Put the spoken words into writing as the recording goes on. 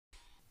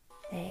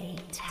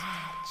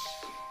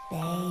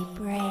They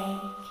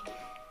break,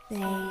 they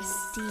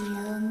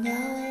steal, no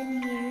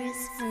one here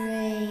is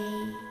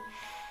free.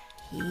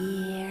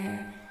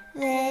 Here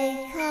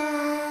they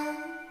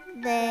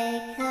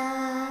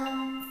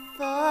come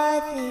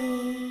for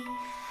thee.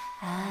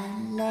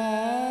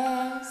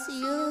 Unless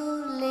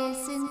you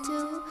listen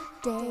to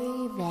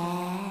Dave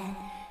and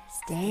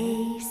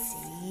Stacie.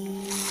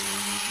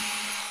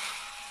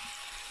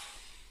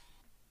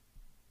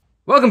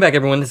 Welcome back,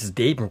 everyone. This is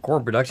Dave from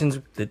Core Productions,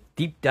 the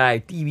Deep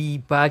Dive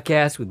TV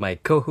podcast with my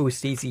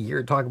co-host Stacie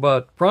here to talk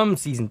about from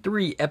Season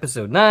 3,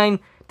 Episode 9,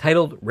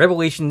 titled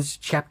Revelations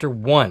Chapter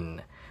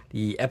 1.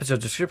 The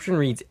episode description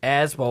reads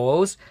as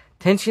follows.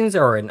 Tensions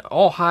are an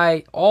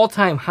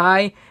all-time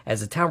high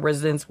as the town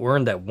residents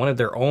learn that one of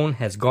their own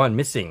has gone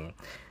missing.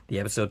 The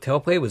episode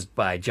teleplay was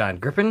by John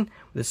Griffin,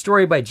 with a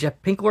story by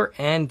Jeff Pinkler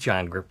and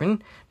John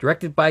Griffin,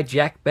 directed by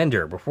Jack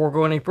Bender. Before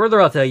going any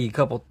further, I'll tell you a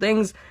couple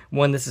things.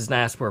 One, this is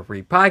not a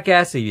spoiler-free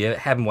podcast, so if you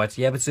haven't watched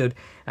the episode,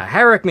 I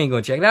highly recommend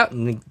going check it out,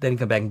 and then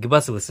come back and give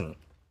us a listen.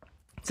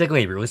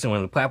 Secondly, if you're listening on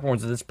one of the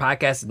platforms of this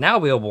podcast is now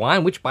available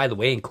on, which, by the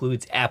way,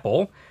 includes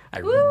Apple. I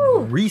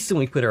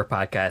recently put our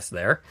podcast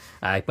there.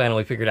 I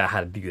finally figured out how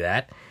to do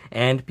that.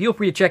 And feel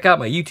free to check out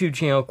my YouTube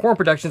channel, Core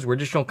Productions, where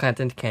additional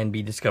content can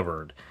be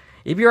discovered.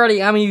 If you're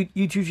already on my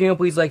YouTube channel,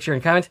 please like, share,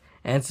 and comment,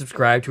 and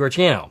subscribe to our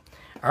channel.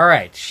 All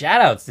right,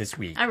 shout-outs this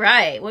week. All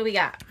right, what do we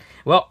got?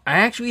 Well, I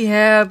actually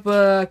have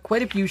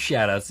quite a few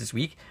shout-outs this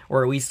week,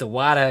 or at least a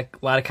lot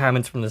of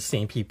comments from the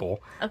same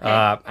people. Okay.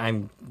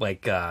 I'm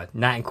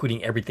not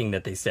including everything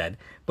that they said,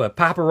 but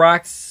Papa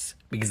Rocks,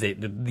 because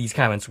these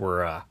comments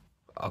were a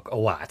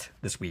lot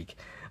this week.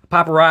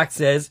 Papa Rock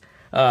says,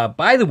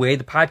 by the way,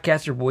 the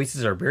podcaster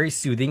voices are very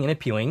soothing and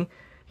appealing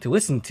to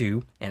listen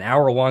to. An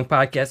hour-long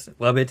podcast,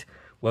 love it.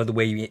 Love the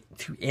way you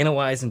to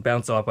analyze and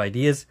bounce off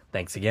ideas.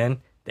 Thanks again.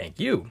 Thank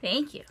you.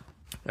 Thank you.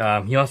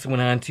 He also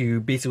went on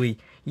to basically,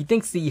 he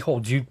thinks the whole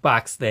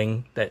jukebox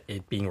thing, that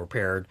it being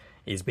repaired,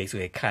 is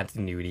basically a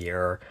continuity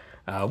error.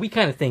 We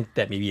kind of think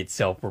that maybe it's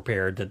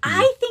self-repaired.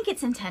 I think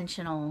it's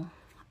intentional.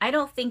 I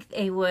don't think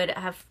they would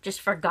have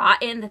just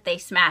forgotten that they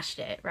smashed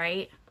it,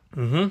 right?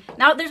 Mm-hmm.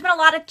 Now, there's been a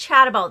lot of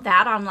chat about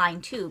that online,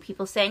 too.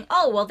 People saying,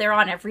 oh, well, they're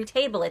on every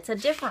table. It's a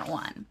different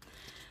one.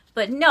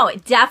 But no,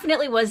 it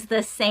definitely was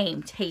the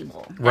same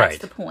table. That's right.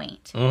 The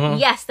point. Mm-hmm.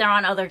 Yes, they're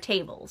on other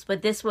tables,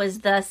 but this was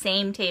the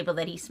same table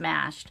that he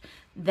smashed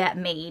that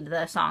made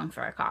the song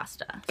for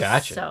Acosta.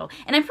 Gotcha. So,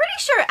 and I'm pretty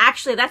sure,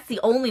 actually, that's the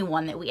only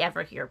one that we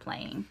ever hear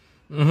playing.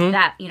 Mm-hmm.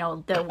 That,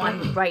 the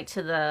one right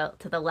to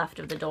the left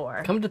of the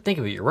door. Come to think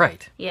of it, you're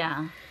right.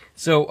 Yeah.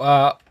 So,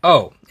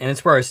 and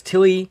as far as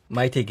Tilly,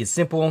 my take is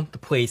simple. The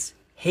place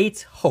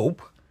hates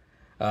hope.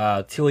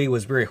 Tilly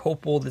was very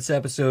hopeful this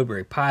episode,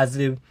 very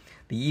positive.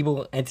 The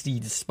evil entity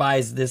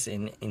despised this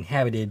and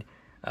inhabited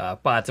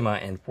Fatima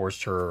and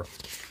forced her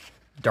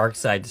dark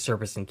side to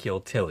surface and kill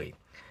Tilly.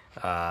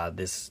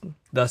 Thus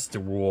the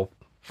rule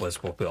was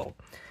fulfilled.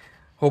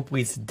 Hope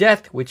leads to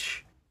death,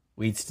 which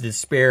leads to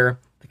despair.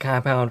 The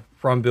compound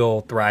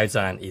Frumville thrives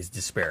on is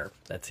despair.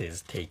 That's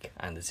his take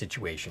on the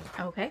situation.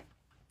 Okay.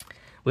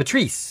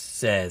 Latrice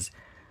says,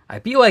 I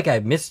feel like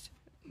I've missed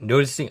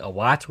noticing a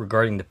lot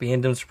regarding the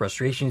fandom's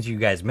frustrations you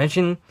guys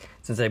mentioned.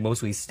 Since I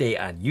mostly stay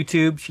on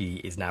YouTube, she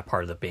is not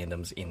part of the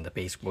fandoms in the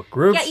Facebook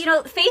groups.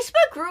 Yeah,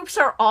 Facebook groups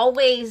are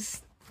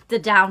always the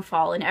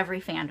downfall in every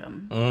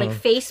fandom. Like,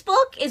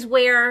 Facebook is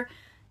where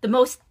the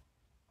most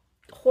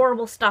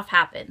horrible stuff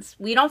happens.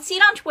 We don't see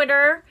it on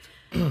Twitter.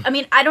 I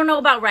mean, I don't know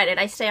about Reddit.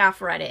 I stay off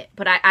Reddit.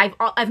 But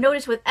I've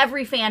noticed with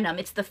every fandom,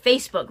 it's the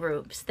Facebook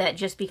groups that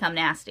just become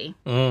nasty.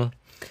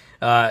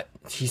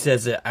 She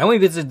says that I only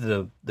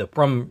visited the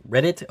From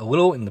Reddit a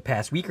little in the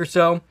past week or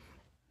so.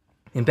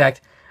 In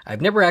fact, I've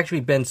never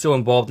actually been so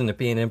involved in the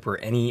fandom for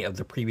any of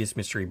the previous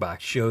Mystery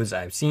Box shows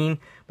I've seen,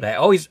 but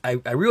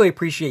I really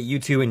appreciate you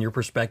two and your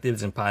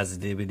perspectives and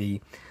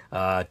positivity.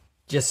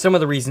 Just some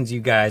of the reasons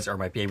you guys are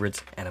my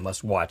favorites and a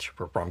must-watch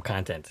for From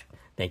content.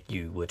 Thank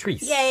you,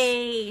 Latrice.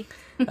 Yay!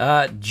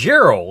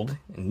 Gerald,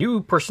 a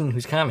new person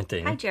who's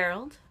commenting. Hi,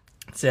 Gerald.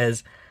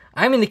 Says,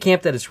 I'm in the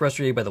camp that is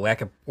frustrated by the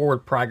lack of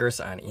forward progress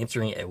on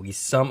answering at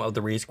least some of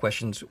the raised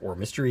questions or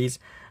mysteries.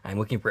 I'm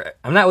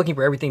not looking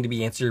for everything to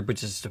be answered, but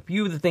just a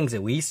few of the things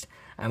at least.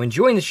 I'm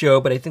enjoying the show,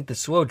 but I think the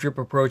slow drip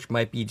approach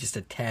might be just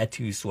a tad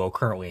too slow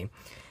currently.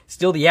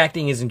 Still, the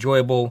acting is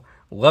enjoyable,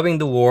 loving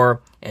the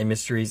lore and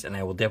mysteries, and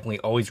I will definitely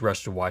always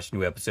rush to watch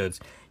new episodes.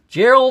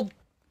 Gerald,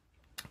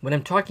 when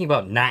I'm talking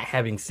about not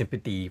having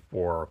sympathy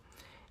for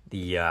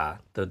the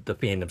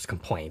fandom's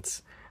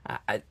complaints,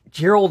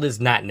 Gerald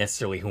is not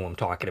necessarily who I'm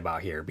talking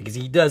about here, because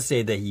he does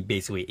say that he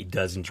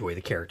does enjoy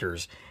the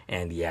characters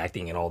and the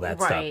acting and all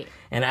that stuff.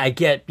 And I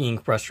get being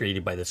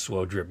frustrated by the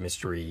slow drip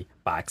mystery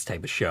box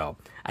type of show.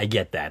 I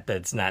get that.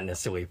 That's not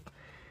necessarily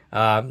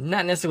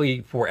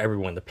for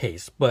everyone the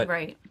pace, but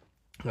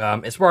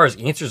as far as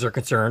answers are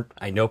concerned,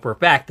 I know for a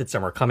fact that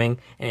some are coming,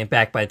 and in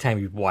fact, by the time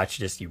you've watched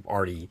this, you've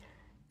already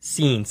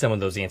seen some of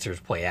those answers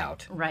play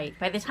out. Right.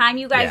 By the time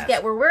you guys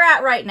get where we're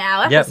at right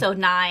now, episode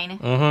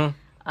 9.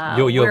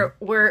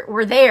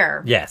 we're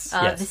there. Yes, the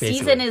basically.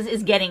 season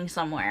is getting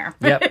somewhere.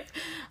 Yep.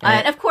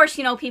 And of course,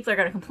 people are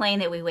going to complain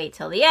that we wait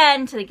till the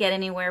end to get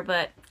anywhere.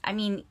 But I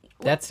mean,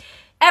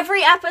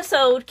 every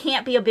episode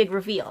can't be a big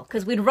reveal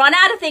because we'd run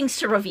out of things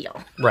to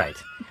reveal. Right.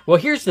 Well,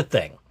 here's the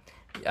thing.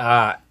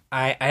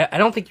 I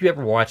don't think you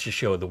ever watched the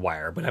show The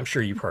Wire, but I'm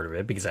sure you've heard of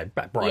it because I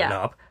brought it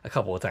up a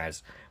couple of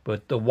times.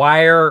 But The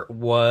Wire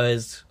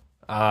was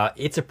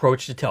its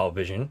approach to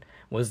television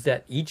was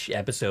that each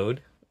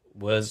episode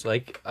was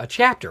like a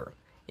chapter.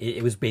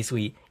 It was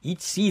basically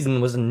each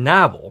season was a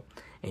novel,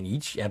 and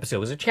each episode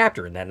was a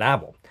chapter in that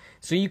novel.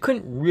 So you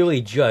couldn't really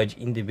judge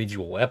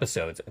individual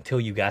episodes until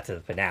you got to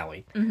the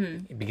finale,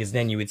 because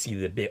then you would see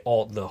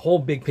the whole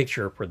big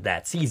picture for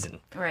that season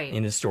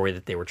in the story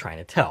that they were trying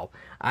to tell.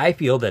 I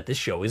feel that this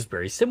show is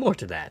very similar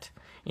to that,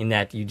 in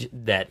that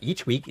that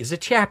each week is a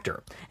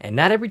chapter, and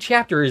not every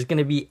chapter is going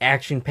to be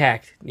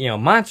action-packed,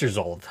 monsters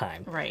all the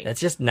time. Right.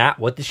 That's just not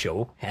what the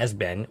show has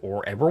been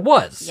or ever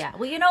was. Yeah.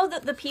 Well,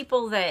 the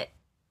people that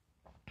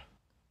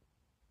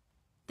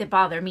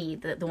bother me,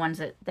 the ones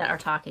that are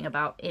talking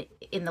about it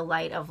in the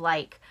light of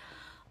like,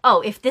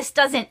 oh, if this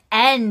doesn't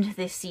end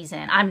this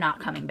season, I'm not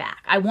coming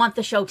back. I want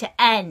the show to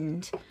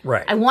end.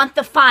 Right. I want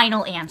the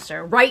final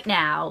answer right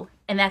now,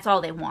 and that's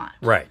all they want.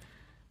 Right.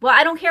 Well,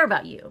 I don't care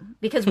about you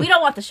because we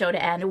don't want the show to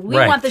end. We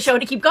want the show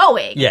to keep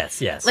going. Yes.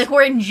 Like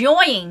we're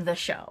enjoying the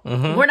show.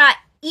 We're not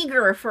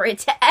eager for it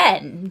to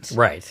end.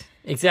 Right.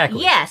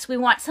 Exactly. Yes, we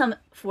want some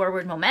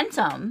forward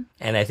momentum.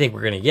 And I think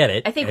we're going to get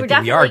it. I think we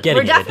are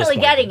definitely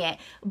getting it.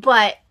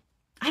 But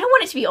I don't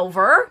want it to be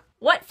over.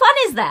 What fun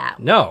is that?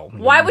 No.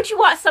 Why would you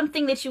want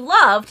something that you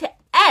love to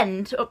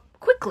end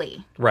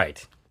quickly?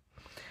 Right.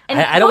 And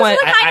I don't those want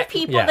are the kind of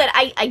people that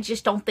I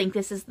just don't think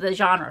this is the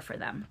genre for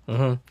them.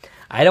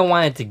 I don't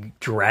want it to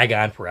drag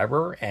on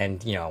forever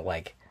and,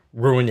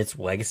 ruin its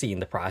legacy in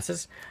the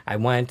process. I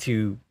want it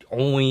to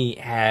only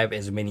have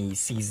as many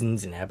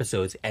seasons and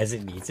episodes as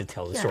it needs to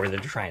tell the story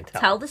that they're trying to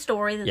tell. Tell the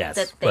story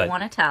that they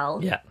want to tell.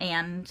 Yeah.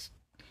 And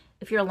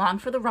if you're along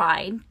for the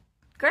ride,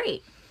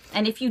 great.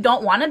 And if you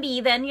don't want to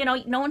be, then,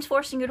 no one's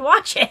forcing you to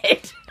watch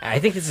it. I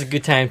think this is a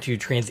good time to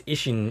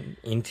transition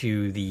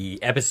into the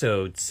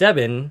episode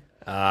 7,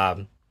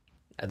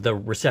 the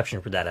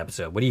reception for that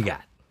episode. What do you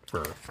got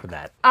for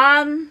that?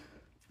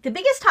 The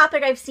biggest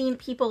topic I've seen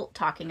people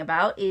talking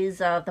about is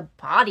the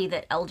body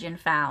that Elgin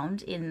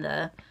found in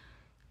the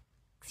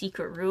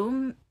secret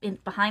room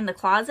behind the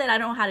closet. I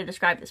don't know how to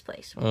describe this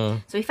place.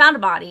 So we found a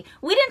body.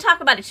 We didn't talk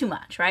about it too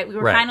much, right? We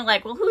were kind of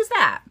like, well, who's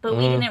that? But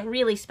we didn't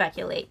really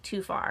speculate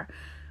too far.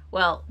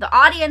 Well, the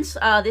audience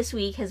this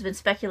week has been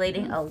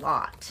speculating a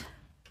lot.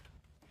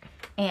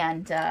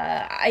 And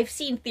I've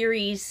seen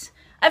theories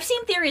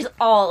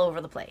all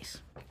over the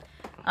place.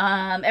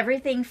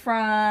 Everything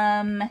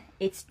from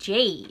it's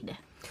Jade.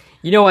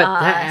 You know what?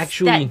 That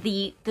actually...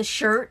 That the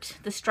shirt,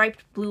 the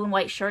striped blue and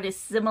white shirt, is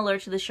similar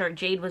to the shirt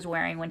Jade was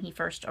wearing when he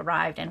first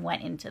arrived and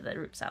went into the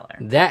root cellar.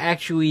 That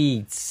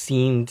actually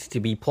seemed to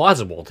be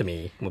plausible to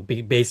me,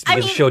 because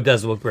the show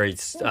does look very...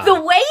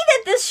 the way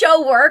that this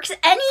show works,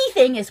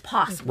 anything is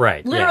possible.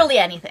 Right. Literally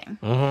anything.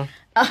 But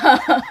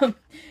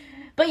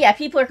yeah,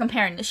 people are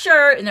comparing the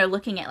shirt, and they're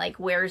looking at, like,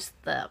 where's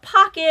the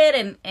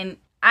pocket, and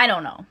I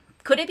don't know.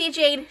 Could it be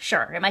Jade?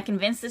 Sure. Am I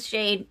convinced it's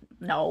Jade?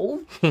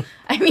 No.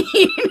 I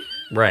mean...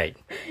 Right.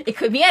 It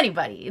could be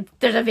anybody.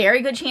 There's a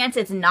very good chance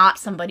it's not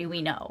somebody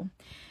we know.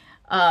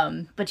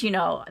 But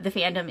the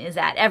fandom is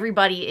that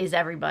everybody is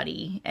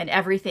everybody, and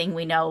everything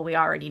we know, we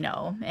already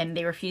know. And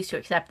they refuse to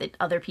accept that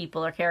other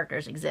people or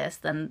characters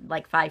exist than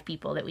like 5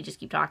 people that we just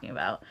keep talking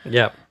about.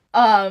 Yep.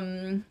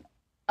 Other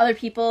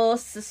people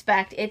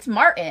suspect it's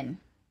Martin.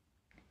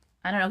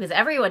 I don't know, because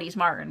everybody's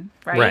Martin,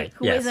 right? Right.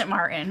 Who isn't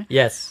Martin?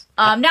 Yes.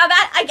 Now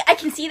that I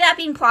can see that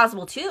being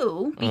plausible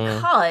too,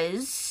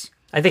 because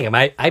I think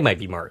I might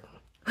be Martin.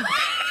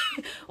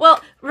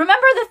 Well,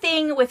 remember the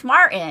thing with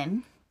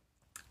Martin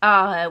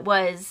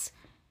was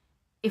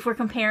if we're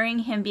comparing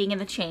him being in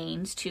the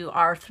chains to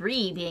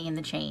R3 being in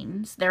the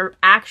chains, their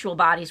actual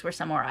bodies were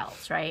somewhere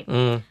else, right?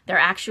 Their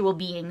actual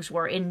beings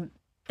were in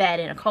bed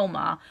in a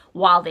coma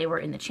while they were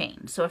in the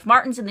chains. So if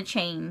Martin's in the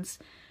chains,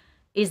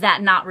 is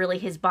that not really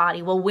his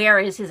body? Well, where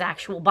is his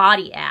actual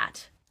body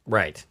at?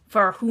 Right.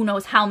 For who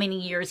knows how many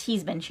years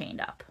he's been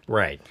chained up.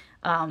 Right.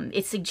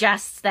 It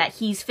suggests that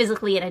he's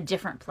physically in a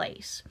different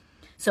place.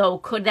 So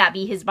could that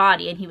be his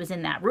body and he was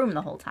in that room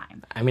the whole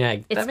time? I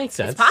mean, that makes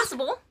sense. It's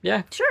possible.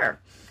 Yeah. Sure.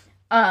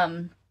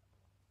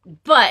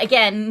 But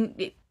again,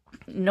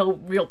 no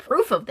real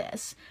proof of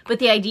this. But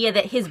the idea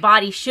that his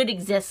body should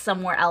exist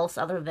somewhere else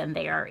other than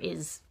there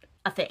is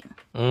a thing.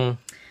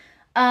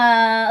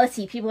 Let's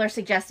see. People are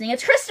suggesting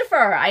it's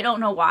Christopher. I don't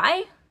know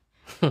why.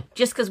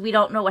 Just because we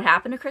don't know what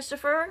happened to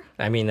Christopher.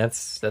 I mean,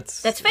 that's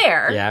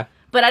fair. Yeah.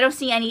 But I don't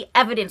see any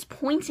evidence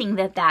pointing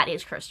that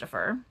is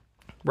Christopher.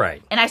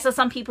 Right. And I saw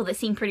some people that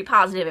seemed pretty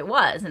positive it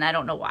was, and I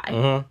don't know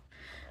why.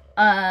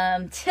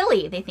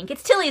 Tilly. They think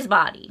it's Tilly's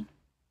body.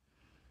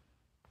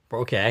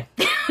 Okay.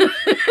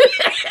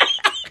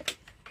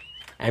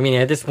 I mean,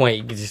 at this point,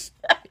 you could just...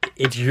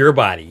 it's your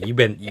body.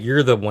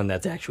 You're the one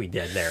that's actually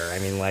dead there. I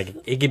mean, like,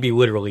 it could be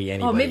literally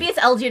anybody. Oh, maybe it's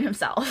Elgin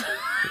himself.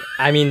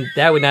 I mean,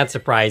 that would not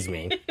surprise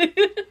me.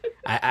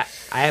 I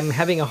am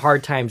having a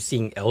hard time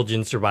seeing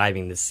Elgin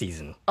surviving this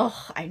season.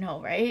 Oh, I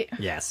know, right?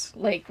 Yes.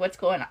 Like, what's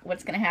going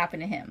to happen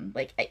to him?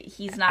 Like,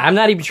 he's not... I'm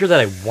not even sure that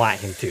I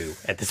want him to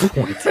at this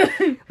point.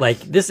 Like,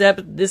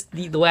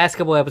 the last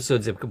couple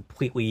episodes have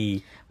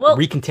completely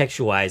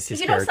recontextualized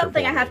his character.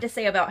 Something I have to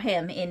say about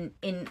him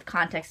in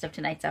context of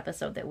tonight's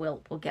episode that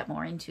we'll get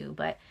more into,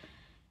 but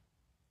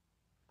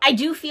I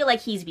do feel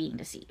like he's being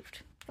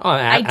deceived. Oh,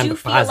 I do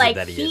feel like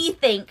he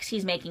thinks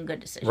he's making good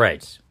decisions.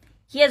 Right.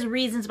 He has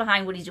reasons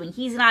behind what he's doing.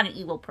 He's not an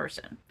evil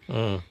person.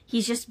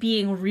 He's just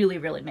being really,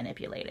 really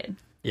manipulated.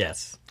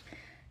 Yes.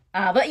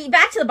 But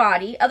back to the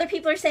body. Other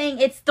people are saying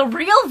it's the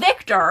real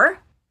Victor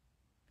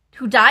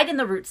who died in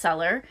the root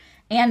cellar,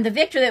 and the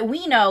Victor that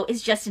we know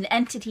is just an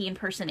entity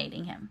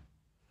impersonating him.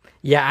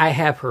 Yeah, I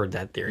have heard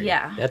that theory.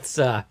 Yeah. That's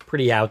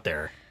pretty out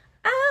there.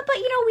 But,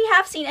 we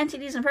have seen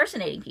entities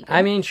impersonating people.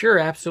 I mean, sure,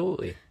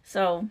 absolutely.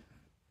 So,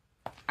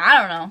 I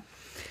don't know.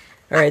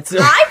 All right, so...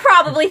 I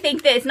probably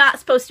think that it's not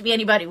supposed to be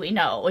anybody we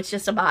know. It's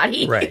just a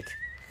body. Right.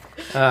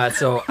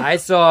 So I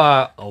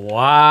saw a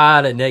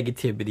lot of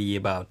negativity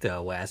about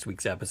last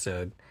week's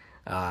episode.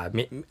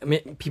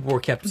 People were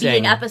kept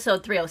saying... Being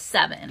episode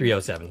 307.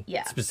 307.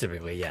 Yeah.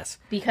 Specifically, yes.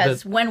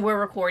 Because when we're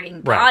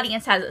recording, the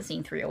audience hasn't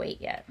seen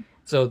 308 yet.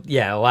 So,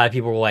 yeah, a lot of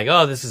people were like,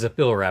 oh, this is a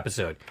filler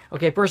episode.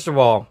 Okay, first of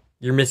all,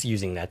 you're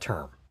misusing that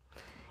term.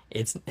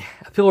 A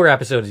filler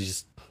episode is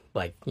just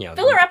like,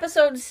 Filler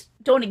episodes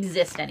don't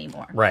exist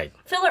anymore. Right.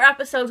 Filler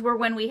episodes were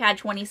when we had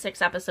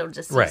 26 episodes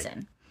a season.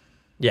 Right.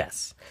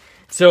 Yes.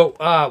 So,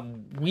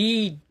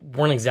 we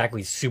weren't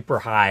exactly super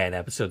high on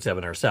episode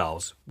 7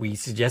 ourselves. We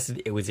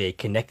suggested it was a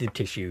connective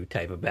tissue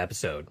type of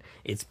episode.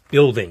 It's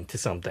building to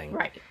something.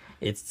 Right.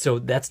 So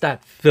that's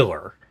not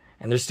filler.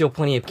 And there's still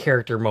plenty of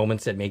character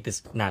moments that make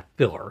this not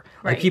filler.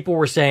 Right. Like, people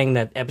were saying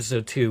that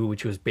episode 2,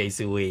 which was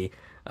basically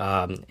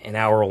an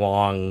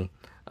hour-long,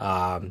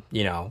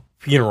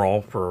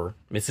 funeral for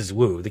Mrs.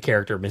 Wu, the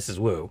character of Mrs.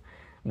 Wu,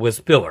 was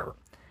filler.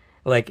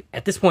 Like,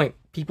 at this point,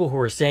 people who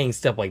are saying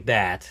stuff like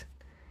that,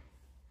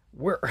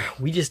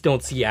 we just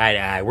don't see eye to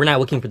eye. We're not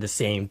looking for the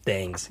same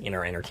things in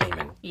our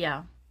entertainment.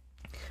 Yeah.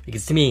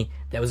 Because to me,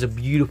 that was a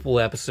beautiful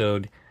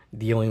episode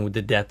dealing with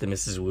the death of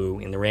Mrs. Wu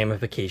and the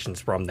ramifications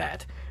from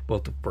that,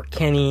 both for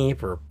Kenny,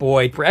 for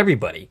Boyd, for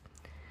everybody.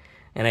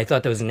 And I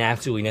thought that was an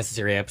absolutely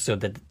necessary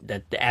episode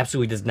that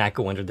absolutely does not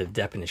go under the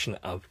definition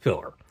of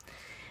filler.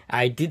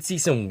 I did see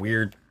some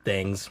weird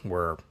things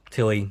where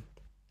Tilly,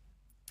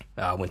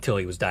 when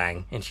Tilly was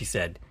dying, and she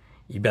said,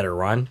 "You better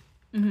run."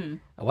 Mm-hmm.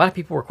 A lot of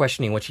people were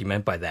questioning what she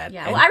meant by that.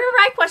 Yeah, well, I remember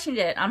I questioned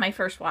it on my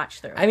first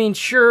watch through. I mean,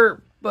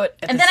 sure, but...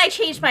 And then I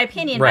changed my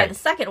opinion by the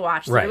second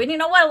watch through. Right. And you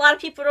know what? A lot of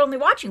people are only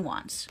watching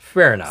once.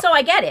 Fair enough. So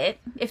I get it,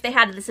 if they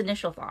had this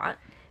initial thought.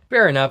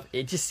 Fair enough.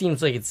 It just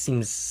seems like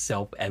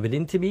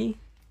self-evident to me.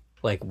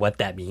 Like, what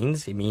that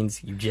means. It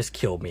means you just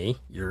killed me.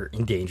 You're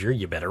in danger.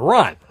 You better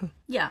run.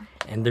 Yeah.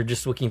 And they're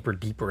just looking for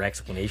deeper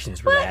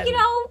explanations for that.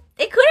 But,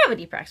 it could have a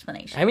deeper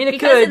explanation. I mean, it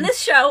could. Because in this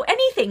show,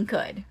 anything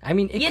could. I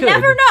mean, it could. You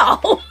never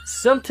know.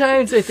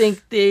 Sometimes I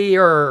think they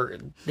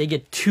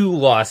get too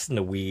lost in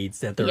the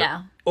weeds, that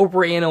they're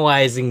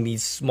overanalyzing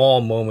these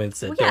small moments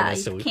that don't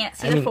necessarily... you can't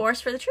see the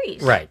forest for the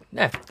trees. Right.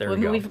 Yeah, there we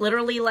go. We've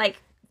literally,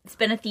 it's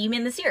been a theme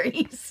in the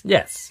series.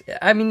 Yes.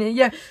 I mean,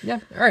 yeah. All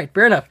right,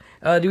 fair enough.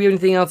 Do we have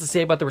anything else to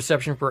say about the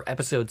reception for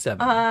episode 7?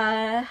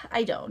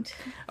 I don't.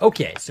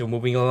 Okay, so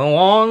moving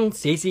along,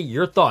 Stacie,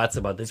 your thoughts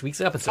about this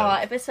week's episode.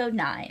 Episode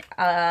 9.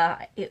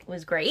 It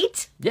was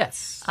great.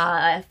 Yes.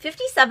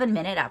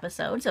 57-minute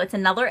episode, so it's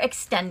another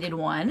extended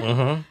one.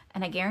 Mm-hmm.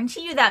 And I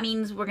guarantee you that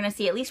means we're going to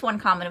see at least one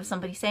comment of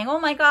somebody saying, "Oh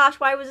my gosh,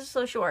 why was it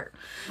so short?"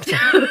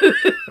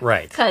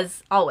 Right.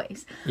 Because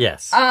always.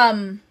 Yes.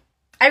 I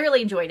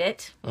really enjoyed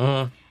it.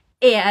 Mm-hmm.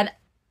 And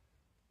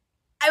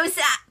I was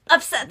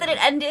upset that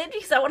it ended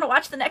because I want to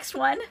watch the next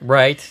one.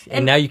 Right.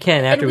 And now you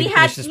can after we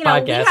finish this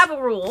podcast. We have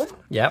a rule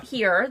Yep.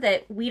 here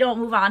that we don't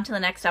move on to the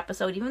next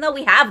episode, even though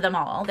we have them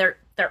all. They're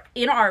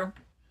in our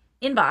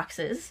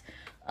inboxes.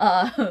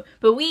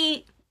 But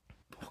we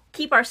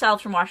keep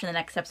ourselves from watching the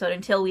next episode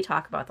until we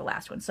talk about the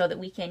last one so that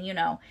we can,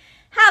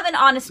 have an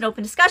honest and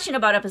open discussion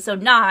about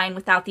episode 9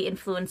 without the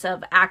influence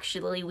of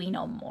actually we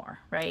know more,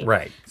 right?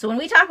 Right. So when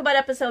we talk about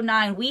episode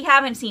 9, we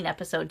haven't seen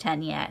episode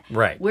 10 yet.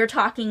 Right. We're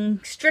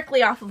talking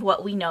strictly off of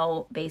what we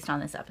know based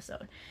on this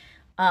episode.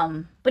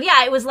 But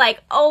yeah, it was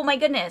like, oh my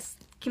goodness,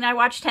 can I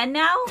watch 10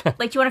 now? Do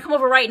you want to come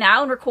over right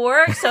now and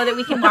record so that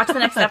we can watch the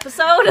next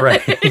episode?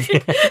 Right.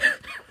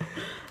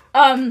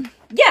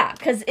 Yeah,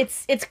 because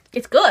it's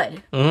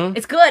good. Mm-hmm.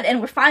 It's good,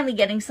 and we're finally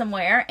getting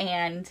somewhere,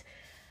 and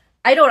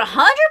I don't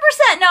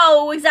 100%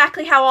 know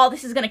exactly how all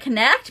this is going to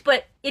connect,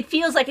 but it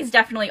feels like it's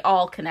definitely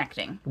all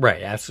connecting.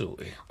 Right,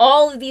 absolutely.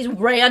 All of these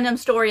random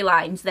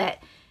storylines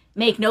that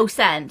make no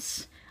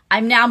sense,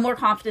 I'm now more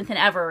confident than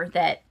ever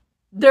that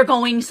they're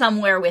going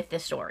somewhere with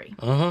this story.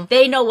 Mm-hmm.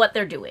 They know what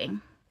they're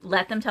doing.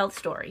 Let them tell the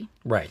story.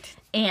 Right.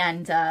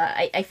 And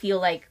I feel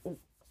like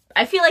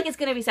I feel like it's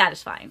going to be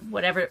satisfying,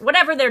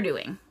 whatever they're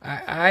doing.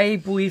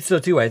 I believe so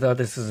too. I thought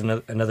this was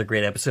another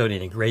great episode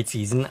and a great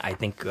season. I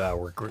think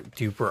we're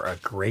due for a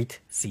great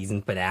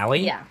season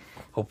finale. Yeah.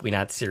 Hopefully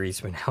not series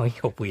finale.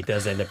 Hopefully it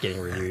does end up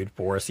getting renewed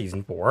for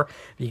season 4,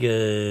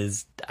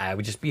 because I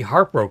would just be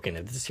heartbroken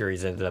if the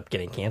series ended up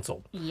getting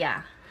canceled.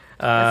 Yeah.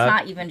 Let's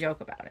not even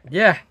joke about it.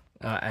 Yeah.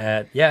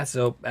 Yeah,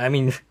 so, I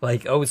mean,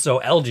 like, so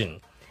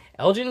Elgin.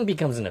 Elgin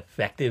becomes an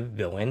effective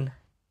villain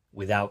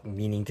without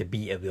meaning to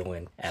be a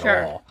villain at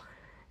all.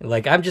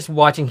 Like, I'm just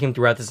watching him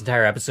throughout this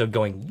entire episode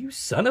going, you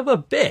son of a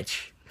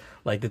bitch.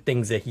 Like, the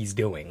things that he's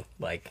doing.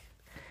 Like,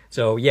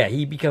 so, yeah,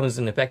 he becomes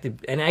an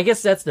effective... And I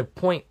guess that's the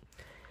point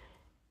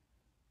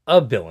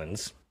of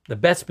villains. The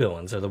best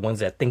villains are the ones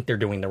that think they're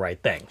doing the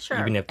right thing. Sure.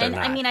 Even if they're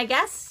not. I mean, I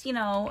guess,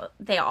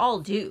 they all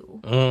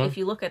do. If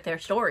you look at their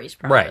stories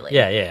properly.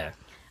 Right, yeah.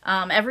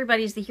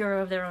 Everybody's the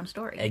hero of their own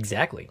story.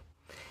 Exactly.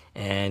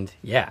 And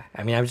yeah,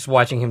 I mean, I'm just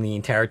watching him the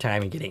entire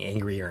time and getting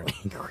angrier and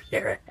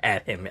angrier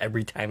at him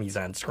every time he's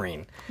on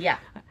screen. Yeah.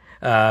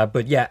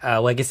 But yeah,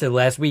 like I said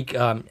last week,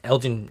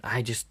 Elgin,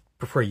 I just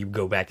prefer you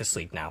go back to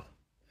sleep now.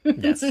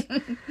 Yes.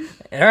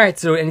 All right.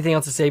 So anything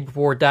else to say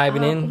before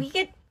diving in? We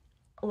get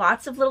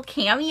lots of little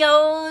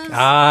cameos.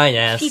 Ah,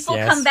 yes. People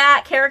come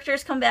back,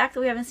 characters come back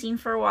that we haven't seen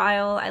for a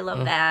while. I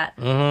love that.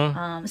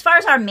 Mm-hmm. As far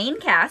as our main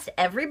cast,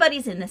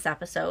 everybody's in this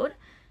episode.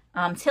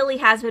 Tilly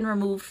has been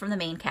removed from the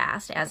main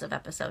cast as of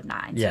episode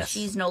 9. Yes. So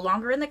she's no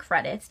longer in the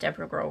credits,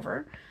 Deborah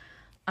Grover.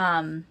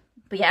 But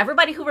yeah,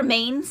 everybody who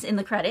remains in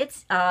the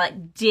credits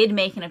did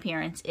make an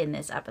appearance in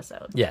this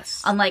episode.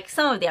 Yes. Unlike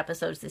some of the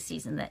episodes this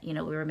season that, we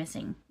were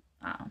missing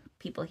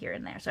people here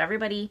and there. So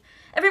everybody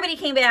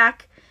came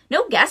back.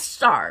 No guest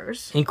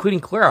stars. Including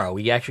Clara.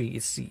 We actually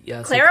see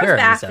Clara's Clara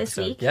back in this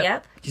week.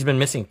 Yep. She's been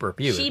missing for a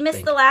few. She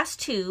missed the last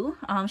 2.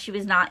 She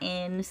was not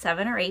in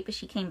 7 or 8, but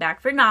she came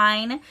back for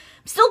 9. I'm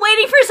still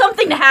waiting for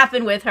something to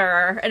happen with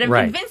her, and I'm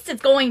convinced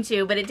it's going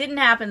to, but it didn't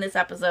happen this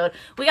episode.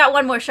 We got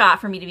one more shot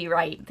for me to be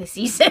right this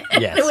season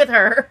with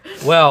her.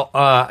 Well,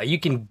 you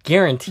can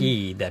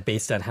guarantee that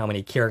based on how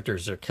many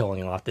characters are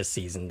killing off this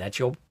season, that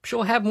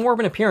she'll have more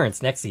of an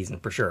appearance next season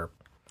for sure.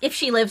 If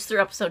she lives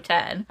through episode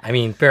 10. I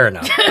mean, fair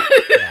enough.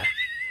 Yeah.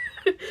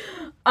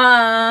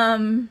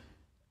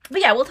 But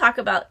yeah, we'll talk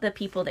about the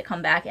people that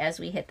come back as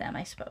we hit them,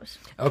 I suppose.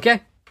 Okay,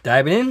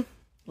 diving in.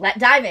 Let's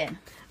dive in.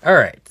 All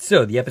right,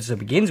 so the episode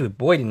begins with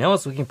Boyd and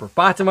Ellis looking for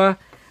Fatima.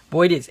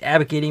 Boyd is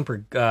advocating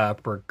for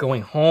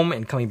going home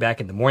and coming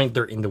back in the morning.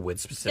 They're in the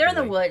woods specifically. They're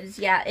in the woods,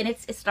 yeah, and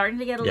it's starting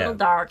to get a little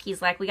dark.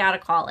 He's like, we gotta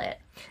call it.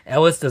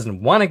 Ellis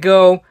doesn't want to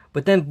go,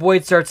 but then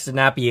Boyd starts to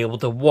not be able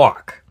to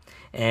walk.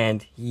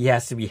 And he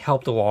has to be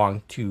helped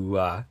along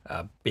to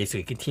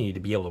basically continue to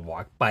be able to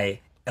walk by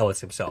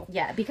Ellis himself.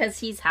 Yeah, because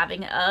he's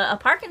having a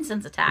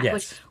Parkinson's attack, yes.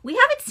 which we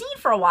haven't seen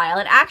for a while.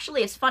 And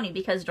actually, it's funny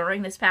because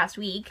during this past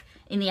week,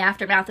 in the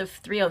aftermath of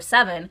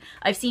 307,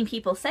 I've seen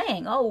people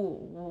saying, oh,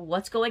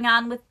 what's going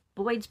on with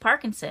Boyd's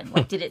Parkinson?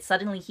 Like, did it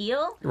suddenly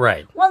heal?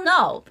 Right. Well,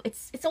 no.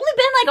 It's only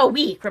been like a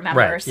week,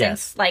 remember,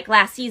 since like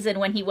last season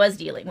when he was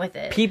dealing with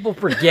it. People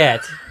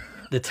forget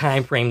the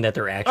time frame that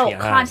they're actually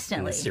on constantly.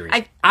 in the series.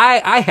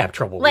 I have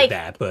trouble with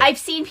that. But I've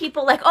seen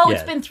people like,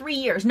 it's been 3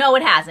 years. No,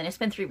 it hasn't. It's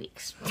been 3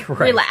 weeks.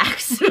 Right.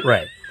 Relax.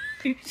 Right.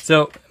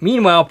 So,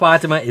 meanwhile,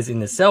 Fatima is in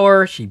the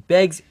cellar. She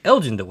begs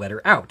Elgin to let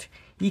her out.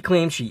 He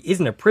claims she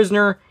isn't a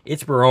prisoner.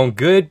 It's for her own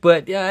good,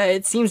 but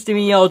it seems to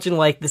me, Elgin,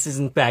 like this is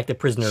in fact a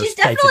prisoner She's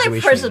type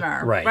definitely situation. a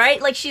prisoner,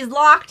 right? Like she's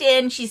locked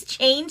in. She's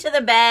chained to the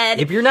bed.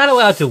 If you're not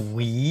allowed to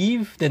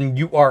leave, then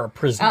you are a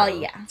prisoner. Oh,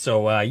 yeah.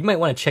 So you might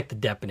want to check the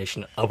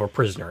definition of a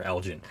prisoner,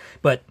 Elgin.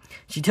 But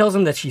she tells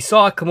him that she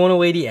saw a kimono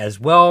lady as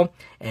well,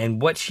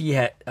 and what she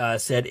had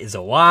said is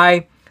a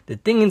lie. The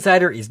thing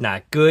inside her is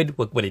not good.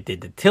 Look what it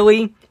did to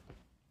Tilly.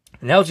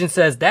 And Elgin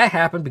says that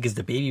happened because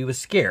the baby was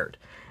scared.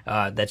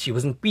 That she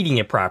wasn't feeding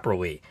it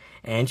properly,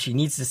 and she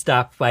needs to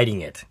stop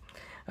fighting it.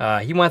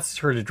 He wants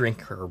her to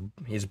drink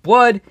his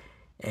blood,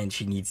 and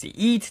she needs to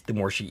eat. The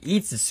more she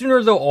eats, the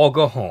sooner they'll all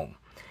go home.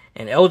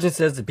 And Elgin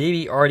says the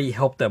baby already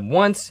helped them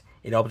once.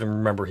 It helped him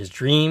remember his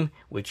dream,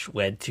 which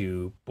led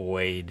to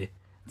Boyd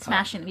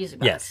smashing the music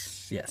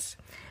box. Yes.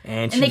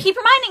 And they keep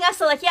reminding us,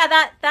 so like, yeah,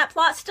 that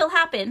plot still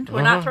happened.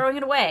 We're not throwing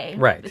it away.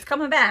 Right. It's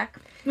coming back.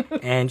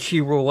 And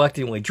she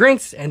reluctantly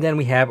drinks, and then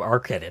we have our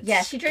credits.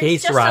 Yeah, she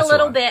drinks just a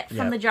little bit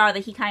from the jar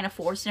that he kind of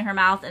forced in her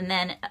mouth, and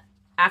then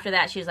after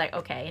that, she was like,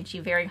 okay, and she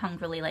very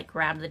hungrily like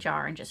grabbed the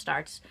jar and just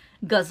starts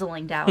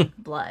guzzling down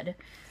blood.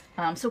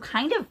 So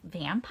kind of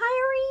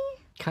vampire-y?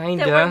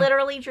 Kinda. That we're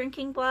literally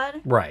drinking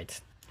blood? Right.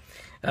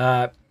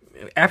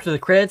 After the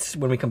credits,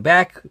 when we come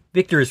back,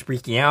 Victor is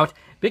freaking out.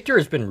 Victor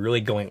has been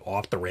really going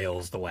off the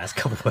rails the last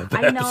couple of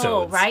episodes. I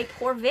know, right?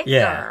 Poor Victor.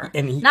 Yeah.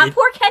 And Not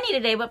poor Kenny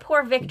today, but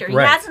poor Victor. He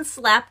Right. hasn't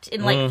slept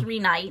in like 3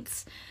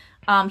 nights.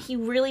 He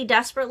really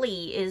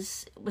desperately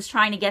was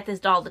trying to get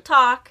this doll to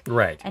talk.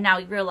 Right. And now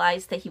he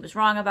realized that he was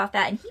wrong about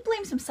that. And he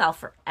blames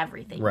himself for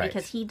everything. Right.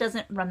 Because he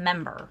doesn't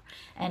remember.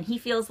 And he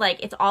feels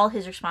like it's all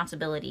his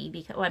responsibility.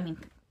 Because, well, I mean,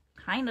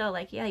 kind of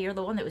like, yeah, you're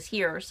the one that was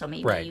here, so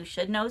maybe Right. you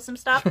should know some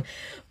stuff.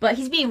 But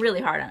he's being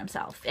really hard on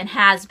himself, and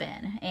has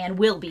been, and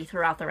will be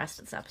throughout the rest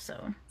of this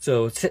episode.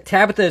 So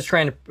Tabitha is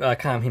trying to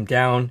calm him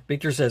down.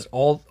 Victor says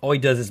all he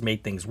does is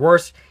make things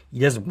worse. He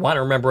doesn't want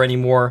to remember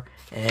anymore,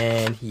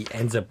 and he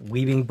ends up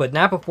leaving, but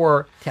not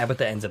before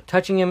Tabitha ends up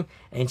touching him,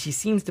 and she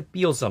seems to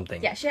feel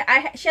something. Yeah, she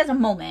has a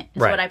moment,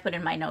 is Right. what I put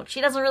in my notes.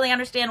 She doesn't really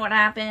understand what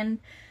happened.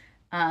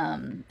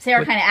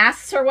 Sarah kind of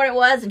asks her what it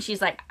was, and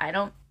she's like, I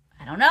don't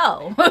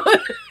know.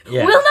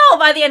 Yeah. We'll know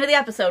by the end of the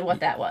episode what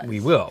that was. We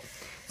will.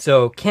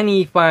 So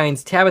Kenny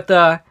finds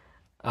Tabitha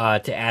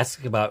to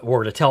ask about,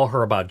 or to tell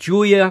her about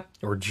Julia,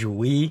 or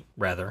Julie,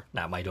 rather,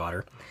 not my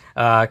daughter.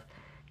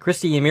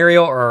 Christy and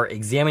Muriel are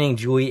examining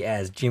Julie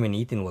as Jim and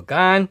Ethan look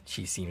on.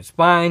 She seems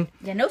fine.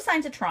 Yeah, no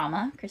signs of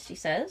trauma, Christy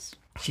says.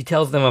 She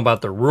tells them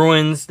about the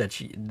ruins that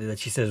she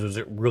says was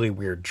a really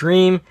weird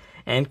dream,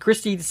 and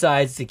Christy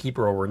decides to keep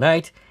her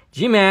overnight.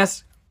 Jim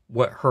asks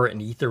what her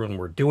and Ethan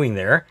were doing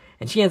there,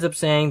 and she ends up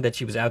saying that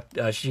she was out.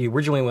 She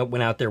originally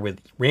went out there with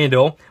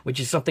Randall, which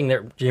is something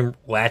that Jim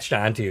latched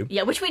onto.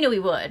 Yeah, which we knew he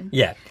would.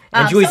 Yeah,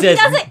 and Julie so says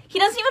he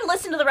doesn't even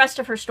listen to the rest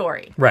of her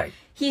story. right,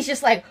 He's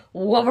just like,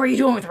 what were you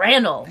doing with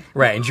Randall?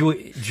 right, and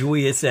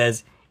Julia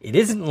says it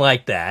isn't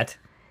like that.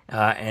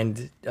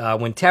 And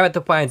when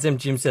Tabitha finds him,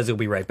 Jim says he'll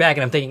be right back,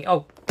 and I'm thinking,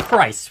 oh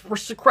Christ, for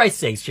Christ's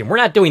sakes, Jim, we're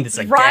not doing this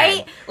again.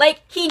 Right?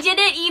 Like, he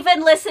didn't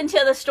even listen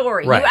to the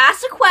story. Right. You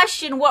asked a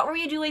question, what were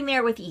you doing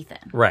there with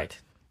Ethan? Right.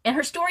 And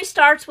her story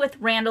starts with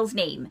Randall's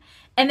name.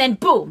 And then,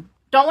 boom,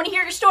 don't want to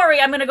hear your story,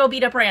 I'm going to go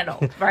beat up Randall.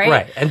 Right?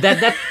 Right. And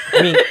that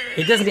I mean,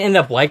 it doesn't end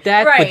up like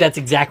that, Right. but that's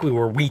exactly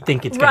where we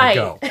think it's going to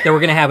go. That we're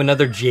going to have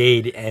another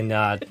Jade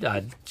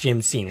and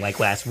Jim scene like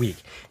last week.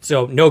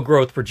 So no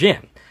growth for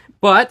Jim.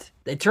 But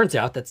it turns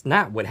out that's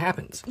not what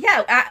happens.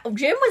 Yeah,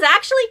 Jim was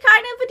actually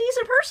kind of a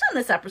decent person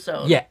this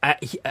episode. Yeah.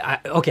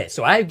 Okay,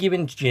 so I've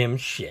given Jim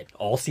shit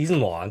all season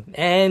long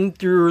and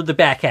through the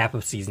back half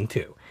of season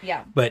 2.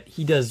 Yeah. But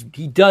he does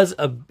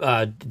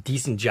a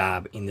decent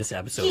job in this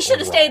episode. He should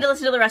have overall. stayed to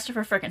listen to the rest of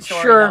her freaking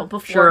story, Sure, though,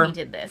 before sure. he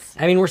did this.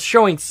 I mean, we're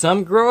showing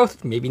some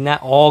growth, maybe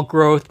not all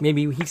growth.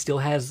 Maybe he still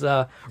has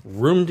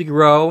room to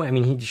grow. I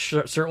mean, he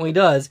certainly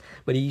does,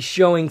 but he's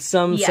showing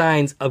some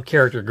signs of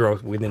character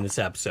growth within this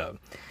episode.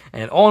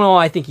 And all in all,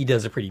 I think he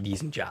does a pretty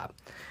decent job.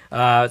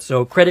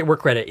 So credit where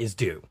credit is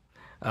due.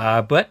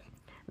 But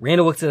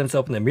Randall looks at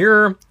himself in the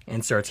mirror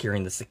and starts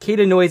hearing the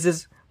cicada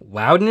noises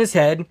loud in his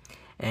head.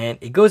 And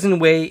it goes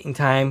away in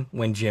time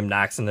when Jim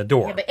knocks on the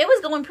door. Yeah, but it was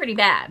going pretty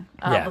bad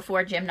Yeah.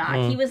 before Jim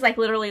knocked. He was like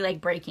literally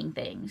like breaking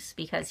things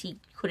because he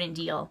couldn't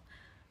deal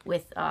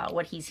with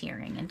what he's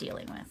hearing and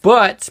dealing with.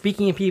 But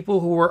speaking of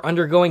people who are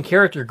undergoing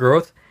character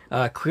growth,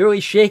 clearly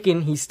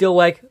shaken, he's still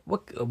like,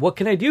 what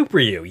can I do for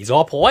you? He's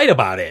all polite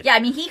about it. Yeah, I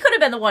mean, he could have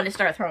been the one to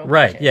start throwing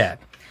Right, punches. yeah.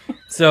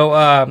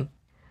 So,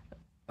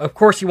 of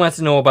course he wants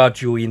to know about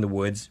Julie in the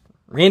woods.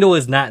 Randall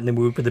is not in the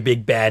mood for the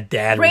big bad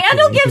dad.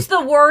 Randall routine. gives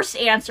the worst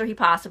answer he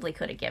possibly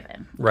could have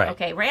given. Right.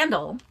 Okay,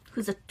 Randall,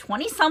 who's a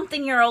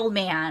 20-something-year-old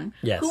man,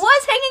 Yes. who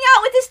was hanging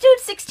out with this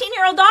dude's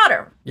 16-year-old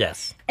daughter.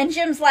 Yes. And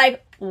Jim's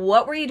like,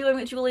 what were you doing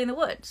with Julie in the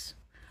woods?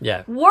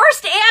 Yeah.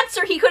 Worst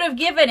answer he could have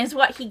given is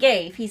what he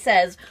gave. He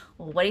says,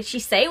 well, what did she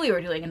say we were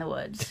doing in the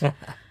woods?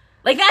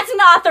 Like, that's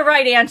not the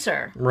right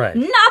answer. Right.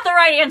 Not the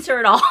right answer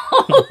at all.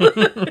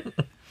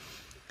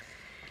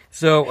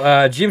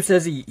 So Jim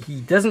says he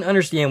doesn't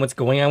understand what's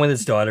going on with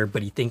his daughter,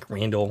 but he thinks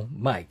Randall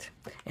might.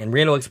 And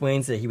Randall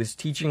explains that he was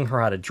teaching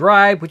her how to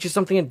drive, which is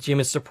something that Jim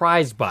is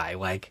surprised by.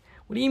 Like,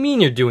 what do you mean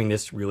you're doing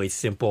this really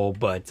simple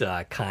but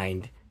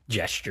kind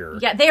gesture?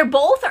 Yeah, they're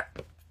both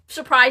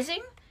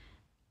surprising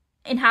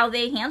in how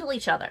they handle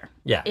each other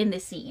in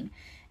this scene.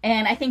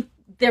 And I think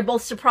they're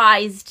both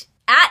surprised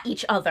at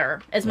each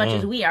other as much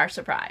as we are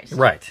surprised.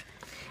 Right.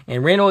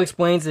 And Randall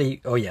explains that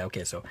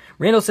so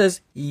Randall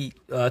says he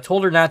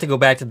told her not to go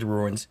back to the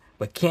ruins,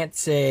 but can't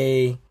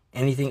say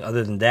anything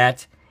other than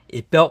that.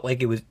 It felt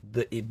like it was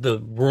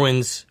the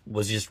ruins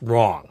was just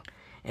wrong.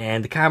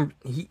 And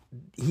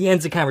he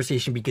ends the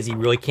conversation because he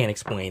really can't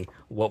explain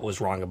what was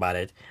wrong about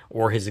it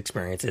or his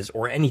experiences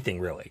or anything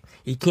really.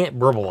 He can't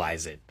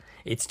verbalize it.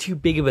 It's too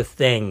big of a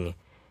thing,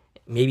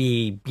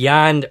 maybe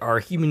beyond our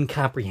human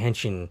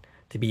comprehension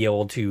to be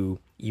able to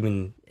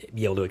even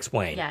be able to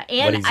explain. Yeah,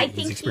 and what I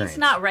think he's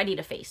not ready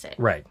to face it.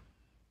 Right.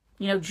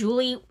 You know,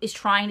 Julie is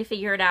trying to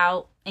figure it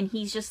out, and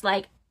he's just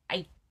like,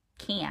 I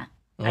can't.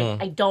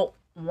 I don't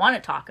want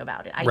to talk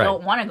about it. I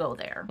don't want to go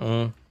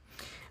there.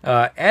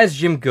 As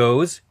Jim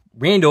goes,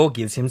 Randall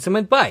gives him some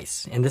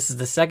advice. And this is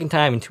the second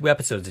time in 2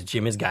 episodes that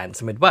Jim has gotten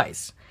some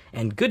advice.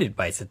 And good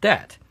advice at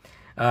that.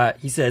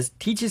 He says,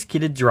 teach his kid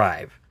to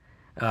drive.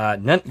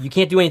 You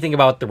can't do anything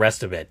about the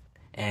rest of it.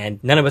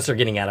 And none of us are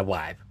getting out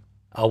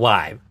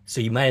alive. So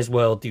you might as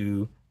well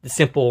do the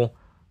simple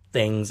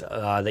things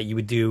that you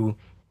would do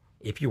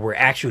if you were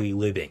actually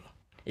living.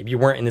 If you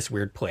weren't in this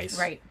weird place.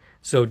 Right.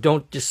 So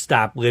don't just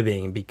stop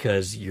living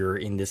because you're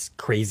in this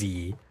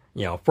crazy,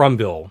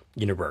 Fromville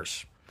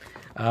universe.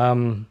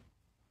 And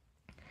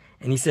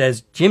he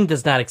says, Jim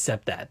does not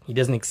accept that. He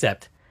doesn't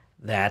accept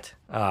that,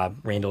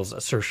 Randall's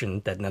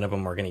assertion that none of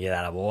them are going to get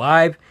out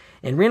alive.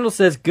 And Randall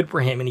says good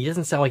for him, and he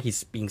doesn't sound like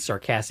he's being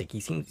sarcastic. He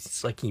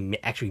seems like he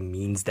actually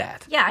means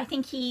that. Yeah, I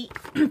think he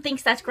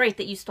thinks that's great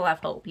that you still have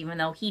hope, even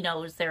though he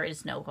knows there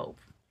is no hope.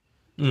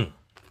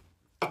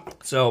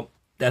 So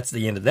that's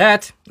the end of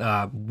that.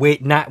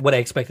 Not what I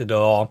expected at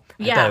all.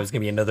 I Yeah. thought it was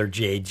going to be another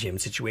Jim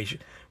situation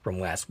from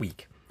last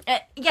week.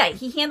 Yeah,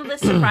 he handled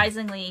this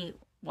surprisingly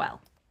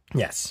well.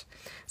 Yes.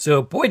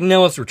 So Boyd and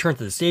Ellis return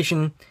to the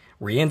station,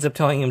 where he ends up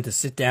telling him to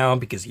sit down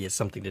because he has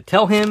something to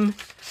tell him.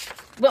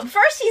 Well,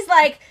 first he's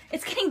like,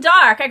 it's getting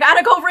dark. I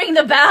gotta go ring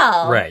the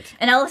bell. Right.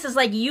 And Ellis is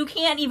like, you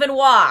can't even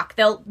walk.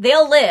 They'll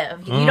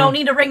live. You don't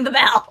need to ring the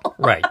bell.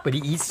 Right. But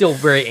he's still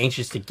very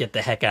anxious to get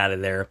the heck out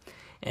of there.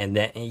 And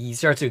then he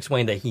starts to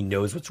explain that he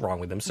knows what's wrong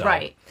with himself.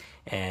 Right.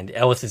 And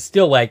Ellis is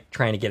still like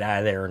trying to get out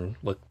of there and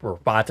look for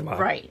Fatima.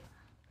 Right.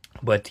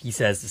 But he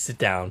says to sit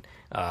down,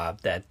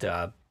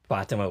 that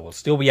Fatima will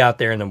still be out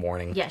there in the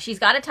morning. Yeah, she's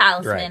got a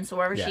talisman, Right. so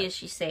wherever Yeah. she is,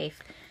 she's safe.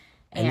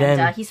 And And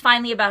then- he's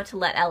finally about to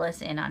let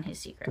Ellis in on his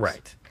secrets.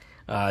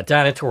 Right.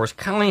 Down at Tor's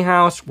colony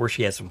house, where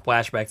she has some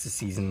flashbacks this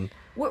season.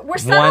 We're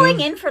settling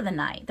One- in for the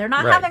night. They're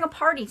not Right. having a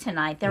party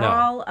tonight. They're No.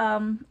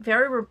 all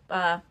very,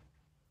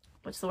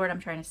 what's the word I'm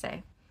trying to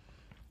say?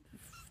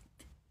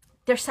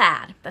 They're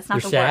sad. That's not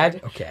They're the sad?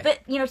 word. Okay.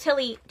 But,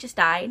 Tilly just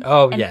died.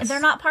 Oh, and yes. they're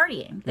not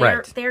partying.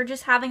 Right. They're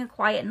just having a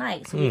quiet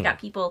night. So we've got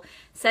people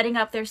setting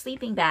up their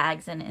sleeping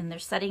bags and they're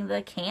setting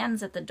the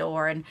cans at the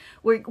door. And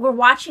we're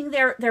watching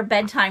their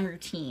bedtime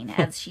routine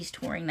as she's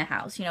touring the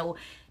house.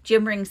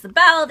 Jim rings the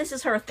bell. This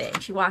is her thing.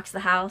 She walks the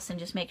house and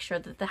just makes sure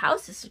that the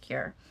house is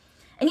secure.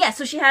 And yeah,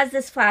 so she has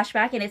this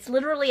flashback, and it's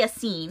literally a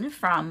scene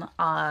from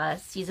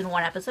season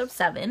 1, episode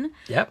 7.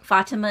 Yep.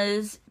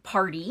 Fatima's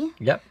party.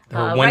 Yep. Her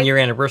right- 1 year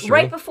anniversary.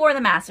 Right before the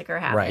massacre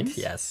happens. Right,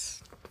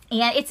 yes.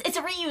 And it's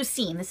a reused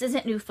scene. This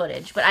isn't new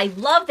footage, but I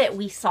love that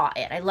we saw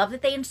it. I love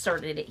that they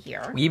inserted it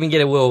here. We even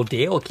get a little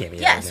Dale cameo.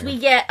 Yes, in there.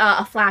 we get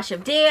a flash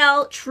of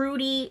Dale,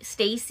 Trudy,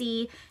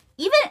 Stacie,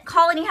 even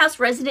Colony House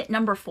resident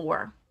number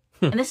 4.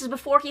 And this is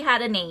before he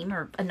had a name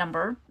or a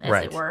number, as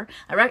Right. it were.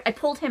 I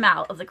pulled him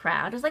out of the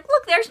crowd. I was like,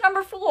 look, there's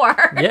number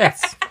 4.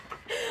 Yes.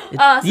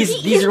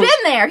 He's been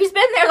there. He's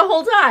been there the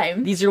whole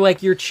time. These are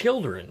like your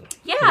children.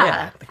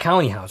 Yeah. The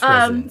colony house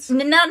residents.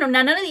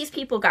 None of these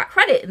people got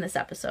credit in this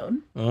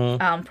episode.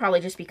 Mm-hmm.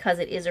 Probably just because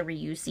it is a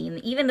reuse scene.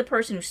 Even the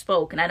person who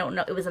spoke, and I don't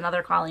know, it was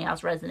another Colony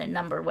House resident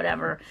number,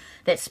 whatever,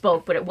 that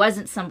spoke, but it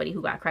wasn't somebody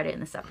who got credit in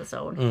this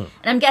episode. And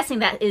I'm guessing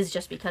that is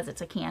just because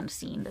it's a canned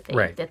scene that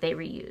they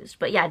reused.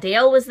 But yeah,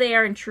 Dale was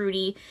there and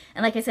Trudy,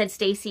 and like I said,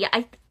 Stacie.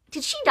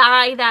 Did she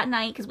die that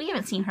night? Because we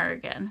haven't seen her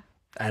again.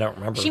 I don't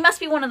remember. She must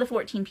be one of the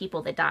 14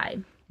 people that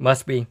died.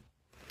 Must be.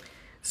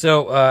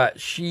 So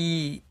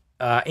she,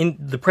 in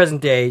the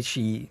present day,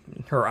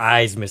 her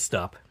eyes messed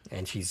up,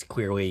 and she's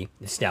clearly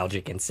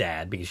nostalgic and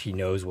sad because she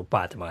knows what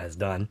Fatima has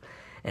done.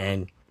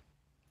 And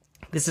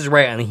this is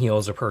right on the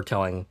heels of her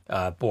telling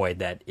Boyd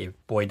that if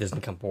Boyd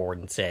doesn't come forward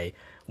and say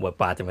what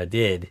Fatima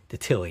did to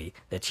Tilly,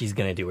 that she's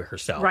going to do it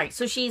herself. Right,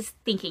 so she's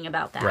thinking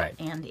about that, Right.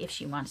 and if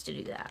she wants to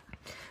do that.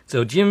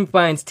 So Jim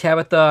finds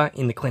Tabitha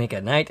in the clinic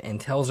at night and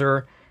tells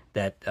her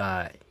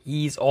that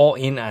he's all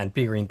in on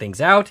figuring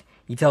things out.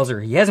 He tells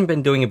her he hasn't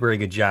been doing a very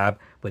good job,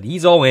 but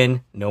he's all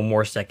in. No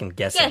more second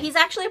guessing. Yeah, he's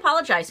actually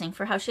apologizing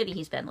for how shitty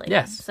he's been lately.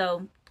 Yes.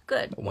 So,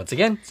 good. Once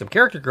again, some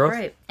character growth.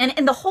 Right.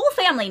 And the whole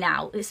family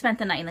now spent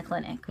the night in the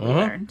clinic, we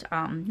learned.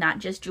 Not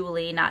just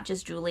Julie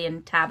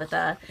and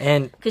Tabitha.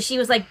 And Because she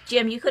was like,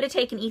 Jim, you could have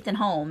taken Ethan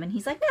home. And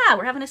he's like, yeah,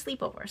 we're having a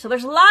sleepover. So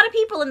there's a lot of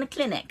people in the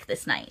clinic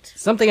this night.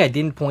 something I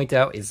didn't point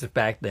out is the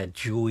fact that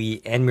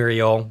Julie and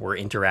Muriel were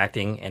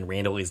interacting and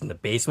Randall is in the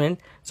basement.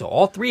 So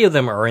all three of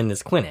them are in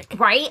this clinic.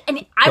 Right?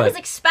 And I But- was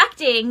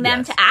expecting them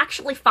Yes. to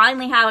actually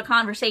finally have a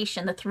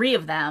conversation, the three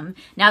of them,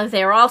 now that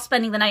they were all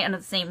spending the night under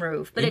the same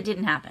roof. But it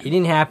didn't happen. It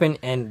didn't happen,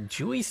 and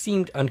Julie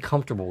seemed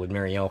uncomfortable with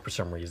Muriel for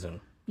some reason.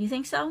 You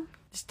think so?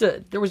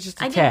 There was just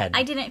a I tad.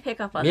 didn't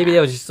pick up on Maybe that.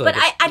 that was just like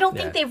But I don't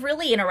yeah. think they've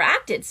really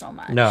interacted so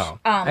much. No.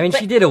 I mean,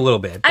 but she did a little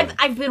bit. but-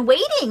 I've been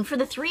waiting for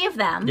the three of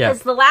them Yeah.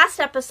 because the last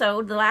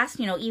episode, the last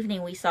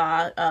evening we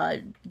saw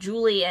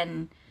Julie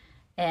and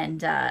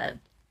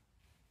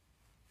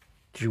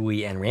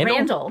Julie and Randall?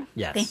 Randall.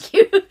 Yes. Thank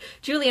you.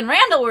 Julie and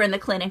Randall were in the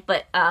clinic,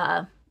 but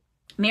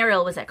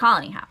Mariel was at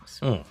Colony House.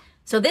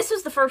 So this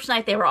was the first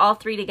night they were all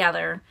three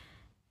together.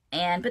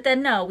 But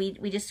then no,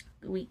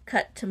 we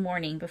cut to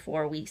morning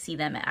before we see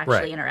them actually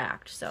Right.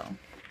 interact.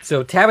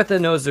 So Tabitha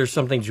knows there's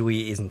something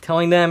Julie isn't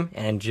telling them,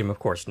 and Jim, of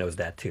course, knows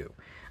that too.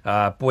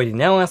 Boyd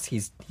and Ellis,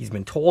 he's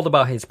been told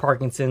about his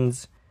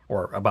Parkinson's,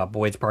 or about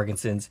Boyd's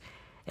Parkinson's,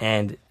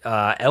 and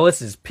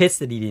Ellis is pissed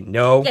that he didn't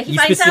know. Yeah, he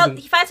finds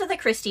out that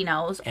Christy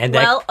knows. And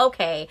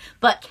okay,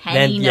 but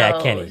Kenny knows.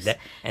 Yeah, Kenny.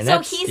 So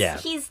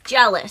he's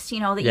jealous, that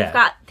Yeah. you've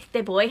got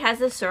the boy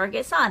has a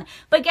surrogate son.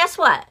 But guess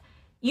what?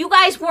 You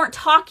guys weren't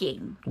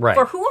talking Right.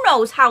 for who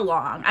knows how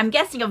long. I'm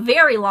guessing a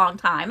very long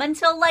time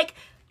until like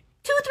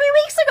 2-3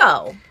 weeks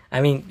ago. I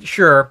mean,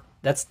 sure,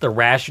 that's the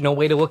rational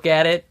way to look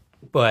at it,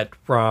 but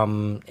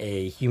from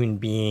a human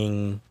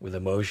being with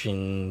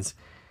emotions,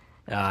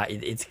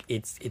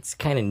 it's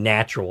kind of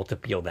natural to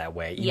feel that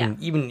way,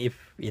 even if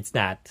it's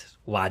not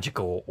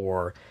logical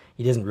or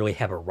he doesn't really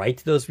have a right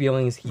to those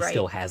feelings. He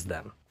still has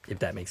them, if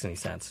that makes any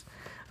sense.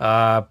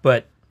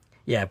 But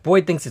yeah,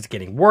 Boyd thinks it's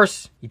getting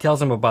worse. He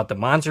tells him about the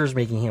monsters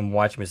making him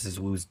watch Mrs.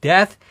 Wu's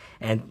death,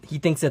 and he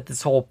thinks that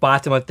this whole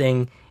Fatima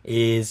thing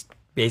is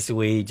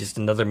basically just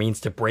another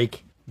means to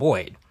break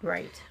Boyd.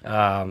 Right.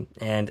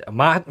 And a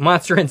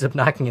monster ends up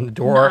knocking on the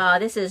door.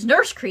 This is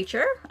Nurse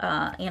Creature,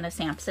 Anna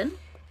Sampson.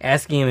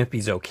 Asking him if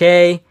he's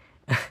okay.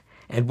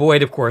 And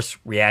Boyd, of course,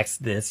 reacts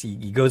to this.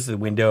 He goes to the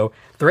window,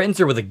 threatens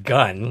her with a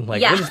gun.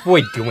 Like, what is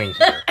Boyd doing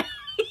here?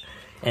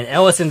 And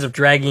Ellis ends up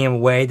dragging him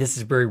away. This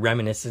is very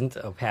reminiscent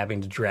of having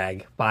to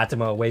drag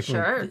Fatima away from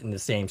in the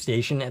same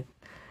station,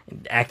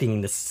 acting in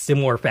this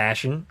similar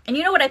fashion. And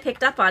you know what I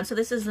picked up on? So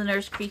this is the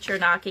Nurse Creature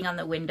knocking on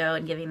the window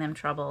and giving them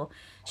trouble.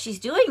 She's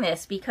doing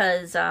this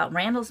because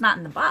Randall's not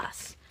in the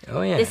bus.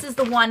 Oh, yeah. This is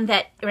the one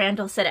that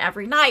Randall said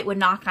every night would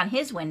knock on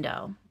his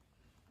window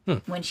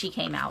when she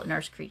came out,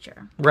 Nurse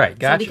Creature. Right,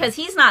 gotcha. So because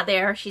he's not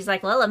there, she's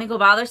like, well, let me go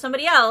bother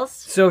somebody else.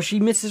 So she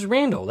misses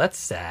Randall. That's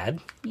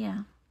sad. Yeah.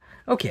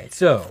 Okay,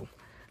 so...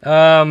 but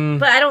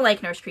I don't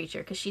like Nurse Creature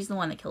because she's the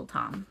one that killed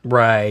Tom.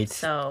 Right.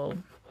 So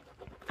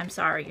I'm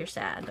sorry you're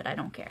sad, but I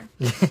don't care.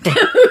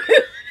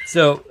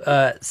 So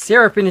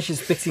Sarah finishes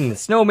fixing the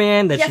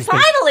snowman.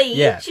 Finally!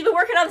 She's been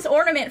working on this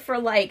ornament for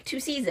like 2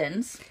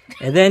 seasons.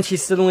 And then she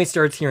suddenly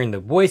starts hearing the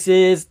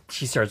voices.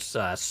 She starts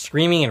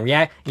screaming and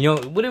react. You know,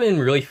 it would have been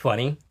really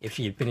funny if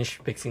she had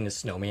finished fixing the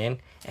snowman,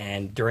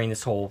 and during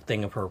this whole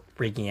thing of her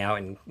freaking out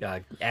and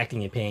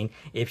acting in pain,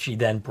 if she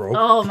then broke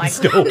the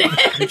snowman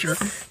creature.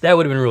 That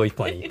would have been really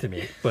funny to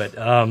me. But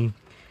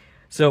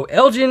so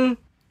Elgin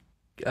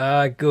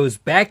goes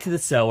back to the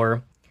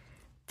cellar.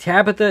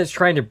 Tabitha is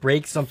trying to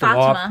break something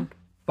off.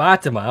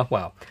 Fatima.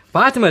 Wow.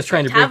 Fatima is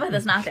trying to break...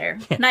 Tabitha's not there.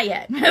 Not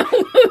yet.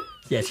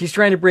 Yeah, she's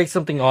trying to break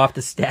something off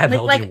to stab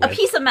Elgin like with. a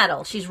piece of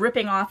metal. She's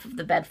ripping off of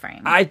the bed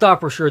frame. I thought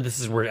for sure this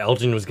is where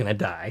Elgin was going to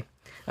die.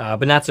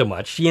 But not so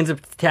much. She ends up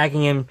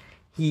attacking him.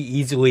 He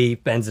easily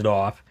fends it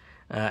off.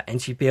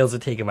 And she fails to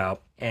take him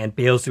out and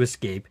fails to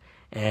escape.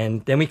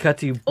 And then we cut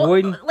to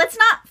Boyd. Well, let's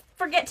not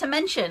forget to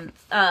mention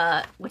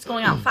what's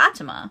going on with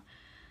Fatima.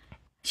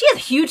 She has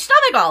a huge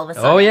stomach all of a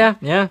sudden. Oh,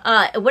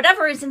 yeah.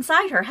 Whatever is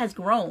inside her has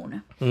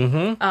grown.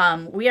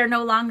 Mm-hmm. We are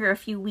no longer a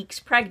few weeks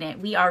pregnant.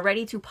 We are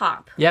ready to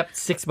pop. Yep,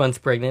 6 months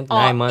pregnant,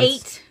 9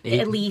 months. 8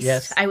 at least,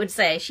 yes. I would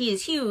say. She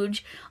is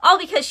huge. All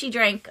because she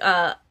drank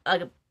a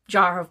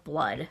jar of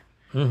blood.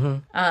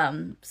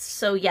 Mm-hmm.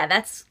 So, yeah,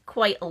 that's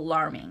quite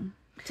alarming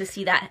to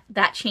see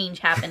that change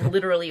happen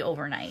literally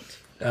overnight.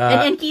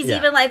 And he's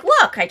even like,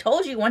 look, I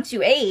told you once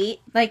you ate.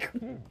 Like...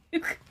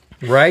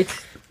 Right?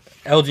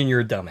 Elgin, you're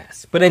a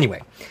dumbass. But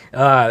anyway,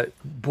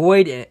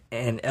 Boyd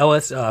and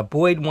Ellis,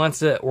 Boyd wants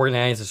to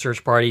organize a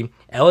search party.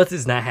 Ellis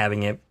is not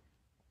having it.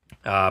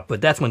 But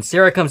that's when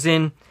Sarah comes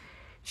in.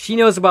 She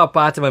knows about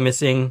Fatima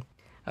missing.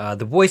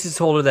 The voices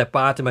told her that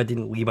Fatima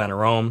didn't leave on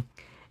her own,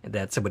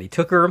 that somebody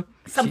took her.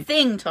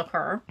 Something took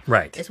her.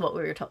 Right. Is what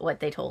what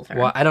they told her.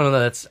 Well, I don't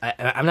know.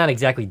 I'm not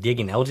exactly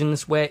digging Elgin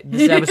this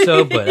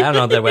episode, but I don't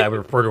know that way I would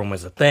refer to him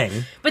as a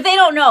thing. But they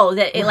don't know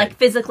that like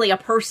physically a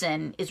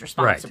person is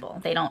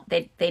responsible.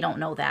 Right. They don't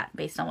know that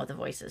based on what the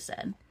voices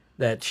said.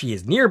 That she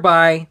is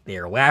nearby. They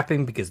are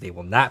laughing because they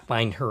will not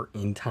find her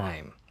in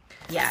time.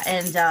 Yeah,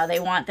 and they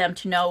want them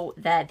to know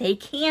that they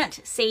can't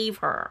save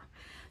her.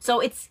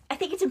 So I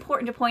think it's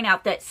important to point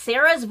out that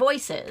Sarah's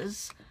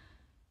voices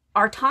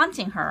are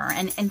taunting her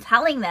and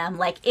telling them,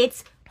 like,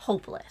 it's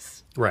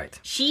hopeless. Right.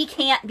 She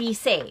can't be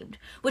saved.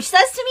 Which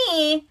says to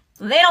me,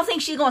 they don't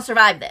think she's going to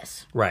survive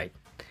this. Right.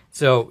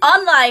 So...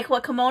 Unlike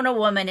what Kimono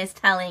Woman is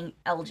telling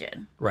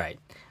Elgin. Right.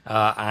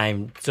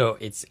 I'm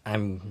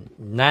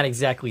not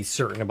exactly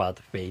certain about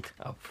the fate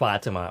of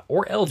Fatima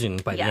or Elgin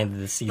by the end of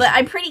the season. But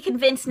I'm pretty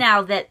convinced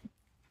now that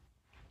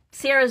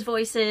Sarah's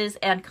voices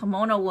and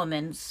Kimono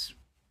Woman's,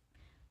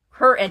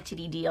 her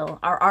entity deal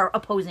are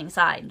opposing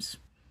sides.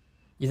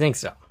 You think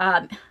so?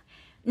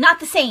 Not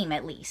the same,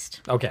 at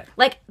least. Okay.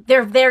 Like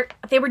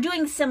they were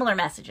doing similar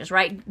messages,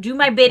 right? Do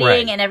my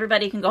bidding and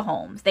everybody can go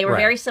home. They were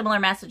very similar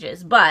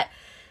messages, but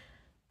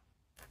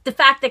the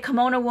fact that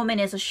Kimono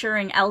Woman is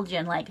assuring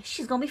Elgin, like,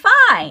 she's gonna be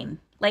fine.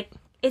 Like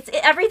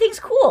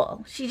everything's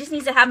cool. She just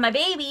needs to have my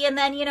baby, and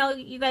then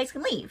you guys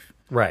can leave.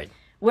 Right.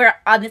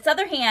 Where on this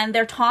other hand,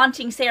 they're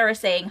taunting Sarah,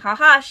 saying,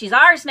 "Haha, she's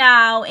ours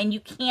now, and you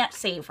can't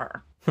save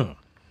her."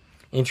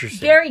 Interesting.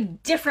 Very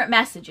different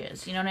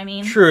messages, you know what I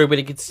mean? True, but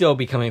it could still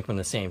be coming from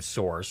the same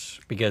source,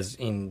 because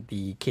in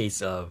the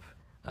case of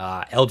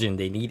Elgin,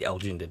 they need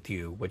Elgin to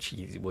do what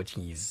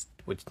he's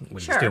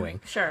doing.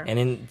 Sure. And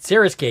in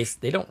Sarah's case,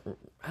 I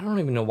don't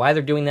even know why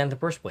they're doing that in the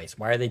first place.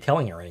 Why are they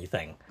telling her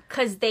anything?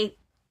 Because they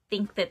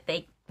think that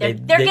they're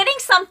getting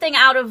something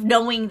out of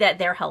knowing that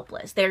they're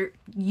helpless. They're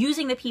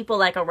using the people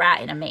like a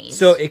rat in a maze.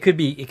 So it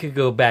could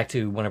go back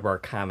to one of our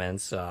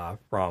comments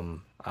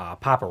from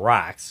Papa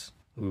Rocks,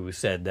 who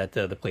said that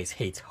the place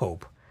hates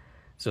hope.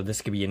 So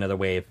this could be another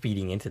way of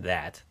feeding into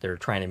that. They're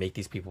trying to make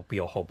these people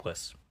feel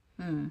hopeless.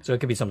 So it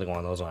could be something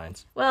along those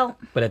lines. Well,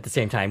 But at the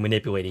same time,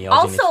 manipulating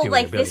Elgin into also, doing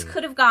like, the this building.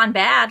 could have gone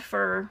bad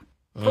for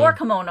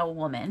Kimono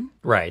Woman.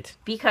 Right.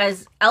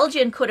 Because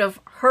Elgin could have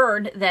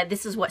heard that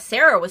this is what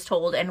Sarah was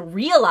told and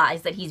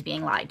realized that he's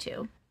being lied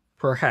to.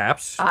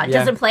 Perhaps. It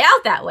doesn't play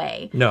out that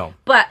way. No.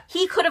 But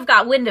he could have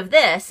got wind of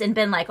this and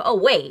been like, oh,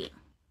 wait,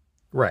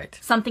 Right.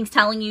 something's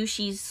telling you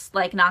she's,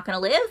 like, not going to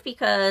live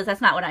because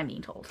that's not what I'm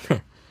being told.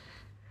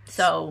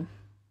 So,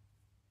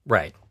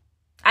 Right.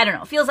 I don't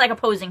know. Feels like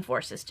opposing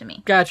forces to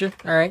me. Gotcha.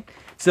 All right.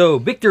 So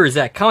Victor is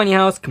at Colony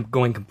House,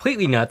 going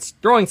completely nuts,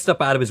 throwing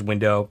stuff out of his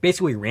window,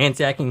 basically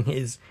ransacking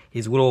his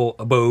little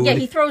abode. Yeah,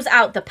 he throws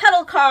out the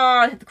pedal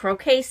car, the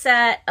croquet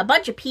set, a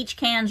bunch of peach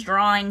cans,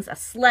 drawings, a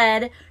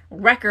sled,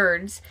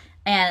 records,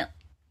 and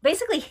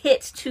basically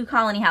hits 2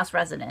 Colony House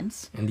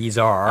residents. And these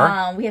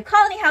are... We have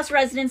Colony House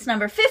residents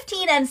number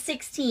 15 and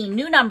 16.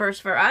 New numbers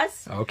for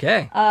us.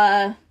 Okay.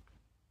 Oh.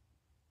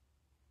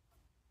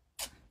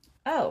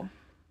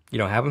 You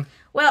don't have them?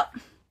 Well,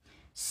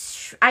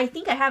 I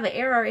think I have an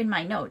error in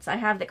my notes. I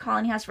have that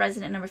Colony House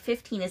resident number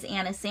 15 is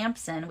Anna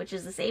Sampson, which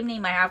is the same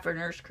name I have for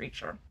Nurse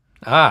Creature.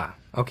 Ah,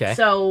 okay.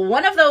 So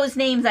one of those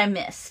names I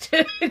missed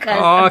because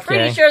I'm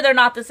pretty sure they're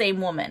not the same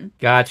woman.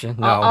 Gotcha.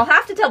 No. I'll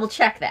have to double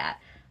check that.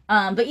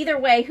 But either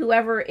way,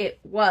 whoever it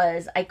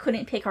was, I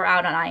couldn't pick her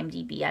out on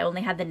IMDb. I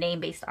only had the name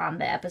based on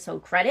the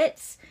episode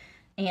credits,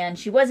 and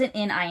she wasn't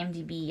in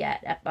IMDb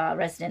yet,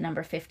 resident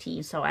number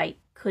 15, so I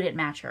couldn't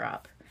match her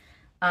up.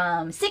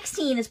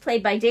 16 is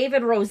played by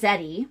David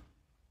Rossetti,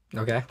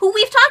 Okay. who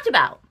we've talked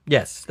about.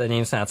 Yes, that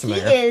name sounds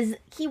familiar.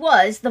 He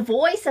was the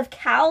voice of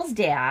Cal's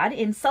dad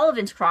in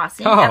Sullivan's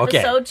Crossing, okay.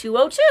 episode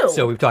 202.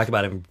 So we've talked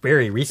about him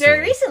very recently.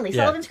 Very recently.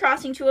 Yeah. Sullivan's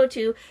Crossing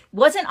 202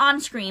 wasn't on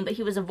screen, but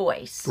he was a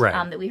voice Right.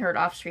 that we heard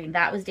off screen.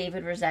 That was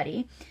David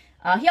Rossetti.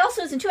 He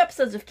also is in 2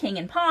 episodes of King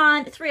and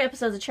Pond, 3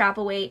 episodes of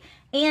Chapelwaite,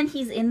 and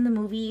he's in the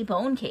movie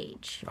Bone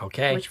Cage.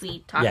 Okay. Which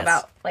we talk Yes.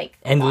 about like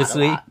a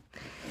endlessly. lot.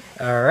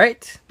 All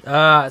right.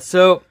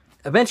 So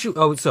eventually,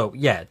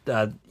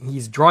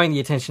 he's drawing the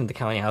attention of the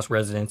Colony House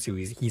residents, who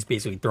he's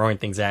basically throwing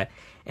things at,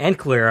 and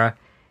Clara.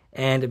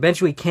 And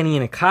eventually, Kenny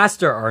and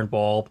Acosta are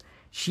involved.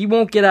 She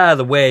won't get out of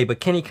the way, but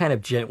Kenny kind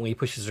of gently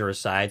pushes her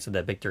aside so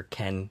that Victor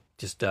can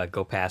just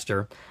go past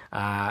her.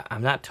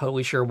 I'm not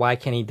totally sure why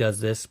Kenny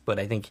does this, but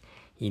I think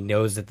he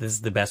knows that this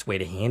is the best way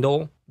to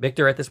handle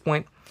Victor at this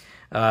point.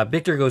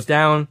 Victor goes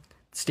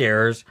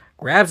downstairs,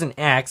 grabs an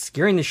axe,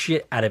 scaring the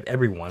shit out of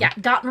everyone. Yeah,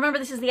 remember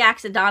this is the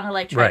axe that Donna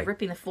tried Right.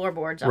 ripping the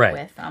floorboards up Right.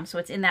 with. So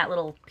it's in that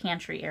little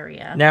pantry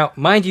area. Now,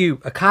 mind you,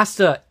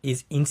 Acosta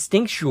is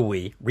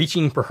instinctually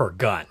reaching for her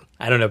gun.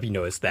 I don't know if you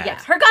noticed that. Yeah,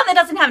 her gun that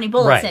doesn't have any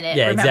bullets in it.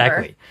 Yeah, remember?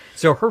 exactly.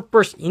 So her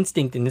first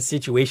instinct in this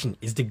situation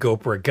is to go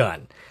for a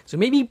gun. So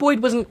maybe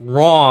Boyd wasn't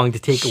wrong to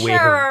take away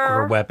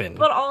her weapon.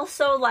 But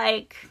also,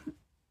 like,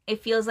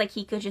 it feels like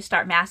he could just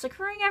start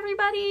massacring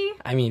everybody.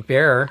 I mean,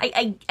 fair.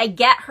 I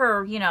get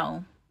her,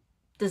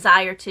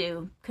 desire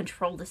to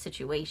control the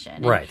situation.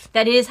 And Right.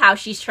 that is how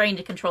she's trained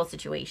to control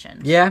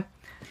situations. Yeah.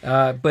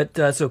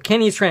 So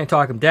Kenny's trying to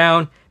talk him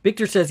down.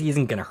 Victor says he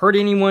isn't going to hurt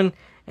anyone.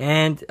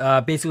 And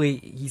basically,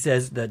 he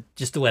says that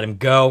just to let him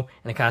go.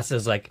 And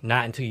Acosta's like,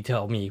 not until you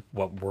tell me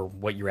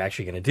what you're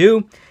actually going to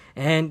do.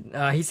 And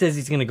he says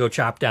he's going to go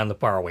chop down the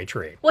faraway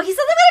tree. Well, he says,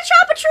 I'm going to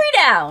chop a tree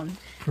down.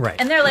 Right.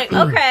 And they're like,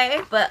 okay,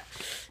 but,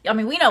 I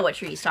mean, we know what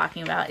tree he's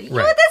talking about. You know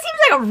Right. what? That seems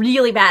like a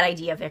really bad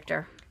idea,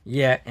 Victor.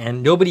 Yeah,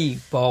 and nobody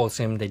follows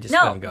him. They just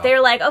let No, him go.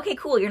 they're like, okay,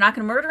 cool. You're not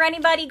going to murder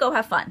anybody. Go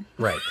have fun.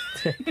 Right.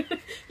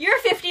 You're a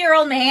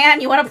 50-year-old man.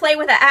 You want to play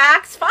with an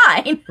axe?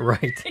 Fine.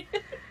 Right.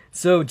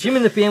 So Jim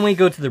and the family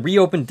go to the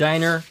reopened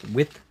diner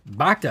with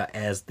Bacta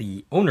as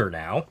the owner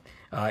now.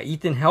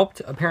 Ethan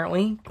helped,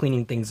 apparently,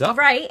 cleaning things up.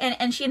 Right,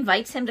 and she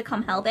invites him to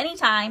come help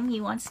anytime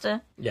he wants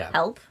to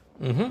help.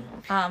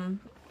 Mm-hmm.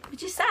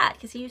 Which is sad,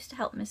 because he used to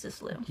help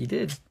Mrs. Lou. He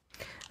did.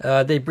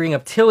 They bring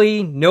up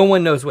Tilly. No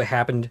one knows what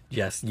happened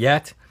just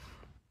yet.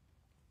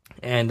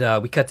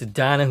 And we cut to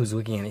Donna, who's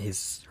looking at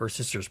her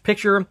sister's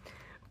picture.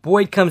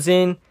 Boyd comes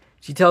in.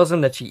 She tells him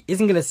that she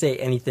isn't going to say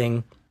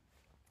anything.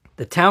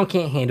 The town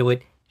can't handle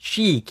it.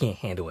 She can't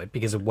handle it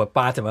because of what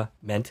Fatima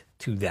meant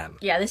to them.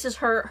 Yeah, this is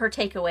her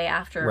takeaway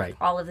after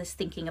all of this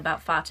thinking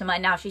about Fatima.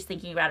 And now she's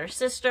thinking about her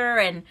sister.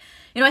 And,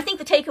 I think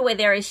the takeaway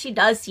there is she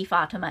does see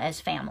Fatima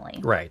as family.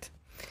 Right.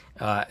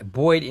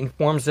 Boyd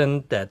informs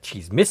them that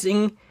she's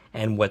missing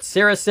and what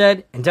Sarah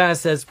said. And Donna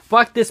says,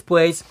 fuck this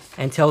place,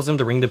 and tells them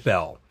to ring the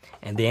bell.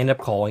 And they end up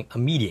calling a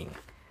meeting.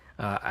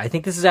 I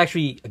think this is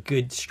actually a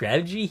good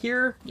strategy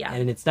here. Yeah.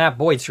 And it's not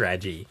Boyd's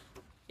strategy.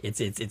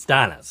 It's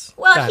Donna's.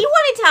 Well, he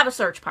wanted to have a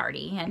search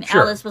party, and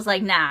Sure. Alice was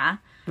like, nah.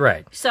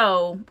 Right.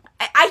 So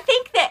I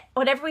think that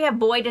whenever we have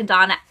Boyd and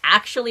Donna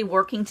actually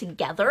working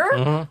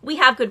together, we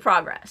have good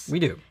progress. We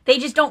do. They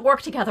just don't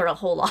work together a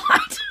whole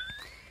lot.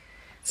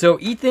 So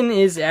Ethan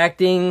is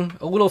acting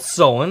a little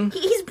sullen.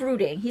 He's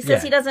brooding. He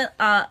says he doesn't,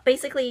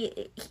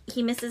 basically,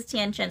 he misses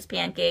Tian Chen's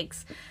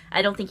pancakes.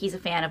 I don't think he's a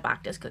fan of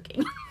Bacta's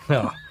cooking.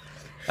 Oh.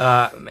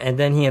 And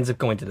then he ends up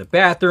going to the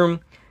bathroom.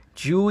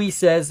 Julie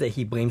says that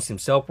he blames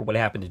himself for what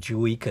happened to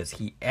Julie because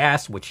he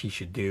asked what she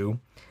should do.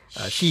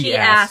 She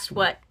asked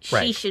what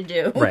right, she should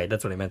do. Right,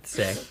 that's what I meant to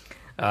say.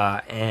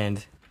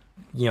 And,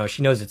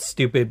 she knows it's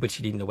stupid, but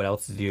she didn't know what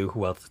else to do,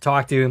 who else to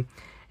talk to.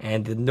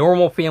 And the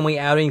normal family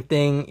outing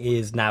thing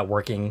is not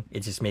working.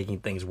 It's just making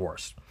things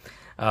worse.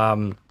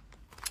 All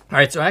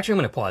right, so actually I'm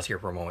going to pause here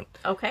for a moment.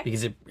 Okay.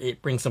 Because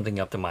it brings something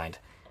up to mind.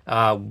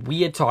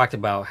 We had talked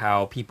about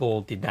how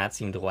people did not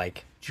seem to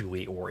like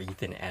Julie or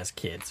Ethan as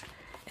kids.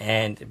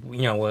 And,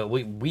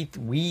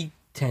 we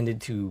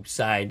tended to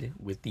side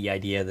with the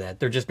idea that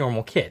they're just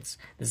normal kids.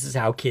 This is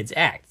how kids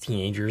act.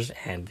 Teenagers,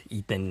 and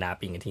Ethan not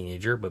being a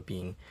teenager, but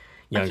being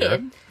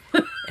younger.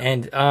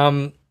 And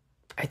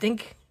I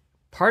think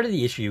part of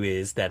the issue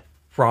is that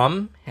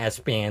From has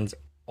fans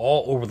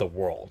all over the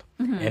world.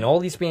 And all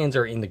these fans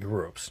are in the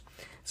groups.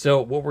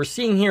 So what we're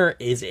seeing here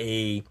is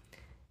a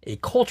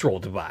cultural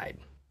divide.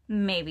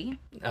 Maybe.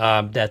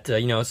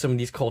 That, some of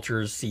these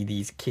cultures see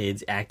these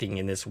kids acting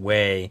in this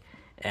way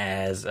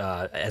as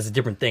a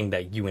different thing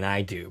that you and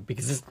I do.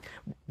 Because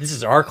this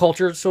is our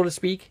culture, so to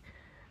speak.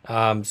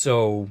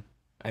 So,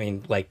 I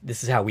mean, like,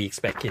 this is how we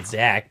expect kids to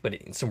act, but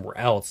somewhere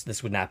else,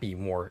 this would not be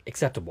more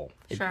acceptable,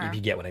 if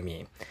you get what I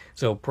mean.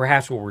 So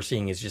perhaps what we're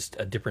seeing is just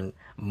a different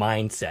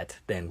mindset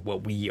than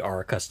what we are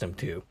accustomed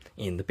to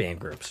in the fan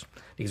groups.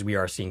 Because we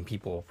are seeing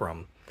people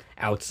from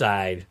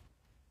outside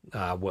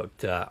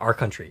our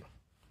country,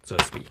 so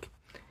to speak.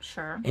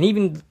 Sure. And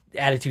even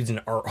attitudes in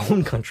our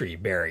own country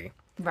vary.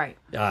 Right.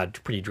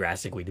 Pretty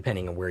drastically,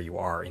 depending on where you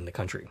are in the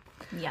country.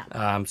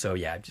 Yeah. So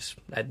yeah,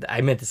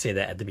 I meant to say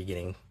that at the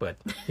beginning, but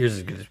here's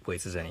as good a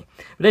place as any.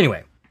 But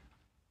anyway,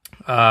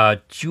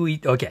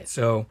 Julie. Okay,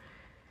 so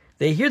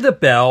they hear the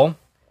bell,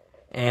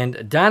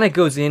 and Donna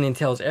goes in and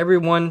tells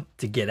everyone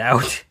to get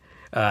out,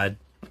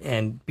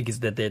 and because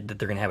that they're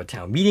going to have a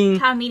town meeting.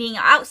 Town meeting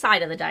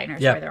outside of the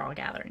diners where they're all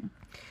gathering.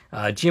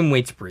 Jim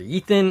waits for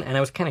Ethan, and I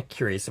was kind of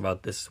curious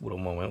about this little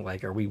moment.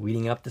 Like, are we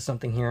leading up to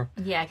something here?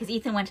 Yeah, because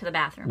Ethan went to the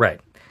bathroom. Right.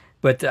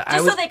 But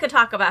so they could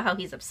talk about how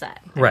he's upset.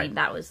 I mean,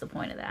 that was the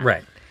point of that.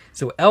 Right.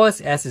 So Ellis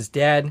asks his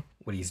dad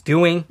what he's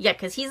doing. Yeah,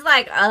 because he's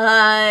like,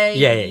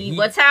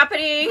 what's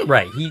happening?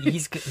 Right.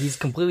 He's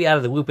completely out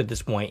of the loop at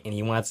this point, and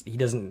he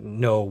doesn't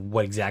know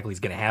what exactly is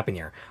going to happen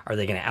here. Are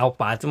they going to out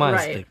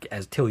Fatima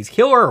as Tilly's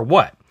killer or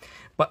what?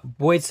 But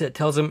Boyd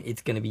tells him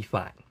it's going to be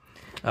fine.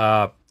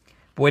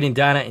 Boyd and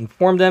Donna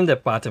inform them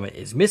that Fatima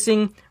is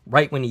missing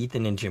right when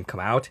Ethan and Jim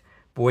come out.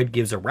 Boyd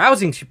gives a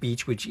rousing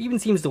speech, which even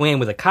seems to land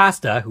with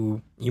Acosta,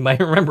 who you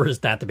might remember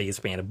is not the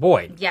biggest fan of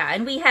Boyd. Yeah,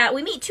 and we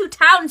meet two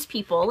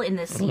townspeople in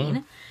this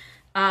scene.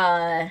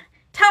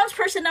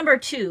 Townsperson number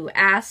 2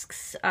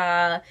 asks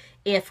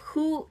if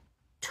who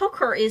took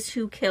her is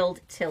who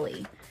killed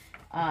Tilly.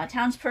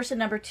 Townsperson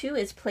number 2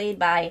 is played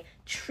by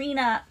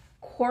Trina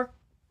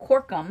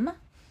Corkum.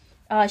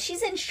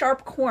 She's in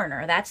Sharp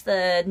Corner. That's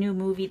the new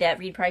movie that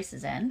Reed Price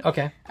is in.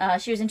 Okay.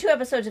 She was in 2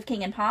 episodes of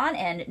King and Pawn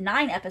and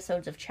 9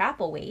 episodes of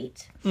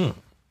Chapelwaite.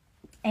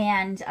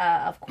 And,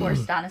 of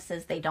course, Donna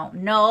says they don't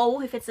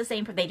know if it's the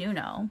same, but they do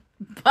know.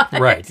 But,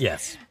 right,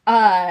 yes.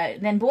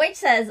 Then Boyd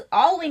says,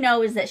 all we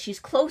know is that she's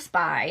close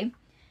by.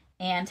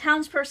 And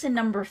townsperson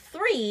number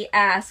 3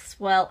 asks,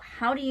 well,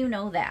 how do you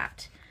know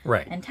that?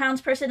 Right. And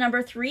townsperson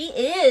number 3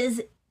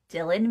 is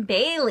Dylan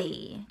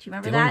Bailey. Do you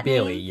remember that name? Dylan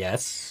Bailey,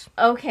 yes.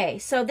 Okay,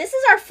 so this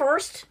is our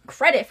first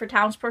credit for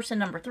townsperson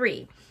number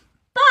 3.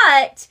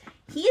 But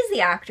he is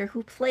the actor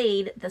who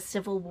played the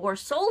Civil War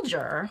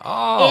soldier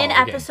in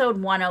episode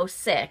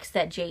 106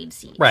 that Jade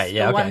sees. Right,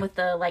 yeah, The one with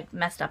the,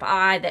 messed up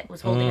eye that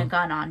was holding a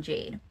gun on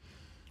Jade.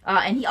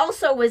 And he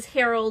also was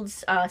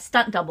Harold's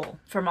stunt double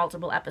for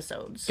multiple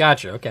episodes.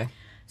 Gotcha, okay.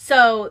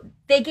 So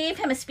they gave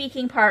him a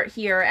speaking part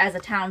here as a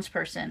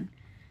townsperson,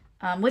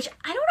 which,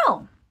 I don't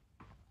know.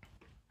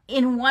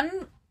 In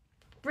one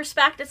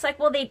respect, it's like,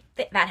 well,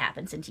 that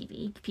happens in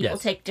TV. People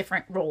take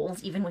different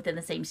roles, even within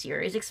the same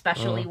series,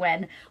 especially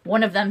when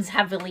one of them's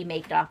heavily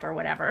made up or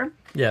whatever.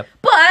 Yep.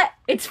 But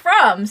it's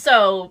From,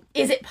 so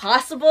is it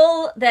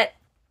possible that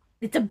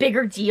it's a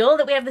bigger deal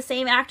that we have the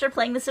same actor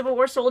playing the Civil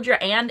War soldier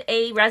and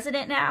a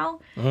resident now?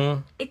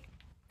 It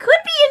could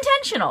be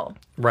intentional.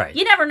 Right.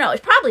 You never know.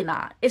 It's probably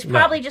not. It's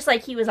probably just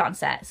like he was on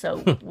set. So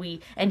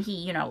he's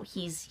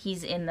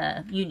in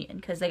the union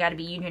because they got to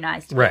be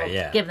unionized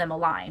to give them a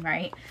line,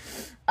 right?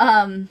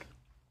 I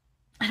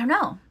don't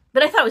know.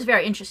 But I thought it was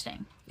very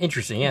interesting.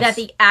 Interesting, yes. That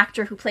the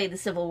actor who played the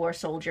Civil War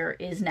soldier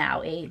is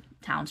now a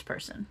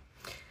townsperson.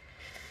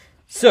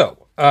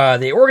 So,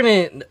 they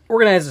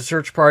organize a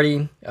search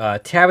party.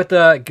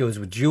 Tabitha goes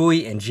with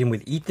Julie and Jim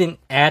with Ethan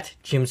at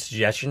Jim's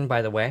suggestion,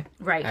 by the way.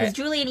 Right, because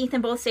Julie and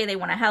Ethan both say they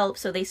want to help,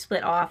 so they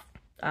split off,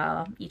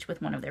 each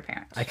with one of their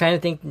parents. I kind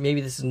of think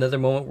maybe this is another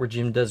moment where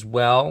Jim does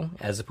well,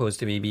 as opposed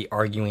to maybe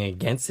arguing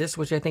against this,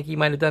 which I think he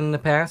might have done in the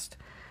past.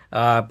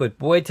 But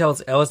Boyd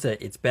tells Ellis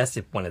that it's best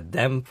if one of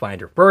them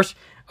find her first.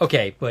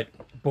 Okay, but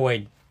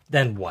Boyd,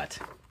 then what?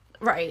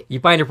 Right. You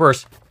find her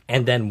first,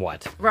 and then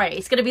what? Right.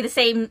 It's going to be the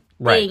same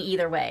thing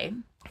either way.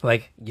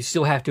 Like, you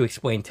still have to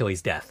explain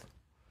Tilly's death.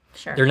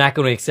 Sure. They're not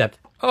going to accept,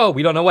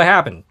 we don't know what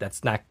happened.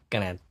 That's not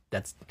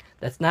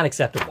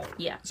acceptable.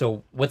 Yeah.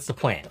 So what's the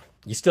plan?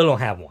 You still don't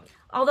have one.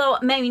 Although,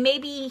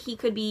 maybe he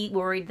could be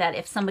worried that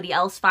if somebody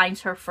else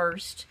finds her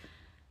first,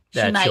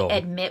 she might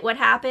admit what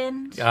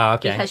happened. Oh,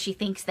 okay. Because she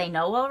thinks they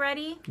know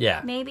already.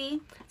 Yeah.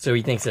 Maybe. So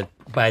he thinks that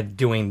by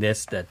doing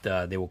this,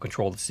 that they will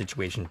control the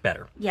situation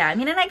better. Yeah, I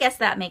mean, and I guess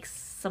that makes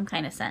some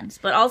kind of sense.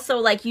 But also,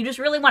 like, you just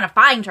really want to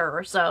find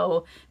her,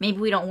 so maybe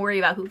we don't worry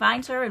about who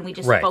finds her, and we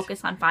just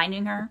focus on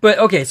finding her. But,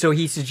 okay, so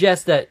he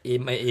suggests that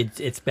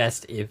it's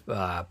best if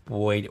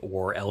Boyd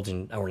or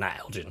Elgin, or not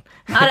Elgin.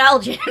 Not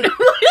Elgin.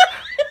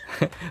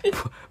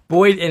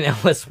 Boyd and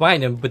Ellis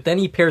find him, but then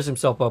he pairs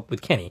himself up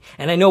with Kenny.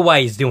 And I know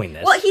why he's doing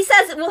this. Well, he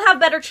says we'll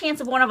have better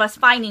chance of one of us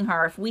finding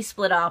her if we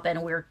split up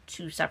and we're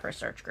two separate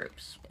search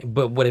groups.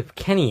 But what if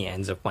Kenny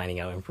ends up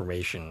finding out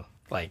information?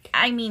 Like,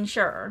 I mean,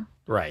 sure.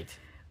 Right.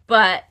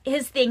 But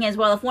his thing is,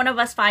 well, if one of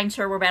us finds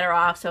her, we're better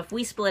off. So if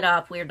we split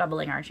up, we're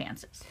doubling our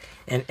chances.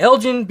 And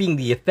Elgin, being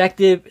the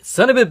effective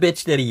son of a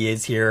bitch that he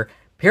is here,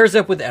 pairs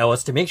up with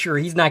Ellis to make sure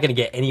he's not going to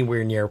get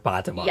anywhere near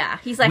Fatima. Yeah,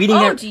 he's like, do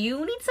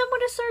you need someone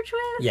to search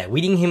with? Yeah,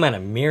 leading him on a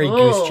merry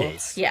goose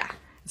chase. Yeah.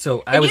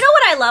 So you know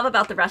what I love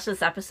about the rest of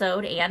this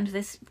episode and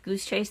this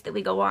goose chase that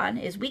we go on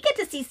is we get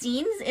to see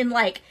scenes in,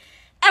 like,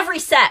 every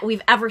set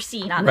we've ever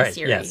seen on this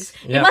series.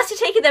 Yes. It must have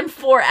taken them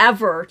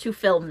forever to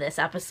film this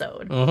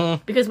episode.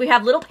 Mm-hmm. Because we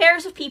have little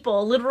pairs of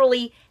people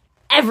literally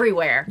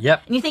everywhere.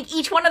 Yep. And you think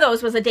each one of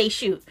those was a day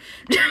shoot.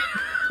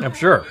 I'm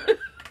sure.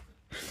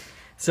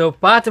 So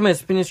Fatima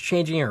has finished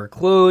changing her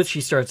clothes.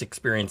 She starts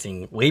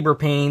experiencing labor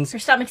pains. Her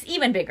stomach's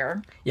even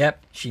bigger.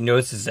 Yep. She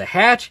notices a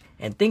hatch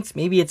and thinks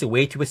maybe it's a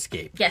way to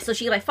escape. Yeah, so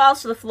she like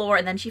falls to the floor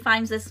and then she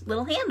finds this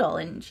little handle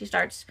and she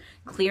starts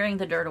clearing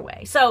the dirt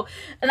away. So,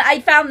 and I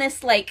found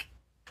this like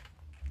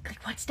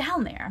what's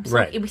down there?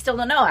 We still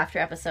don't know after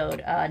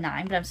episode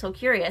 9, but I'm so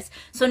curious.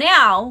 So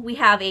now we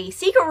have a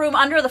secret room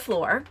under the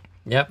floor.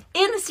 Yep.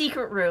 In the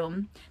secret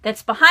room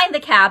that's behind the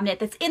cabinet,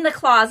 that's in the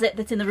closet,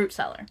 that's in the root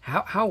cellar.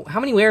 How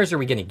many layers are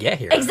we going to get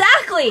here?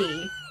 Exactly.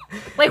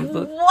 Like,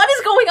 what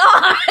is going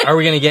on? Are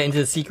we going to get into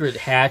the secret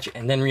hatch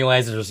and then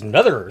realize there's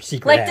another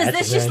secret hatch? Like, does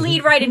this just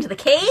lead right into the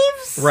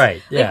caves?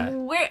 Right, yeah.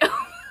 Like, where...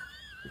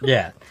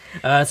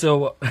 Yeah.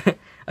 So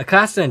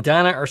Acosta and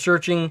Donna are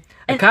searching.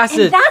 And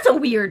that's a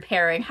weird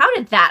pairing. How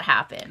did that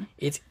happen?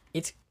 It's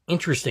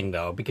interesting,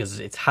 though, because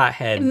it's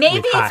hothead Maybe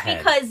with it's hothead.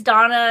 because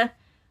Donna...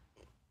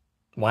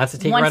 wants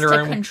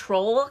to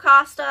control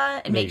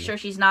Acosta and make sure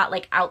she's not,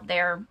 like, out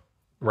there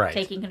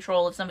taking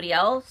control of somebody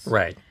else.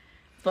 Right.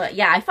 But,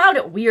 yeah, I found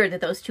it weird that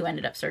those two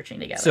ended up searching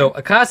together. So,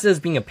 Acosta is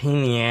being a pain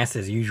in the ass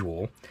as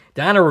usual.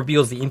 Donna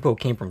reveals the info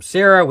came from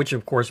Sarah, which,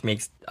 of course,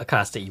 makes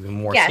Acosta even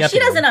more skeptical. She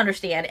doesn't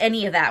understand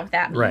any of that, what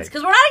that means.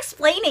 Because we're not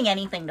explaining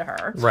anything to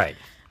her. Right.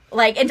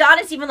 Like, and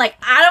Donna's even like,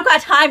 I don't got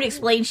time to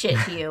explain shit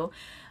to you.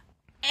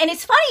 And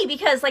it's funny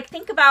because, like,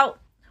 think about...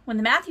 when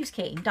the Matthews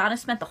came, Donna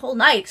spent the whole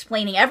night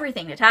explaining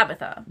everything to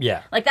Tabitha.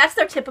 Yeah. Like, that's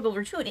their typical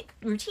routine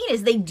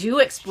is they do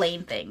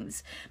explain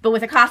things. But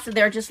with Acosta,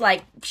 they're just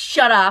like,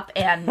 shut up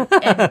and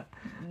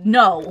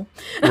no.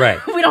 Right.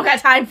 We don't got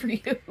time for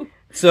you.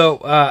 So,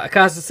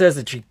 Acosta says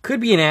that she could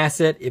be an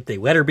asset if they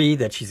let her be,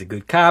 that she's a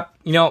good cop.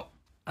 You know,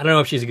 I don't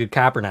know if she's a good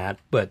cop or not,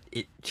 but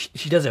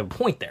she does have a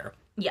point there.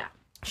 Yeah.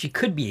 She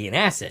could be an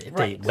asset if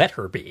they let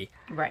her be.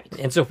 Right.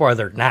 And so far,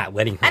 they're not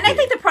letting her be. And I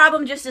think the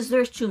problem just is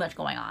there's too much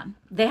going on.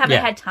 They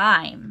haven't had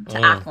time to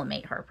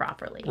acclimate her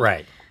properly.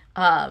 Right.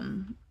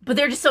 But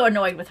they're just so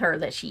annoyed with her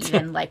that she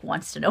even, like,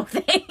 wants to know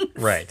things.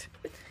 Right.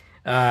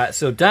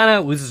 So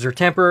Donna loses her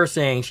temper,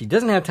 saying she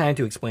doesn't have time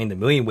to explain the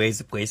million ways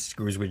the place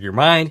screws with your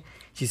mind.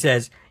 She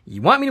says,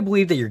 you want me to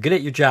believe that you're good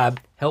at your job,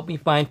 help me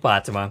find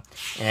Fatima.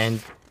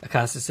 And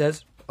Acosta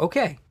says,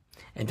 okay.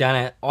 And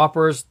Donna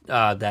offers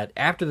that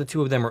after the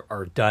two of them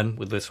are done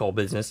with this whole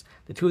business,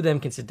 the two of them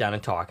can sit down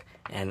and talk.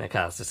 And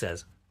Acosta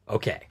says,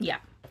 okay. Yeah.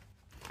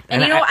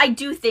 And I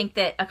do think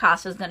that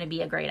Acosta is going to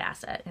be a great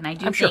asset. And I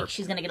do think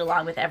she's going to get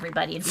along with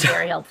everybody and be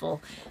very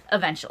helpful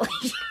eventually.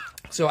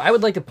 So I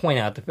would like to point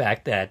out the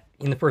fact that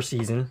in the first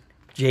season,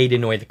 Jade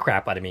annoyed the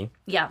crap out of me.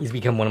 Yeah. He's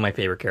become one of my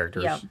favorite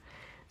characters. Yeah.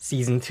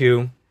 Season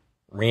 2,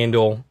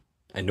 Randall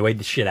annoyed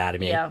the shit out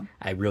of me. Yeah.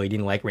 I really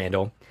didn't like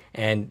Randall.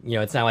 And, you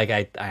know, it's not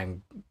like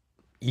I'm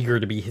eager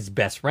to be his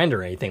best friend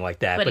or anything like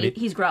that. But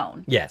he's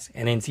grown. Yes.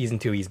 And in Season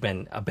 2, he's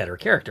been a better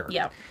character.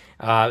 Yeah.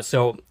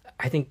 So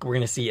I think we're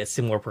going to see a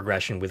similar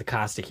progression with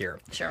Acosta here.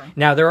 Sure.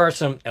 Now, there are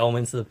some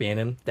elements of the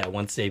fandom that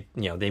once they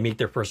make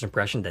their first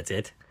impression, that's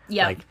it.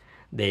 Yeah. Like,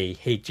 they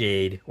hate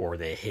Jade or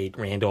they hate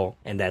Randall,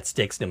 and that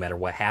sticks no matter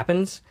what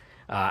happens.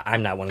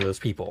 I'm not one of those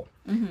people.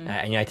 Mm-hmm.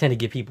 And I tend to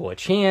give people a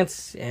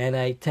chance, and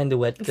I tend to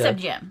let... Except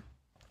Jim.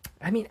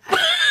 I mean,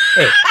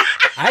 hey,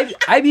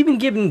 I've even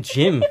given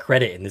Jim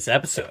credit in this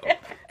episode.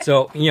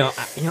 So,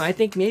 I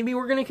think maybe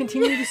we're going to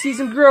continue to see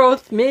some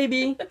growth,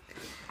 maybe.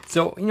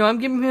 So, I'm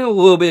giving him a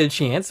little bit of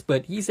chance,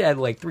 but he's had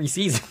like 3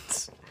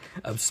 seasons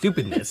of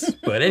stupidness.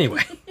 But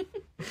anyway.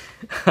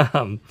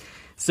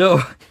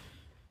 So,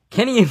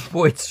 Kenny and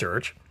Boyd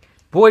search.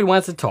 Boyd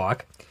wants to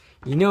talk.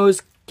 He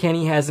knows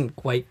Kenny hasn't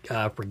quite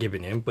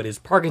forgiven him, but his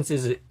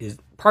Parkinson's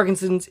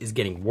is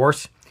getting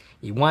worse.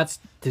 He wants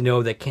to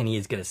know that Kenny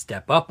is going to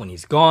step up when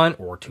he's gone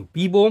or too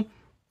feeble.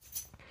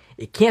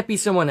 it can't be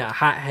someone a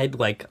hothead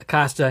like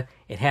Acosta.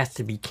 It has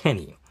to be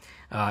Kenny.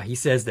 He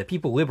says that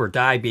people live or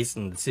die based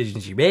on the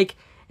decisions you make,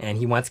 and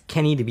he wants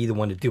Kenny to be the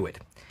one to do it.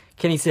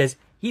 Kenny says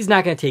he's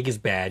not going to take his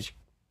badge.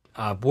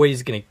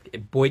 Boyd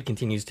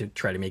continues to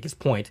try to make his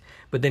point,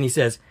 but then he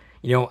says,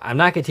 I'm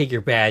not going to take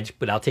your badge,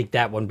 but I'll take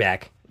that one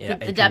back. The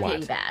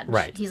deputy badge.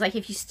 Right. He's like,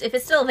 if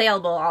it's still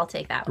available, I'll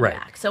take that one Right.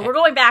 back. So we're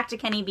going back to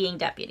Kenny being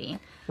deputy.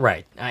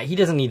 Right. He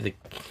doesn't need to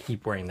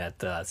keep wearing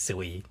that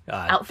silly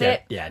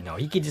outfit. No,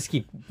 he could just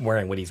keep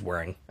wearing what he's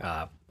wearing.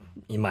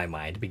 In my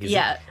mind, because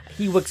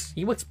he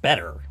looks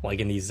better like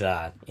in these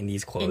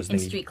clothes, in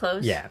street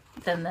clothes. Yeah.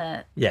 Than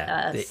the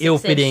the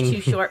ill-fitting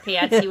too short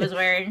pants he was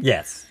wearing.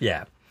 Yes.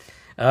 Yeah.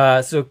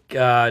 So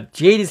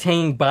Jade is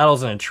hanging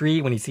bottles on a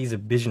tree when he sees a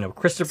vision of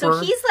Christopher. So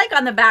he's like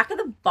on the back of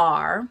the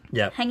bar,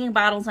 Yep. hanging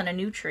bottles on a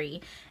new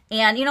tree.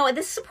 And,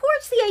 this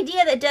supports the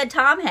idea that Dead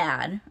Tom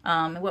had.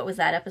 What was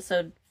that,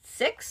 episode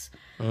 6?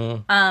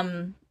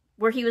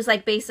 Where he was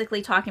like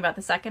basically talking about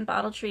the second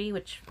bottle tree,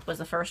 which was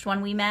the first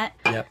one we met.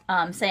 Yep.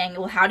 Saying,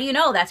 well, how do you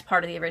know that's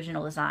part of the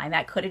original design?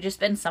 That could have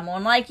just been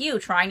someone like you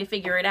trying to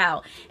figure it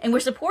out. And we're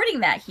supporting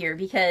that here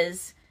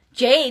because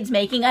Jade's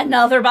making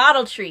another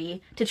bottle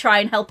tree to try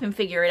and help him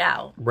figure it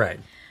out. Right.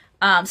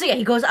 So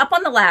he goes up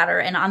on the ladder,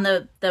 and on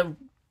the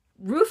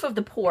roof of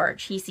the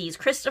porch, he sees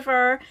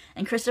Christopher,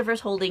 and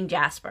Christopher's holding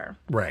Jasper.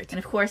 Right. And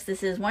of course,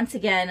 this is once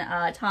again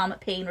Tom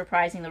Payne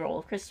reprising the role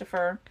of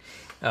Christopher.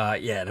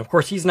 And of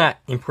course he's not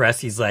impressed.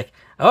 He's like,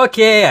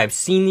 okay, I've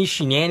seen these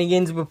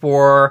shenanigans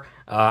before.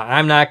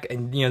 I'm not,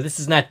 this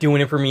is not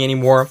doing it for me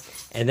anymore.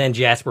 And then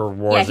Jasper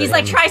roars. Yeah, he's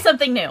like, try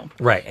something new.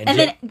 Right. And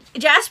then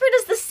Jasper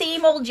does the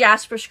same old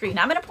Jasper scream.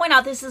 Now, I'm going to point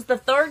out this is the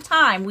third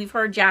time we've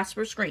heard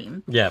Jasper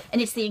scream. Yeah.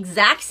 And it's the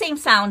exact same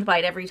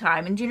soundbite every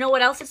time. And do you know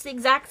what else it's the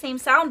exact same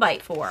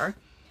soundbite for?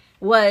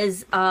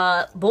 Was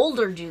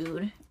Boulder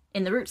Dude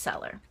in the root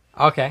cellar.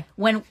 Okay.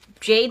 When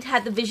Jade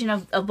had the vision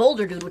of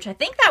Boulder Dude, which I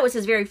think that was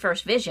his very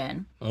first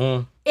vision,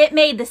 it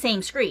made the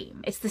same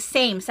scream. It's the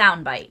same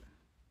soundbite.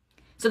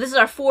 So this is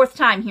our fourth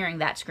time hearing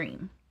that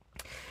scream.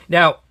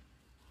 Now,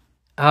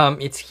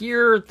 it's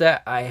here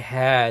that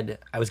I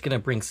was going to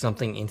bring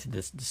something into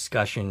this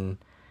discussion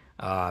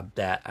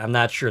that I'm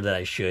not sure that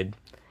I should.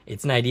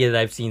 It's an idea that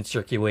I've seen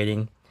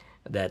circulating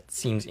that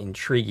seems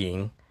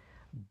intriguing,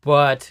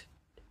 but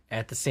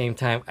at the same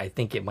time, I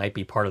think it might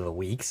be part of the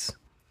leaks.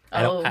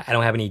 I don't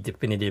have any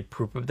definitive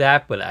proof of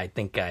that, but I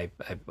think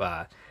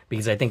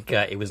because I think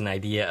it was an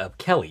idea of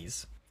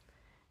Kelly's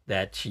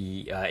that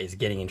she is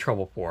getting in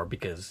trouble for,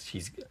 because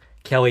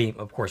Kelly,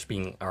 of course,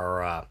 being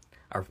our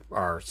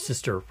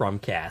sister from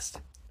cast,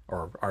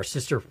 or our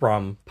sister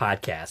from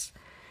podcast,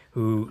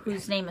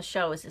 whose name of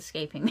show is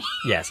escaping me.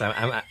 Yes,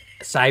 I'm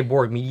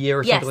Cyborg Media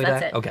or something like that.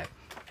 Yes, that's it. Okay,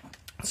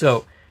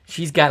 so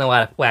she's gotten a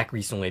lot of flack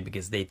recently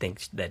because they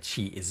think that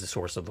she is the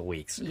source of the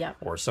leaks. Yep.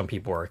 Or some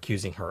people are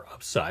accusing her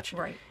of such.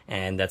 Right.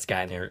 And that's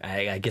gotten her.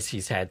 I guess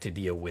she's had to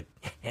deal with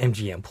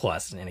MgM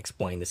Plus and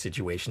explain the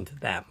situation to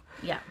them.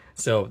 Yeah.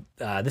 So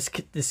this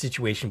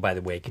situation, by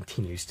the way,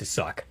 continues to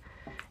suck.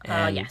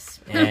 And, yes.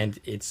 And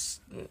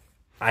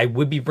I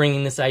would be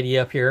bringing this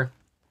idea up here,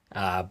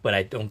 but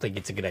I don't think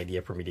it's a good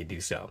idea for me to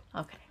do so.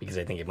 Okay. Because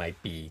I think it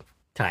might be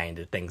tying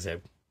to things that,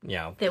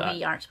 that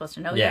we aren't supposed to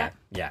know yeah, yet?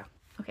 Yeah.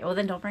 Okay, well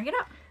then don't bring it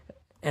up.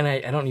 And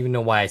I don't even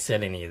know why I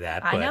said any of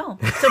that. I but... know.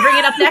 So bring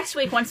it up next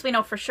week once we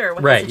know for sure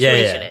what the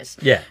situation is.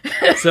 Yeah.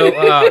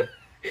 So,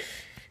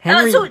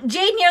 Henry... so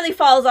Jade nearly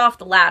falls off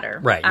the ladder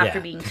after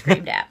yeah. being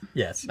screamed at.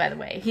 Yes. By the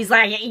way, he's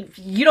like,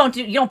 you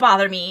don't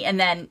bother me, and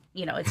then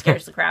it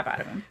scares the crap out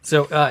of him.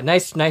 So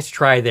nice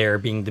try there,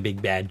 being the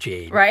big bad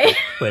Jade. Right.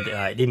 But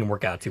it didn't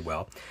work out too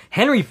well.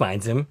 Henry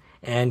finds him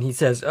and he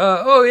says,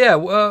 "Oh yeah,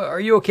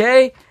 are you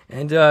okay?"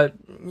 And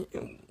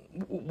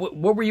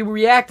what were you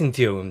reacting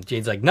to? And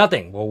Jade's like,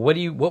 "Nothing." Well,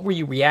 what were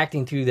you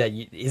reacting to that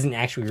isn't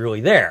actually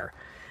really there?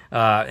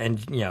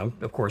 And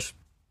of course,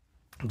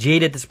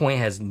 Jade at this point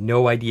has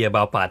no idea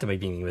about Fatima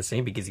being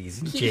missing because he's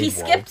in Jade He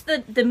skipped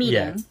the meeting.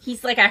 Yeah.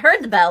 He's like, I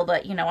heard the bell,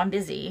 but I'm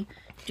busy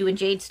doing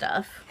Jade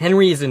stuff.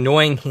 Henry is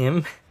annoying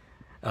him,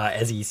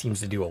 as he seems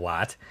to do a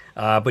lot,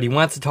 but he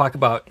wants to talk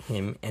about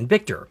him and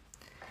Victor.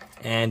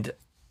 And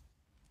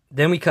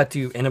then we cut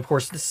to, and of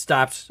course this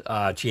stops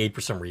Jade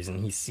for some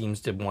reason. He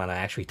seems to want to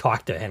actually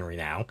talk to Henry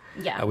now,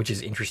 which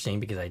is interesting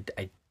because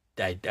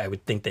I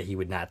would think that he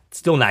would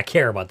still not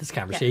care about this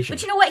conversation. Yeah.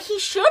 But you know what? He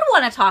should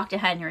want to talk to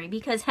Henry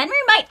because Henry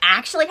might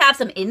actually have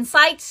some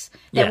insights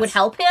that would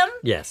help him.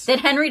 Yes.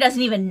 That Henry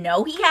doesn't even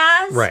know he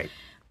has. Right.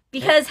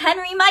 Because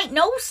Henry might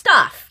know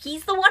stuff.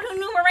 He's the one who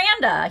knew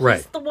Miranda.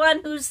 He's the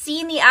one who's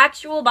seen the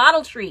actual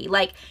bottle tree.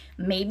 Like,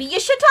 maybe you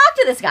should talk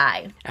to this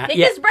guy. Pick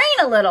his brain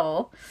a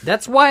little.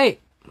 That's why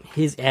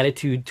his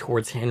attitude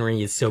towards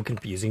Henry is so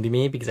confusing to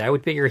me, because I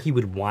would figure he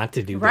would want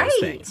to do those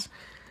things.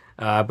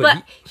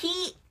 But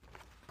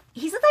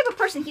he's the type of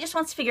person, he just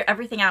wants to figure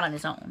everything out on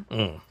his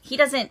own. He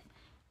doesn't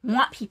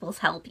want people's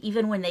help,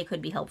 even when they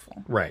could be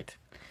helpful. Right.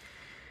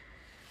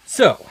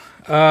 So,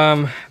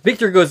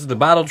 Victor goes to the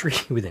bottle tree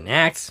with an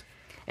axe,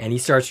 and he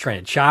starts trying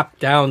to chop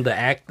down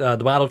the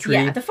bottle tree.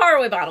 Yeah, the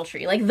faraway bottle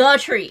tree, like the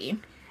tree.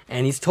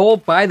 And he's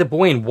told by the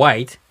boy in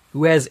white,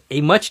 who has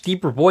a much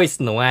deeper voice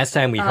than the last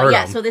time we heard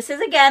him. So this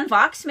is, again,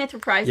 Vox Smith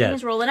reprising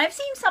his role. And I've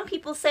seen some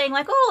people saying,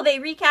 like, oh, they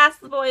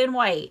recast the boy in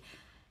white,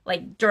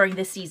 like, during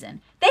this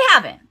season. They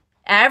haven't.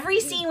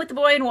 Every scene with the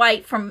boy in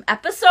white from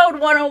episode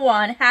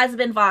 101 has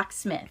been Vox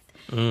Smith.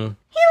 He looks a lot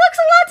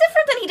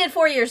different than he did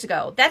 4 years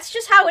ago. That's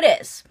just how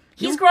it is.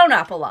 He's grown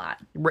up a lot.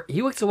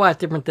 He looks a lot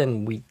different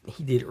than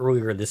he did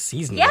earlier this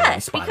season.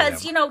 Yes,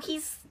 because,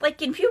 he's,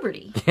 like, in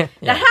puberty.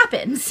 That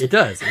happens. It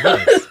does.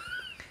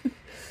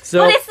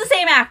 So, but it's the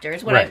same actor,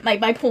 is what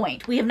my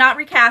point. We have not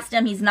recast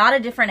him. He's not a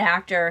different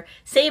actor.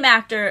 Same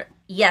actor.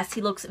 Yes,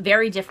 he looks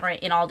very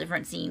different in all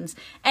different scenes.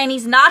 And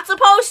he's not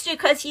supposed to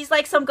because he's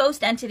like some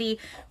ghost entity.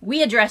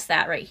 We address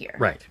that right here.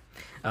 Right.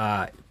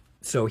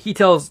 So he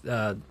tells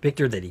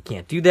Victor that he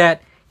can't do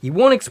that. He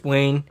won't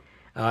explain.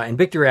 And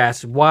Victor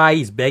asks why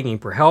he's begging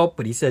for help.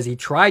 But he says he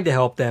tried to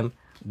help them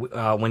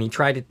when he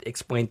tried to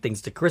explain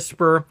things to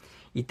Christopher.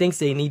 He thinks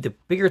they need to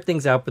figure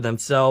things out for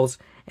themselves.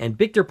 And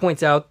Victor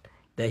points out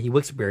that he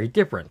looks very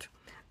different.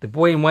 The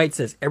boy in white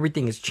says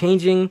everything is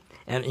changing,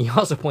 and he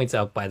also points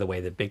out, by the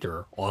way, that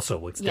Victor also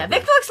looks different. Yeah,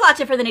 Victor looks a lot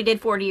different than he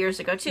did 40 years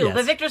ago, too. Yes.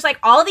 But Victor's like,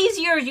 all these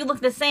years you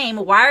look the same,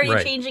 why are you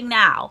changing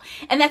now?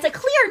 And that's a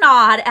clear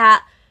nod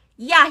at,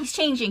 yeah, he's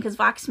changing because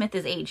Vox Smith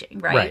is aging,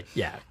 right? Right,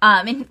 yeah.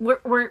 And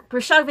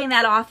we're shoving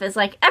that off as,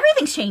 like,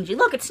 everything's changing.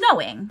 Look, it's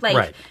snowing.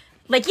 Like,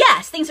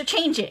 yes, things are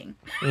changing.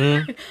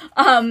 And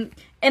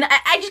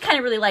I just kind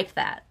of really liked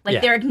that.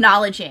 Like, they're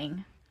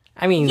acknowledging...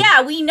 I mean...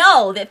 Yeah, we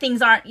know that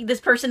things aren't... This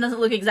person doesn't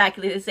look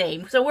exactly the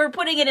same. So we're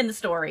putting it in the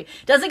story.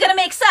 Doesn't going to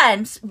make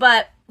sense,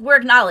 but we're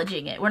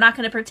acknowledging it. We're not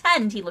going to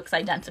pretend he looks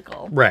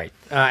identical. Right.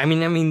 I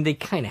mean, they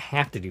kind of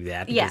have to do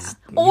that. Because,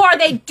 or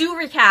they do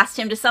recast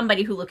him to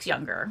somebody who looks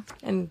younger.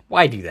 And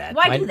why do that?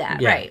 Why do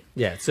that? Yeah, right.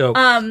 Yeah, so...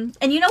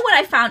 And you know what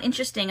I found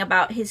interesting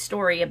about his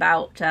story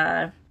about...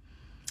 I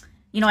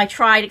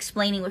tried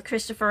explaining with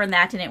Christopher and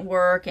that didn't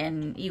work,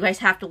 and you guys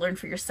have to learn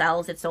for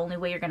yourselves. It's the only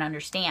way you're going to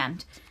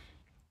understand.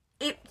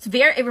 It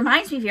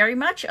reminds me very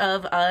much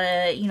of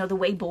the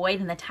way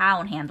Boyd and the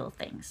town handled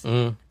things.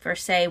 For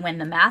say when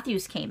the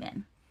Matthews came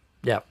in.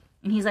 Yep.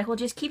 And he's like, well,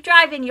 just keep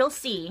driving, you'll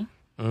see.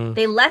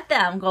 They let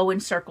them go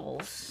in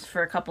circles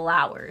for a couple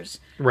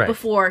hours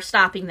before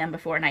stopping them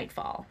before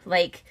nightfall.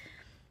 Like,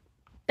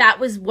 that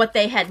was what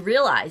they had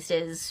realized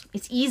is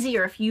it's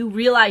easier if you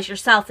realize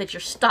yourself that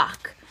you're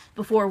stuck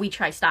before we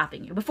try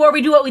stopping you. Before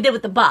we do what we did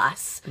with the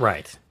bus.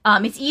 Right.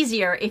 It's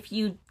easier if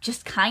you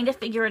just kind of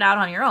figure it out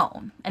on your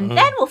own. And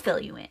then we'll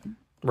fill you in.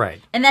 Right.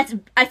 And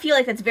I feel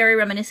like that's very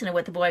reminiscent of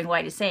what the boy in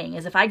white is saying,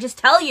 is if I just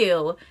tell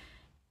you,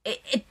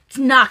 it's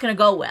not going to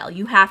go well.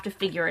 You have to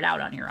figure it out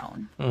on your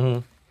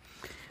own.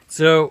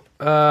 So,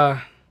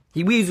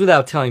 he leaves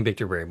without telling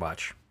Victor very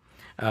much.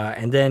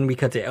 And then we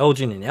cut to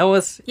Elgin and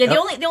Ellis. Yeah, the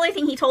only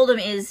thing he told him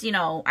is,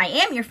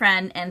 I am your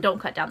friend, and don't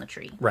cut down the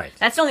tree. Right.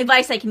 That's the only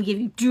advice I can give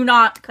you. Do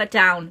not cut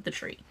down the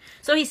tree.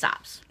 So he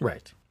stops.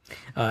 Right.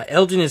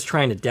 Elgin is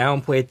trying to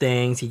downplay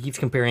things. He keeps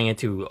comparing it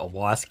to a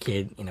lost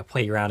kid in a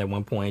playground at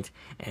one point.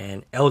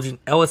 And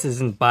Ellis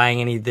isn't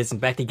buying any of this. In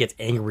fact, he gets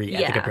angry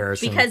at the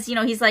comparison. Because,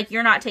 he's like,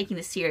 you're not taking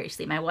this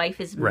seriously. My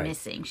wife is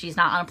missing. She's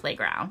not on a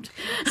playground.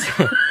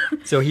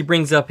 So he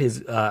brings up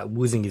his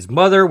losing his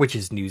mother, which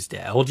is news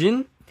to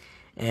Elgin.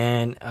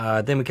 And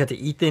then we cut to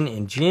Ethan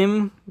and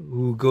Jim,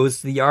 who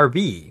goes to the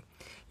RV.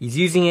 He's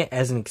using it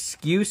as an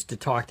excuse to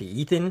talk to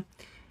Ethan.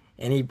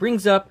 And he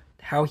brings up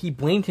how he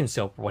blamed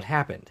himself for what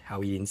happened.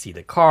 How he didn't see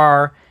the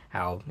car.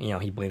 How,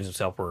 he blames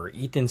himself for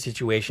Ethan's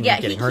situation. Yeah,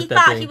 getting hurt he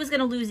thought he was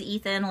going to lose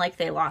Ethan like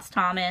they lost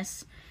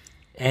Thomas.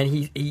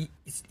 And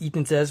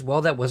Ethan says,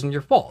 well, that wasn't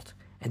your fault.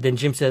 And then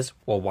Jim says,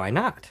 well, why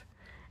not?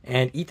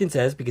 And Ethan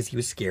says, because he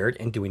was scared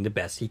and doing the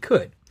best he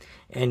could.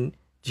 And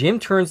Jim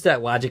turns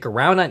that logic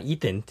around on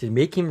Ethan to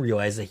make him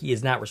realize that he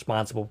is not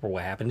responsible for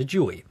what happened to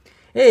Julie.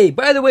 Hey,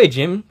 by the way,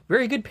 Jim,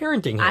 very good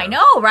parenting here. I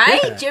know, right?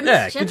 Yeah,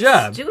 Jim's good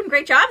job. Doing a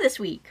great job this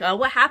week.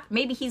 What happened?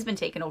 Maybe he's been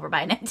taken over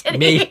by an entity.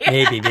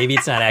 Maybe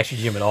it's not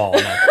actually Jim at all.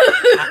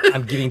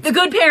 I'm giving the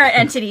good parent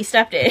entity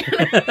stepped in.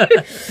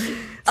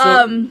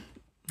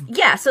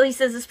 So he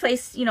says this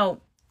place, he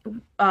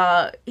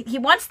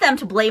wants them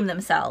to blame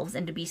themselves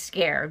and to be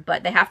scared,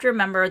 but they have to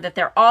remember that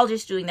they're all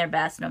just doing their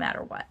best no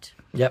matter what.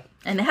 Yep.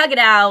 And they hug it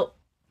out,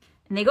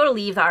 and they go to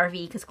leave the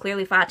RV because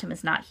clearly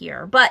Fatima's not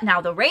here. But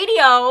now the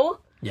radio...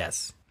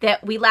 Yes.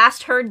 That we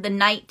last heard the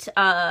night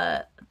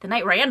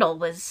Randall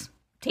was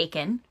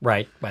taken.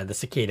 Right, by the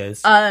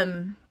cicadas.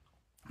 The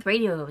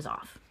radio goes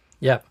off.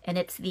 Yep. And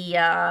it's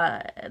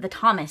the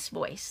Thomas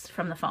voice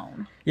from the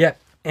phone.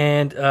 Yep.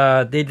 And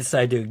they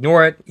decide to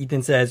ignore it.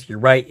 Ethan says, you're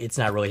right, it's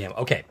not really him.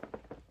 Okay.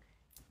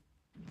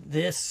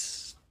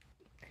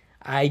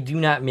 I do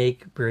not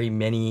make very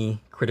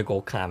many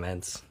critical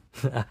comments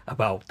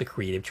about the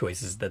creative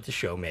choices that the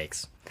show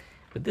makes.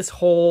 But this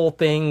whole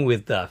thing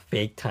with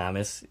fake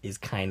Thomas is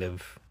kind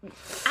of...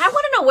 I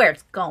want to know where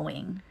it's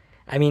going.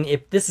 I mean,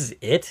 if this is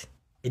it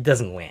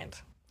doesn't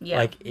land. Yeah.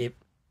 Like, it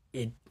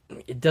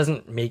it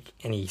doesn't make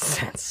any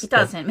sense. It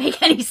doesn't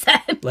make any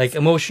sense. Like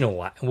emotional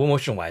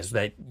wise,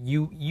 that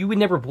you would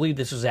never believe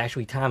this was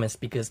actually Thomas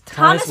because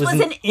Thomas was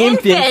an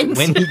infant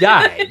when he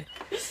died.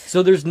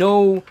 So there's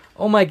no,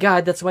 oh my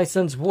God, that's my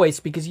son's voice,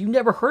 because you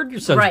never heard your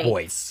son's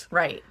voice.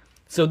 Right.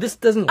 So this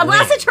doesn't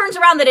Unless land. it turns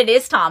around that it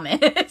is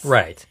Thomas.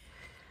 Right.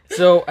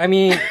 So, I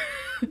mean,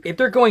 if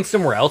they're going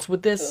somewhere else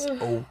with this,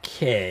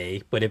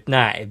 okay. But if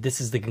not, if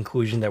this is the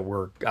conclusion that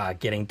we're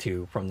getting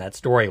to from that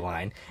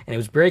storyline, and it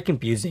was very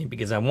confusing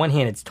because on one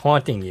hand it's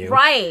taunting you,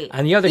 right?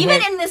 On the other hand,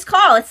 even in this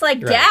call, it's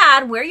like,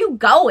 Dad, where are you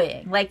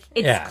going? Like,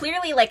 it's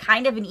clearly like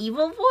kind of an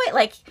evil voice,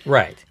 like,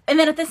 right. And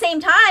then at the same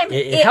time,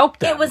 it helped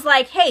them. It was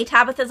like, hey,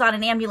 Tabitha's on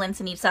an ambulance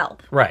and needs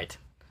help, right?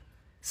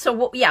 So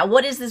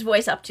what is this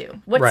voice up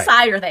to? What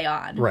side are they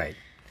on? Right.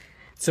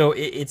 So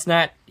it's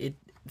not it.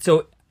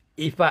 So.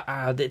 If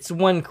it's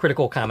one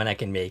critical comment I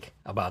can make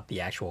about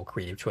the actual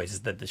creative choices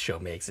that the show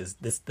makes is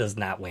this does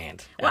not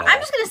land. Well, I'm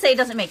just going to say it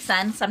doesn't make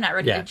sense. I'm not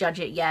ready to judge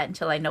it yet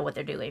until I know what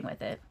they're doing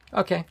with it.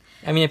 Okay.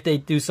 I mean, if they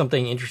do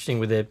something interesting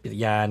with it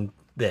beyond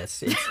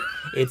this,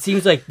 it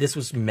seems like this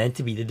was meant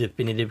to be the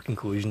definitive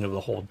conclusion of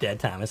the whole Dead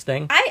Thomas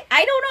thing.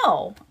 I don't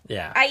know.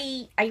 Yeah.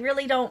 I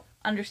really don't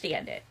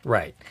understand it.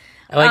 Right.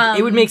 Like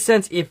it would make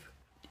sense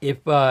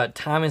if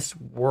Thomas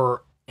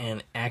were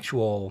an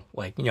actual,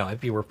 like, you know,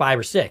 if he were 5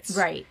 or 6.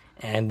 Right.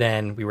 And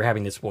then we were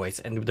having this voice,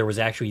 and there was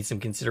actually some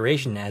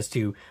consideration as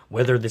to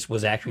whether this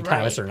was actually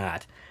Thomas or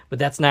not. But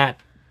that's not,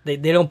 they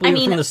don't believe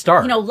it from the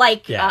start. You know,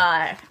 like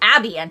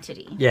Abby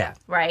Entity. Yeah.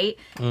 Right?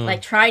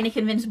 Like trying to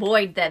convince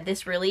Boyd that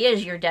this really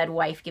is your dead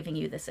wife giving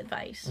you this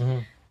advice. Mm-hmm.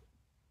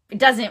 It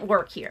doesn't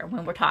work here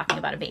when we're talking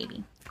about a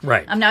baby.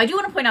 Right. Now, I do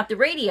want to point out the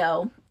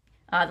radio.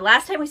 The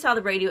last time we saw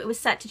the radio, it was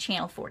set to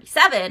channel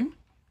 47.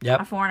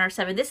 Yep. 4 and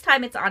R7. This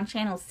time it's on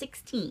channel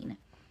 16.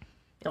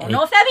 Don't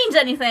know if that means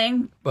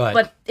anything,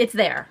 but it's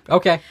there.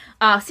 Okay.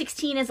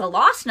 16 is a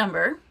lost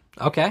number.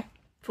 Okay.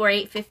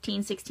 48,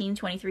 15, 16,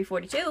 23,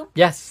 42.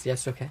 Yes,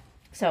 okay.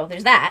 So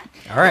there's that.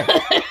 All right.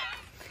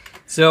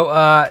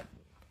 So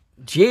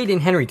Jade and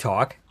Henry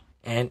talk,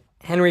 and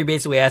Henry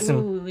basically asks him...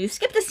 Ooh, you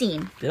skipped a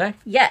scene. Did I?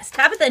 Yes,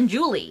 Tabitha and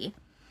Julie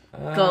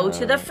go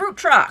to the fruit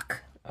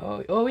truck.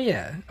 Oh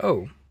yeah.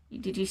 Oh.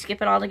 Did you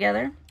skip it all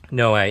together?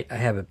 No, I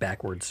have it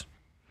backwards.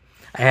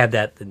 I have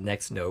the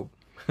next note.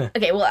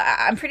 Okay, well,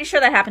 I'm pretty sure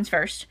that happens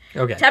first.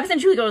 Okay. Tabitha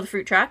and Julie go to the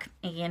fruit truck,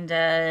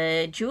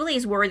 and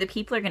Julie's worried that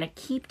people are going to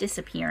keep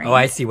disappearing. Oh,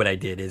 I see what I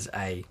did is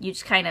You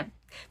just kind of...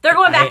 They're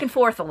going back and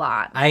forth a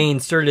lot. I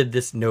inserted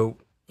this note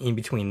in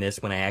between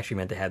this when I actually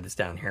meant to have this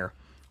down here.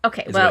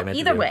 Okay, well,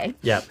 either way.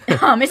 Yep.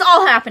 It's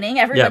all happening.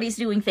 Everybody's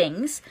doing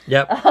things.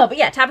 Yep. But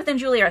yeah, Tabitha and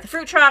Julie are at the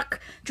fruit truck.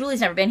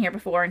 Julie's never been here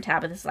before, and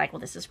Tabitha's like, well,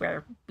 this is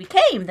where we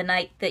came the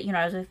night that,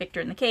 I was with Victor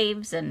in the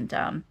caves, and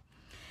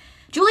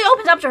Julie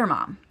opens up to her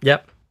mom.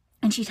 Yep.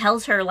 And she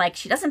tells her, like,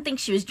 she doesn't think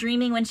she was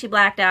dreaming when she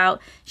blacked out.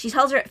 She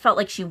tells her it felt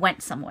like she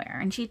went somewhere.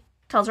 And she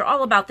tells her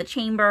all about the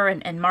chamber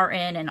and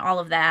Martin and all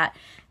of that.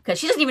 Because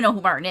she doesn't even know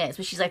who Martin is.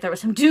 But she's like, there was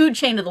some dude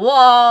chained to the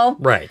wall.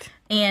 Right.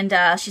 And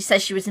she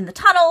says she was in the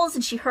tunnels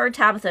and she heard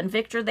Tabitha and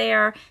Victor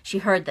there. She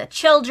heard the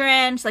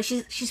children.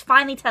 She's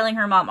finally telling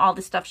her mom all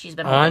this stuff she's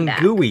been holding back.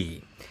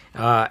 Angui.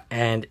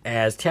 And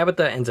as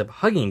Tabitha ends up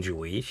hugging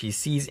Julie, she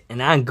sees an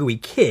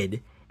Angui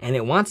kid and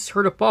it wants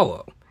her to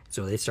follow.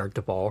 So they start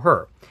to follow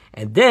her.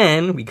 And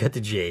then we cut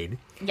to Jade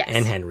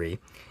and Henry.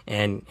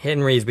 And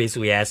Henry is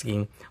basically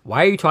asking,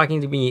 why are you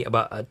talking to me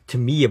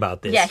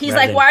about this? Yeah, he's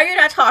like, why are you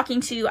not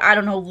talking to, I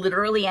don't know,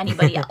 literally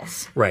anybody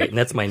else? Right, and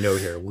that's my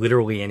note here.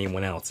 Literally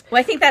anyone else. Well,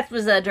 I think that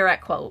was a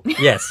direct quote.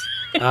 Yes.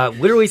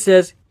 Literally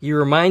says, he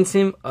reminds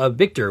him of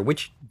Victor,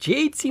 which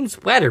Jade seems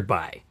flattered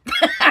by.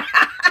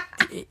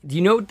 Do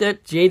you note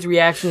that Jade's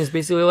reaction is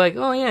basically like,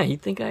 oh yeah, you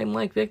think I'm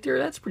like Victor?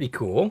 That's pretty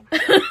cool.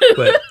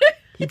 But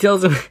he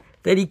tells him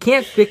that he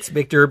can't fix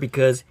Victor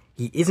because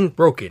he isn't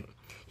broken.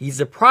 He's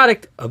the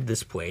product of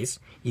this place.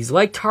 He's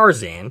like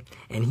Tarzan,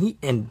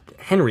 and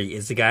Henry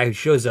is the guy who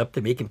shows up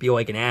to make him feel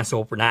like an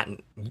asshole for not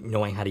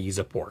knowing how to use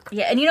a fork.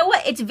 Yeah, and you know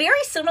what? It's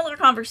very similar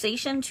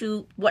conversation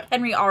to what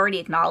Henry already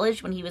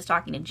acknowledged when he was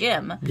talking to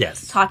Jim.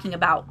 Yes. Talking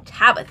about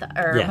Tabitha,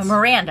 or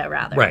Miranda,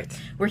 rather. Right.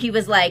 Where he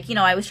was like,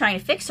 I was trying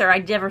to fix her. I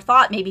never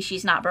thought maybe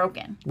she's not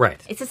broken.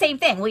 Right. It's the same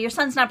thing. Well, your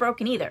son's not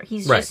broken either.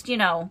 He's just,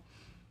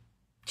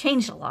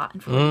 changed a lot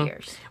in 4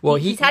 years. Well,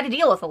 he's had to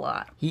deal with a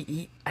lot.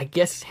 I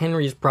guess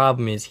Henry's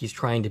problem is he's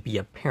trying to be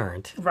a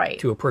parent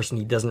to a person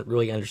he doesn't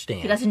really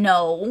understand. He doesn't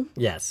know.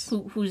 Yes.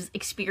 Who's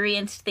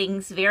experienced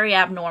things very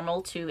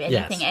abnormal to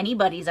anything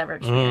anybody's ever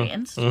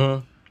experienced.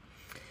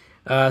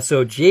 Mm-hmm.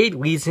 So Jade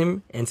leaves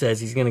him and says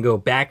he's going to go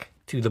back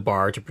to the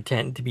bar to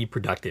pretend to be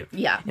productive.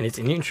 Yeah. And it's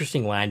an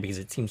interesting line because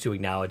it seems to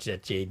acknowledge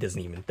that Jade doesn't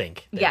even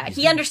think. Yeah,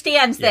 he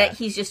understands that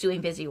he's just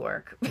doing busy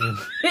work.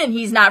 And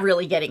he's not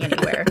really getting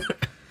anywhere.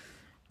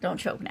 Don't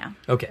choke now.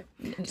 Okay.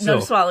 No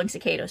swallowing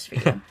cicadas for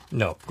you.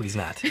 No, please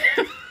not.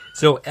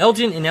 So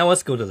Elgin and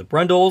Ellis go to the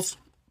Brundles.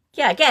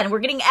 Yeah, again, we're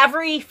getting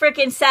every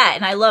freaking set,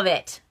 and I love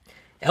it.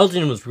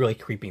 Elgin was really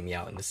creeping me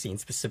out in the scene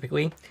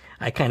specifically.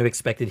 I kind of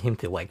expected him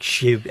to like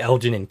shiv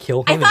Elgin and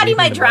kill him. I thought he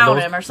might drown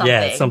him or something.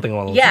 Yeah, something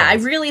along those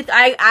lines. lines.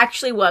 I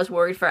actually was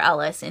worried for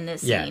Ellis in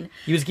this Yeah, scene.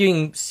 he was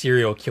giving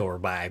serial killer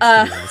vibes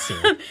in the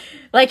scene.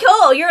 Like,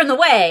 oh, you're in the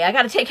way. I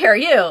got to take care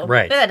of you.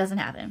 Right. But that doesn't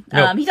happen.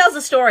 Nope. He tells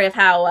the story of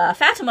how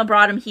Fatima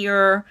brought him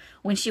here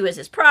when she was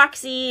his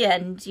proxy,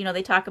 and, you know,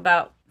 they talk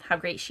about how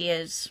great she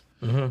is.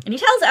 Mm-hmm. And he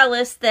tells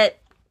Ellis that,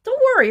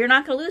 don't worry, you're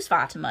not going to lose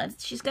Fatima.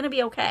 She's going to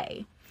be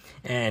okay.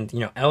 And, you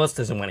know, Ellis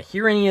doesn't want to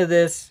hear any of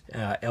this.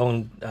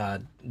 Ellen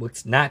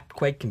looks not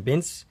quite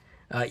convinced,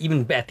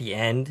 even at the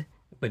end.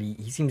 But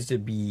he seems to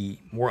be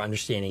more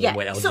understanding of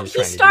what Elgin is trying to do.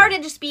 So he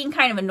started just being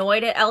kind of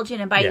annoyed at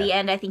Elgin, and by the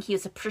end, I think he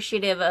was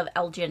appreciative of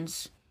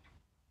Elgin's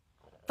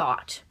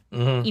thought,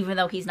 even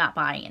though he's not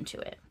buying into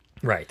it.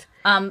 Right.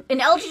 And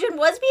Elgin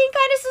was being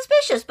kind of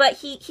suspicious, but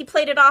he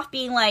played it off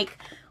being like,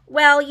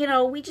 well, you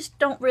know, we just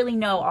don't really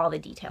know all the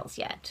details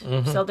yet,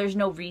 so there's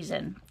no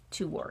reason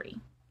to worry.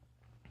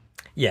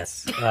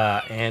 Yes,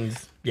 and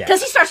yeah.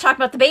 Because he starts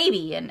talking about the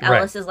baby, and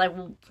Ellis is like,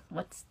 well,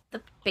 what's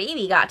the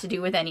baby got to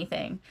do with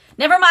anything?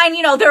 Never mind,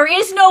 you know, there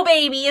is no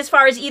baby as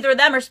far as either of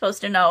them are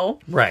supposed to know.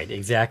 Right,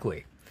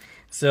 exactly.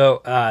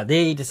 So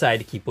they decide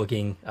to keep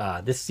looking.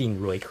 This scene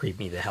really creeped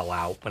me the hell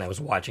out when I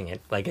was watching it.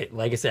 Like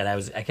I said,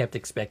 I kept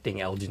expecting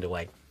Elgin to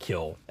like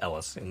kill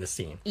Ellis in this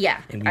scene.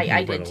 Yeah,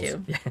 I did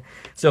too. Yeah.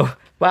 So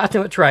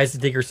Fatima tries to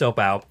dig herself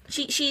out.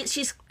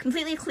 She's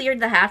completely cleared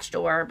the hatch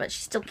door, but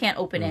she still can't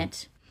open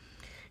it.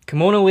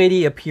 Kimono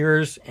Lady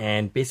appears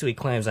and basically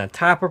climbs on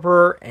top of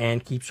her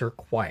and keeps her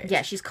quiet.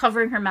 Yeah, she's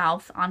covering her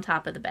mouth on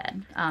top of the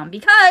bed.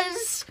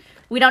 Because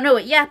we don't know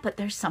it yet, but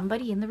there's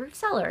somebody in the root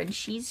cellar, and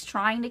she's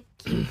trying to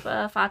keep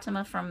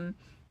Fatima from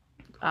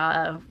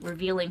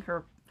revealing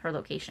her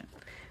location.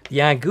 The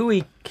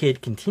Angui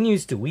kid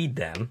continues to lead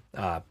them,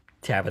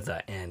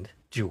 Tabitha and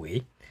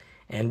Julie,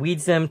 and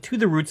leads them to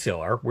the root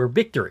cellar where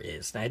Victor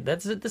is.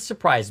 This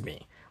surprised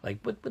me. Like,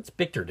 what's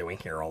Victor doing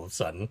here all of a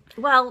sudden?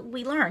 Well,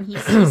 we learn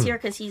he's here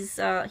because he's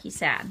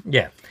sad.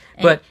 Yeah,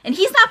 and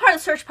he's not part of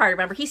the search party.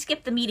 Remember, he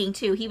skipped the meeting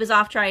too. He was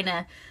off trying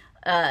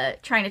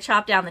to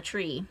chop down the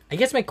tree. I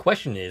guess my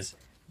question is: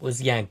 was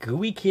the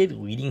Angui kid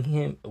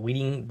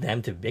leading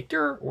them to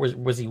Victor, or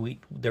were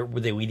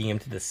they leading him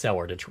to the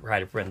cellar to try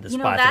to prevent the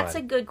spot? That's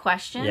a good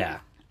question. Yeah,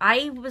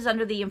 I was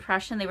under the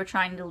impression they were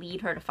trying to lead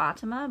her to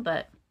Fatima,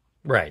 but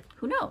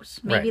who knows?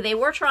 Maybe they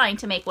were trying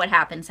to make what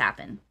happens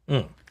happen.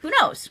 Who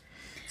knows?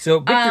 So,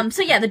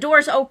 Victor, the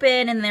doors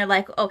open, and they're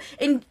like, oh,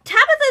 and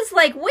Tabitha's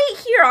like, wait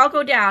here, I'll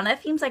go down.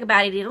 That seems like a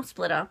bad idea. Don't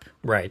split up.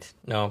 Right.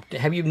 No.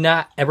 Have you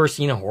not ever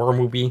seen a horror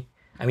movie?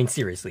 I mean,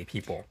 seriously,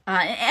 people.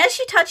 As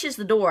she touches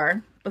the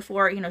door,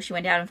 before, she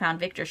went down and found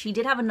Victor, she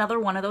did have another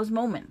one of those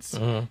moments.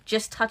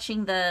 Just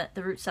touching the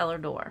root cellar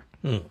door.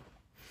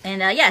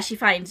 And, she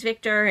finds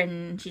Victor,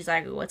 and she's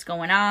like, what's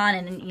going on?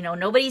 And,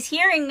 nobody's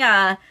hearing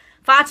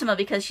Fatima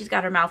because she's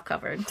got her mouth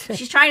covered.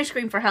 She's trying to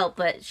scream for help,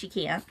 but she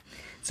can't.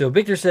 So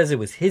Victor says it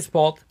was his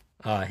fault.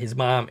 His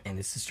mom and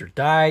his sister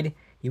died.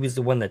 He was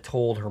the one that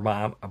told her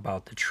mom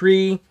about the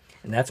tree,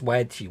 and that's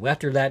why she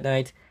left her that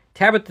night.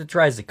 Tabitha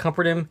tries to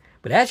comfort him,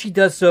 but as she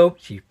does so,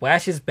 she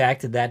flashes back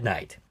to that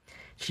night.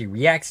 She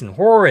reacts in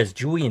horror as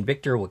Julie and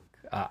Victor look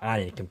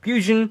on in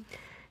confusion.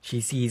 She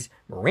sees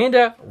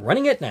Miranda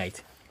running at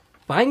night,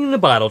 finding the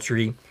bottle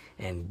tree,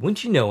 and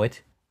wouldn't you know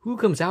it, who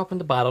comes out from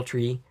the bottle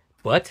tree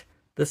but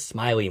the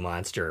Smiley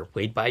Monster,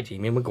 played by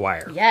Jamie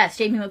McGuire. Yes,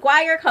 Jamie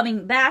McGuire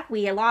coming back.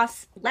 We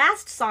last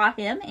saw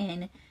him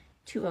in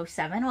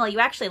 207. Well, you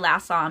actually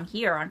last saw him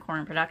here on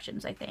Corner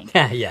Productions, I think.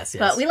 yes.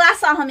 But we last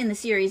saw him in the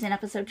series in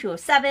episode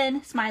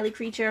 207, Smiley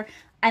Creature.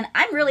 And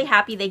I'm really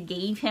happy they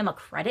gave him a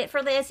credit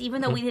for this,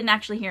 even though we didn't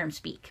actually hear him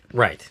speak.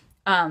 Right.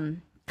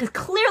 Because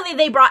clearly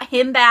they brought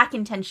him back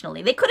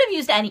intentionally. They could have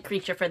used any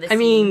creature for this scene.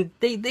 Mean,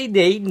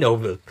 they know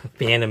the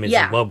fandom is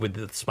in love with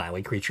the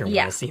Smiley Creature and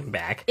want to see him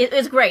back. It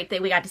was great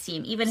that we got to see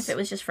him, even if it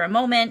was just for a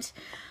moment.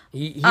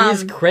 He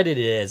is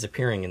credited as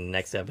appearing in the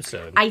next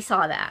episode. I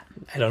saw that.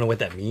 I don't know what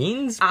that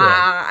means. But...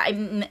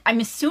 I'm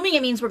assuming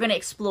it means we're going to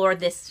explore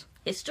this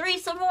history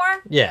some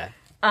more. Yeah.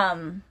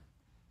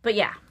 But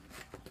yeah,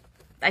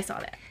 I saw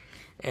that.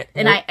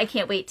 And I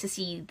can't wait to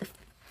see the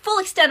full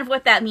extent of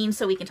what that means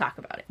so we can talk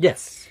about it.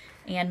 Yes.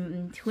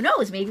 And who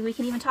knows, maybe we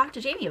can even talk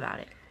to Jamie about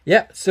it.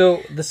 Yeah,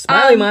 so the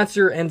Smiley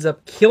Monster ends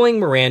up killing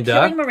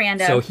Miranda.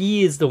 So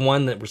he is the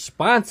one that's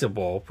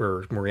responsible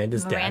for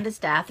Miranda's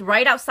death,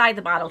 right outside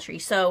the bottle tree.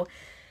 So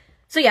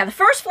yeah, the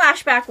first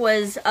flashback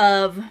was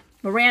of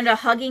Miranda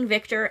hugging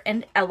Victor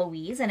and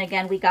Eloise. And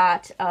again, we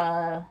got...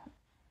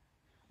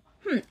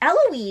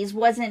 Eloise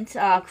wasn't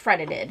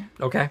credited.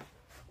 Okay.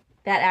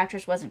 That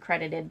actress wasn't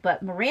credited,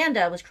 but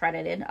Miranda was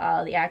credited,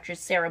 the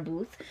actress Sarah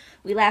Booth.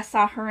 We last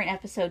saw her in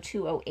episode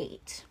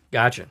 208.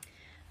 Gotcha.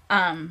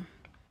 And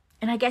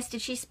I guess,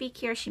 did she speak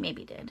here? She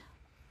maybe did.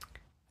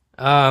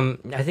 I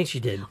think she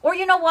did. Or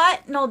you know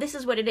what? No, this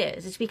is what it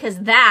is. It's because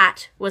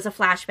that was a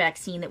flashback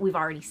scene that we've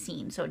already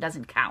seen, so it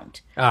doesn't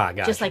count.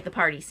 Gotcha. Just like the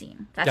party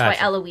scene. That's why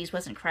Eloise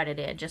wasn't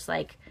credited, just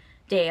like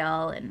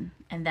Dale and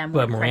them.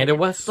 But were Miranda credited.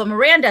 was? But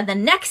Miranda, the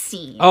next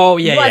scene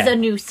was a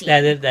new scene.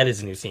 That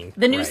is a new scene.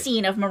 The new Right.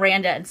 scene of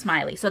Miranda and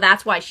Smiley. So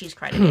that's why she's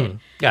credited.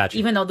 Gotcha.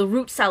 Even though the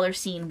root cellar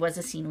scene was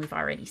a scene we've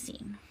already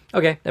seen.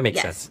 Okay, that makes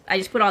Yes. sense. I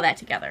just put all that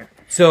together.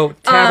 So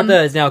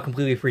Tabitha is now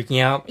completely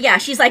freaking out. Yeah,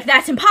 she's like,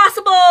 that's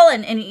impossible.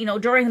 And you know,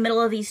 during the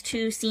middle of these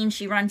two scenes,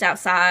 she runs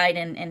outside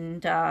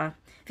and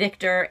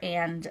Victor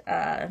and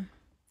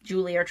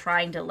Julie are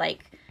trying to,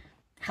 like,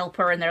 help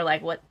her. And they're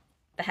like, what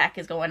the heck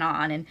is going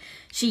on? And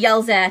she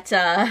yells at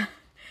her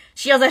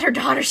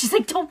daughter. She's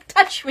like, don't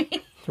touch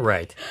me.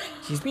 Right.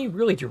 She's being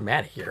really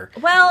dramatic here.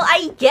 Well,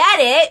 I get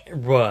it.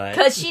 Right.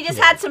 Because she just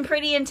had some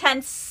pretty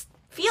intense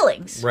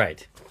feelings.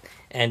 Right.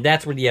 And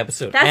that's where the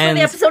episode That's ends. when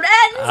the episode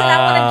ends, and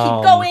I want to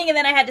keep going, and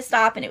then I had to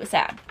stop, and it was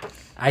sad.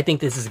 I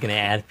think this is going to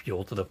add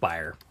fuel to the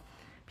fire.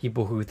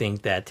 People who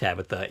think that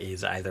Tabitha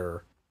is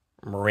either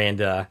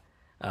Miranda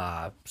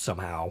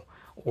somehow,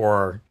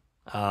 or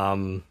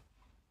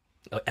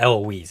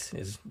Eloise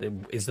is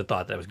the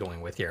thought that I was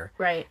going with here.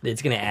 Right.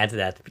 It's going to add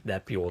to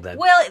that fuel that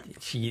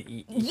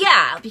she...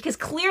 Yeah, because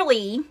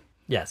clearly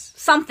Yes.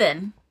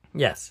 something.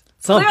 Yes.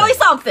 Something. Clearly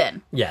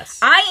something. Yes.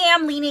 I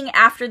am leaning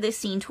after this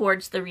scene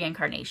towards the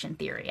reincarnation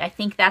theory. I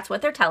think that's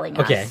what they're telling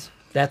us. Okay.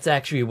 That's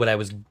actually what I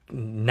was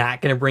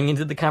not going to bring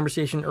into the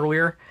conversation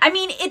earlier. I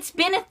mean, it's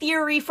been a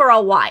theory for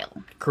a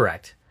while.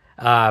 Correct.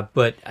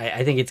 But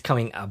I think it's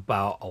coming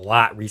about a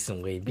lot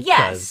recently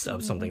because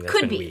of something that's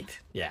been leaked.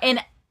 Yeah.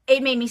 And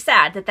it made me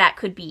sad that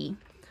could be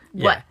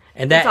what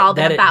and it's all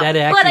been about. That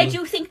actually, but I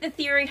do think the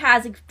theory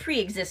has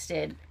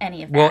pre-existed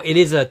any of that. Well, it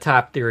is a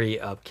top theory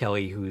of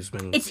Kelly, who's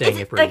been saying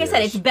it for like years. I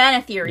said, it's been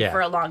a theory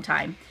for a long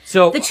time.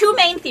 So the two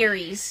main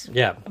theories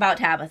about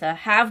Tabitha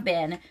have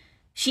been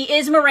she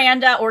is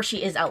Miranda or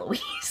she is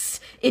Eloise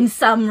in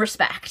some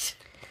respect.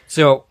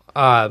 So,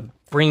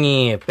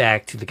 bringing it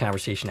back to the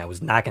conversation I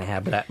was not going to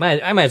have, but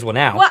I might as well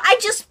now. Well,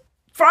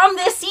 from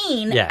this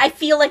scene, I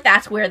feel like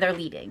that's where they're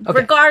leading. Okay.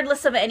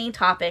 Regardless of any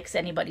topics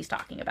anybody's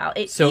talking about.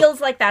 It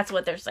feels like that's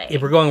what they're saying.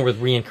 If we're going with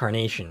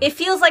reincarnation. It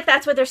feels like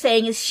that's what they're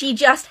saying is she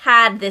just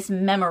had this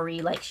memory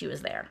like she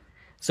was there.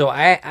 So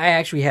I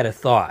actually had a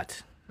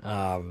thought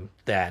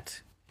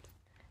that,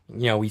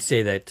 you know, we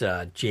say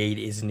that Jade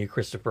is the new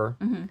Christopher.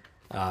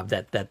 Mm-hmm.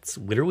 That's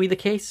literally the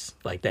case?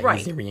 Like that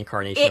he's the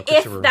reincarnation of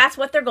Christopher? If that's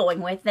what they're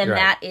going with, then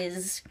that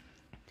is...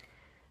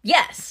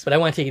 Yes. But I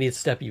want to take it a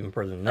step even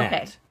further than that.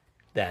 Okay.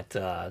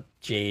 That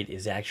Jade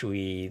is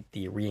actually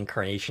the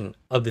reincarnation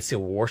of the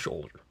Civil War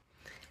soldier.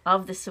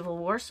 Of the Civil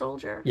War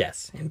soldier?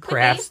 Yes. And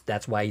perhaps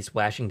that's why he's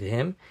flashing to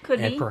him.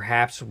 And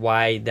perhaps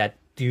why that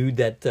dude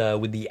that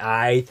with the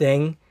eye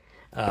thing,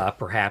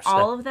 perhaps...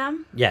 All of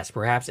them? Yes,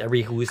 perhaps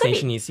every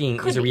hallucination he's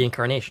seeing is a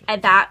reincarnation.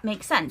 And that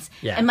makes sense.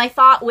 Yeah. And my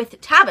thought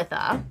with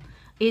Tabitha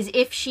is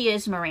if she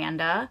is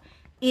Miranda,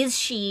 is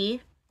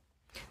she...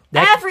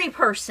 Every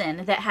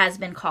person that has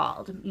been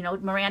called. You know,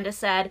 Miranda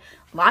said,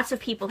 lots of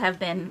people have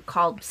been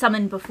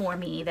summoned before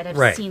me that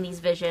have seen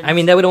these visions. I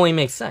mean, that would only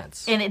make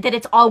sense. And that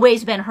it's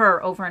always been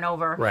her over and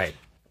over. Right.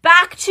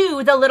 Back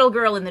to the little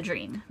girl in the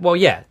dream. Well,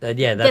 that's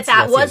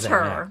that was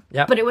her. Yeah.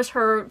 Yep. But it was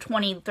her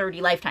 20,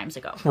 30 lifetimes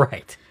ago.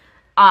 Right.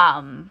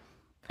 And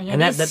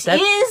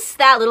is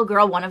that little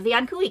girl one of the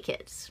Ankui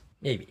kids?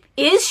 Maybe.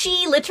 Is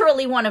she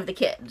literally one of the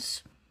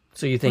kids?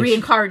 So you think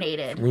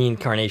reincarnated?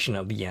 Reincarnation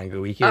of the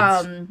Yangui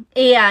kids.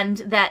 And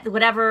that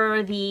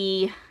whatever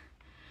the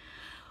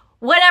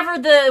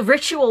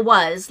ritual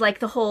was, like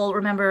the whole,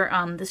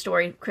 remember the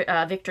story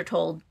Victor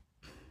told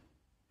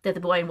that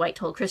the boy in white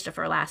told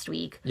Christopher last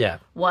week? Yeah.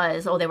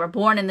 Was, they were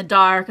born in the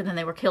dark and then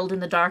they were killed in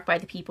the dark by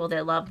the people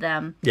that loved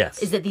them.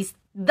 Yes. Is that the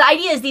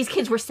idea is these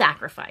kids were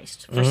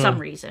sacrificed for some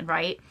reason,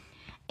 right?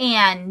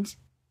 And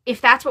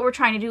if that's what we're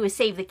trying to do is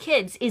save the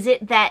kids, is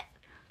it that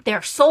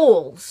their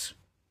souls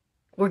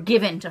were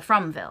given to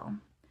Fromville?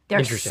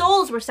 Their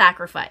souls were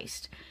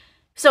sacrificed.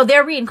 So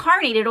they're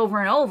reincarnated over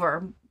and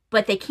over,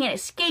 but they can't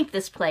escape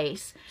this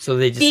place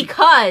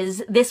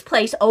because this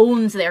place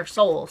owns their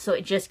soul, so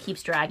it just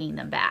keeps dragging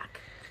them back.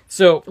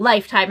 So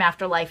lifetime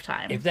after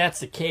lifetime. If that's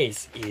the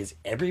case, is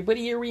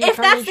everybody a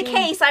reincarnation? If that's the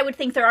case, I would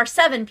think there are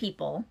 7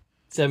 people.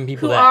 7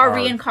 people who that are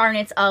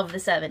reincarnates of the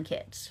 7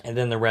 kids. And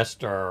then the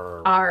rest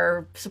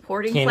are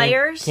supporting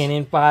players.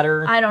 Cannon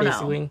fodder. I don't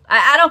know.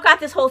 I don't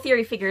got this whole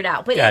theory figured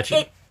out, but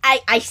gotcha.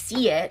 I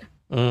see it.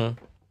 Mm.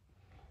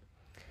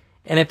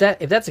 And if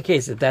that's the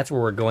case, if that's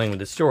where we're going with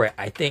the story,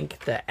 I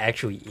think that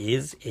actually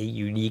is a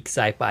unique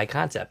sci-fi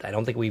concept. I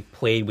don't think we've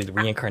played with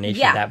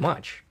reincarnation that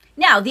much.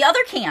 Now, the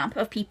other camp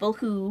of people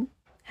who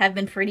have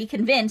been pretty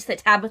convinced that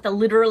Tabitha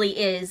literally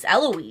is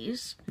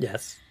Eloise.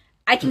 Yes.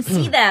 I can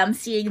see them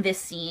seeing this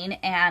scene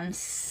and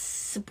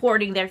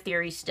supporting their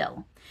theory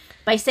still.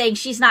 By saying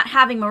she's not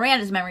having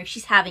Miranda's memory,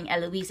 she's having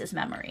Eloise's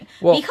memory.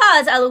 Well,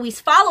 because Eloise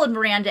followed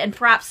Miranda and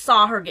perhaps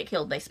saw her get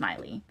killed by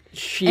Smiley.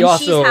 She's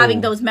having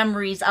those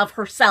memories of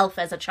herself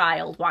as a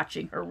child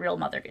watching her real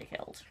mother get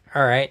killed.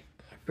 All right.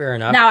 Fair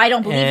enough. Now, I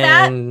don't believe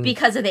that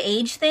because of the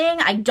age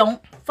thing. I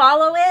don't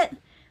follow it.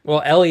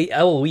 Well,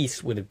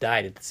 Eloise would have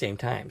died at the same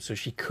time, so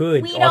she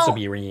could also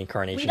be a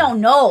reincarnation. We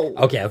don't know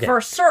okay. for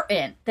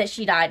certain that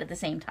she died at the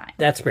same time.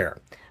 That's fair.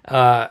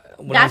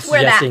 That's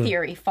where that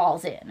theory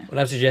falls in. What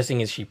I'm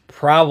suggesting is she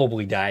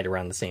probably died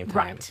around the same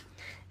time. Right.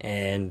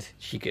 And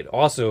she could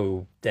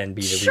also then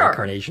be the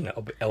reincarnation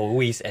of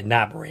Eloise and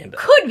not Miranda.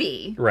 Could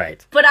be.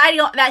 Right. But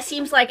that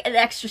seems like an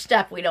extra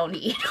step we don't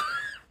need.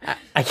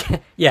 I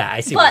can't, yeah,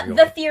 I see but where you're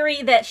going. the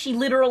theory that she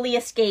literally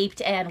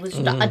escaped and was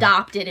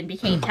adopted and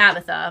became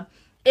Tabitha,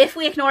 if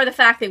we ignore the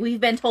fact that we've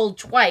been told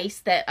twice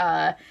that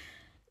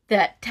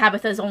that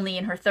Tabitha's only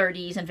in her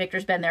 30s and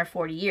Victor's been there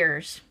 40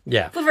 years.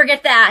 Yeah. If we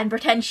forget that and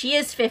pretend she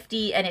is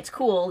 50 and it's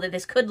cool that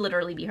this could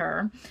literally be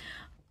her,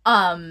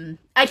 I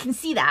can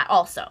see that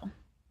also.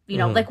 You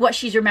know, like what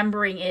she's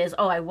remembering is,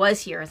 oh, I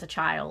was here as a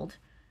child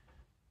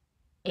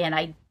and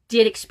I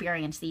did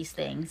experience these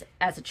things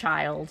as a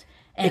child.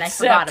 And I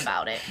forgot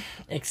about it.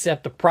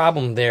 Except the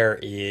problem there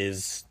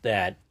is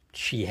that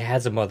she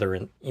has a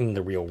mother in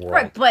the real world.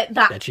 Right, but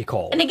that she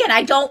called. And again,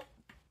 I don't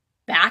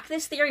back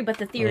this theory, but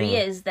the theory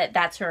is that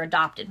that's her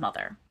adopted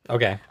mother.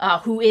 Okay.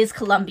 Who is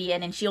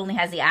Colombian, and she only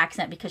has the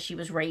accent because she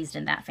was raised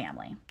in that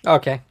family.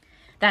 Okay.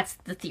 That's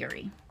the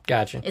theory.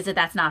 Gotcha. Is that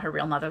that's not her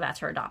real mother, that's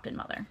her adopted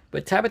mother.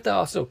 But Tabitha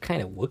also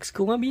kind of looks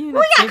Colombian.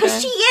 Well, yeah,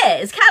 because she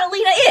is.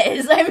 Catalina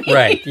is. I mean,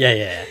 right,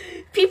 yeah.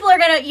 People are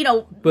going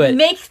to,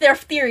 make their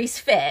theories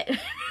fit.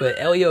 But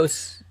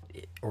Eloise...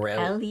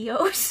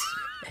 Eloise?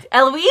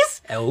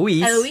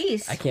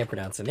 Eloise. I can't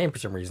pronounce the name for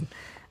some reason.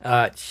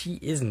 She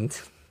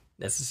isn't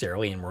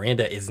necessarily, and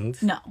Miranda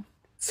isn't. No.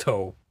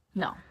 So...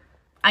 No.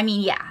 I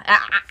mean, yeah.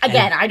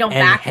 I don't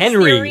back this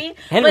theory,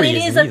 but it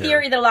is a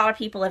theory that a lot of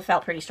people have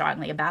felt pretty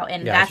strongly about,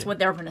 and that's what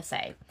they're going to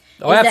say.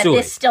 Oh, absolutely.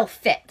 That this still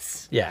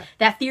fits. Yeah.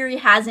 That theory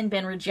hasn't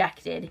been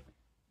rejected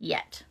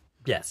yet.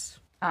 Yes.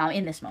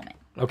 In this moment.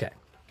 Okay.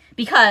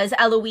 Because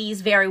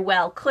Eloise very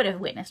well could have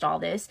witnessed all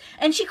this,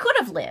 and she could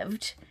have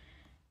lived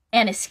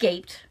and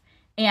escaped,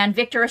 and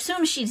Victor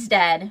assumes she's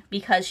dead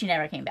because she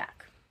never came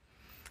back.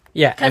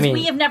 Yeah, because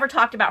we have never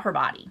talked about her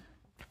body.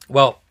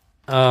 Well,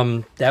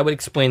 that would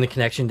explain the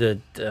connection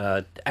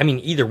to,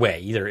 either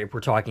way, if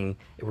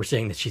we're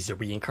saying that she's a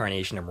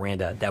reincarnation of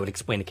Miranda, that would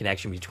explain the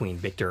connection between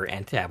Victor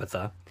and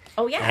Tabitha.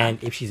 Oh, yeah.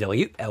 And if she's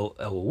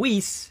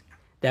Eloise,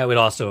 that would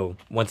also,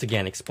 once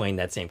again, explain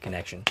that same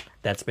connection.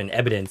 That's been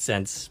evident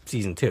since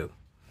season 2.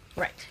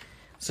 Right.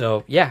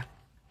 So, yeah.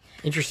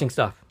 Interesting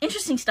stuff.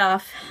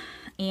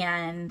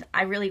 And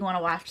I really want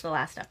to watch the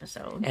last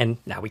episode. And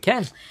now we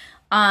can.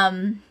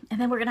 And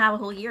then we're going to have a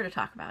whole year to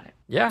talk about it.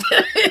 Yeah.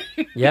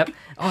 Yep.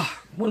 Oh,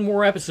 one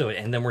more episode,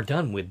 and then we're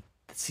done with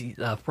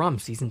from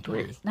season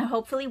 3. Yes. Now,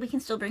 hopefully, we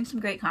can still bring some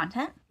great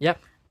content. Yep.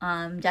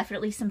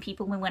 Definitely some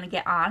people we want to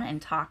get on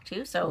and talk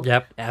to. So,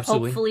 yep,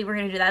 absolutely. Hopefully, we're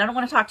going to do that. I don't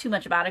want to talk too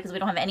much about it because we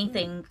don't have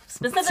anything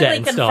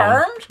specifically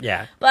confirmed. Stone.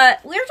 Yeah.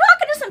 But we're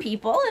talking to some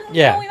people, and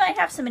we might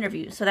have some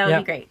interviews. So that would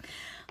be great.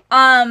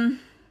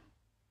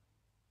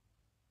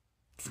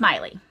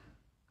 Smiley.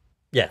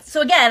 Yes.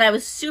 So again, I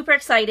was super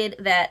excited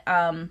that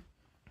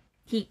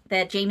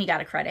that Jamie got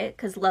a credit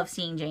because love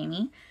seeing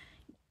Jamie.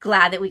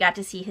 Glad that we got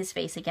to see his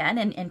face again,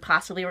 and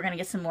possibly we're going to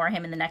get some more of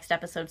him in the next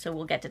episode, so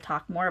we'll get to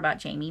talk more about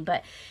Jamie.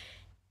 But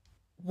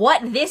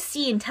what this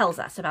scene tells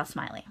us about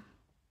Smiley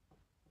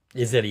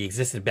is that he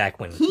existed back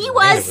when he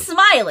was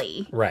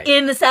Smiley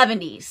in the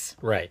 70s.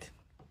 Right.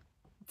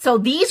 So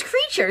these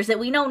creatures that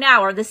we know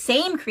now are the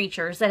same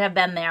creatures that have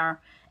been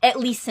there at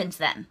least since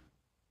then.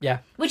 Yeah.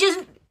 Which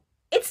is...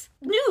 It's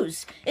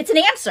news. It's an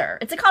answer.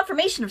 It's a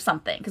confirmation of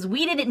something, because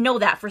we didn't know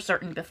that for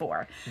certain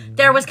before.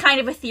 There was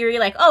kind of a theory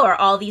like, oh, are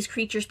all these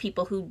creatures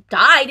people who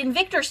died in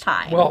Victor's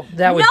time? Well,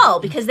 that would... No,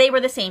 because they were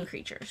the same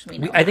creatures.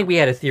 I think we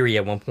had a theory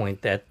at one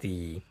point that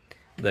the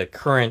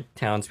current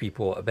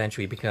townspeople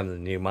eventually become the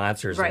new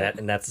monsters,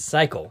 and that's a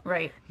cycle.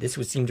 Right. This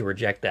would seem to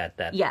reject that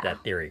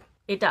theory.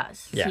 It does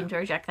seem to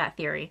reject that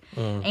theory.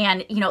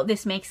 And,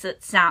 this makes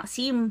it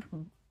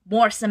seem...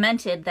 more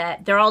cemented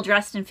that they're all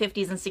dressed in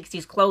 50s and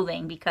 60s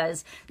clothing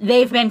because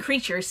they've been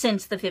creatures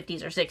since the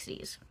 50s or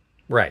 60s.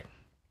 Right.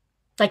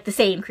 Like the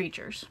same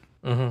creatures.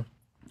 Mm-hmm.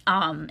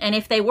 And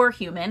if they were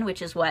human,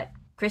 which is what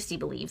Christy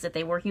believes, that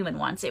they were human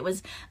once, it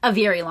was a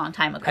very long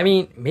time ago. I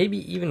mean, maybe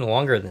even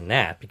longer than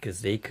that,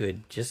 because they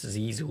could just as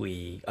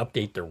easily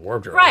update their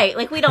wardrobe. Right.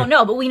 Like, we don't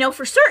know, but we know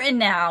for certain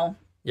now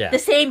the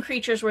same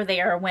creatures were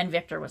there when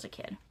Victor was a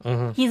kid.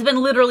 Mm-hmm. He's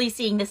been literally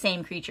seeing the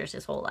same creatures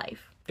his whole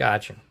life.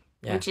 Gotcha.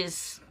 Yeah. Which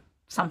is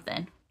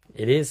something.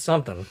 It is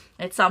something.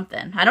 It's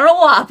something. I don't know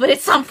what, but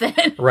it's something.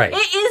 Right.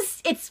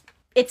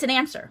 It's an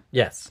answer.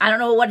 Yes. I don't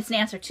know what it's an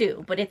answer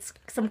to, but it's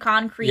some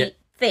concrete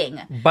thing.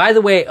 By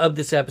the way,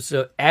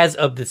 as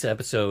of this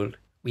episode,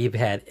 we've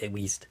had at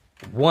least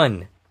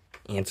one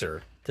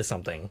answer to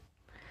something.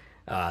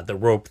 The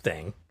rope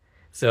thing.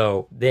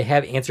 So they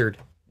have answered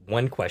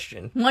one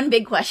question. One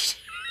big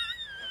question.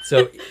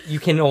 So you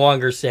can no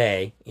longer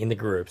say in the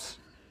groups,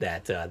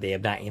 that they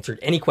have not answered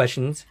any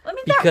questions. I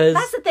mean, because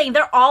that's the thing.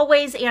 They're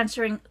always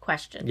answering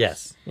questions.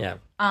 Yes, yeah.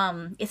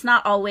 It's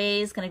not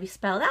always going to be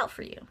spelled out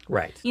for you.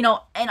 Right. You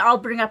know, and I'll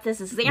bring up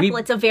this example.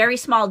 It's a very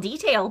small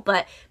detail,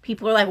 but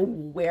people are like,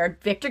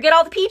 where'd Victor get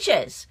all the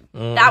peaches?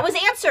 That was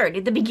answered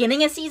at the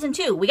beginning of season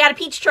 2. We got a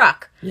peach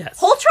truck. Yes.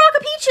 Whole truck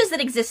of peaches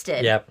that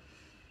existed. Yep.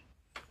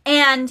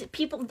 And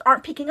people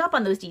aren't picking up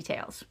on those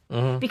details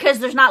because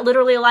there's not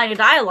literally a line of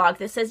dialogue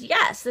that says,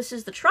 yes, this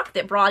is the truck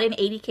that brought in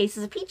 80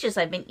 cases of peaches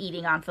I've been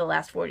eating on for the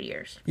last 40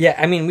 years. Yeah,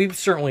 I mean, we've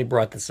certainly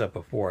brought this up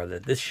before,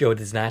 that this show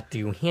does not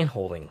do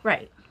hand-holding.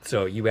 Right.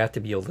 So you have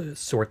to be able to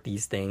sort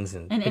these things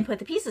and input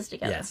the pieces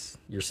together. Yes,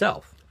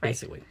 yourself,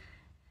 basically.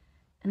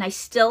 And I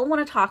still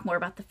want to talk more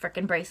about the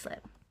frickin'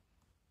 bracelet.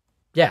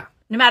 Yeah.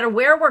 No matter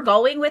where we're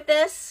going with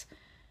this,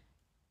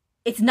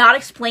 it's not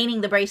explaining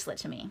the bracelet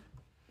to me.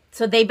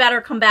 So they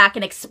better come back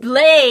and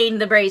explain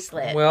the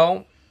bracelet.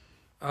 Well,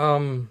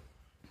 and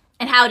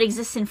how it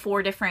exists in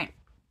 4 different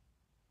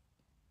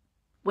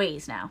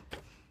ways now.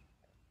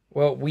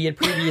 Well, we had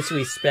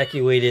previously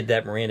speculated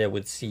that Miranda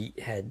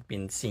had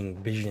been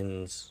seeing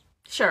visions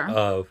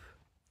of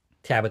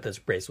Tabitha's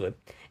bracelet.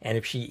 And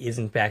if she is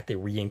in fact a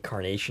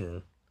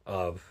reincarnation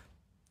of,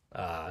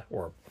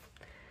 or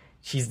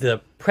she's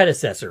the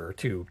predecessor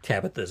to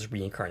Tabitha's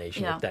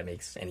reincarnation, if that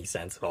makes any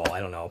sense at all. I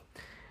don't know.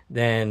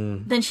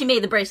 Then she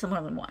made the bracelet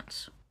more than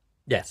once.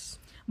 Yes.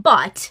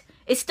 But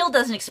it still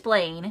doesn't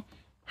explain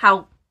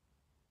how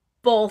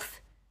both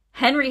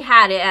Henry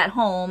had it at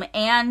home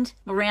and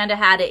Miranda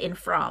had it in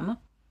From.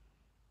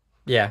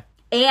 Yeah.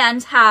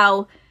 And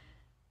how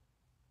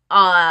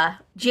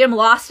Jim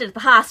lost it at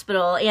the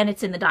hospital and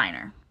it's in the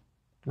diner.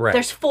 Right.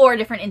 There's 4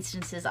 different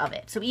instances of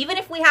it. So even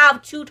if we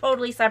have 2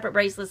 totally separate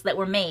bracelets that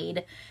were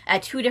made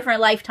at 2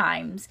 different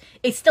lifetimes,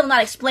 it's still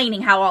not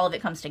explaining how all of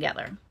it comes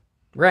together.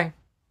 Right.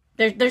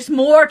 There's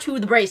more to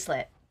the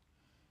bracelet.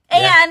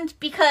 Yeah. And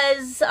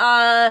because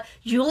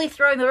Julie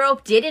throwing the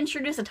rope did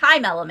introduce a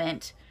time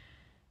element,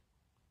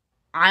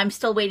 I'm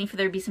still waiting for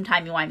there to be some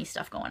timey-wimey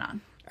stuff going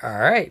on. All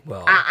right,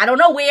 well. I don't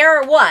know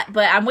where or what,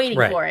 but I'm waiting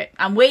for it.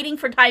 I'm waiting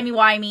for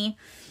timey-wimey.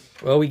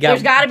 Well,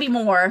 there's got to be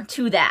more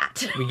to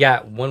that. We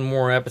got one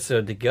more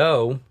episode to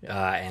go.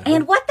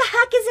 And what the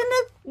heck is in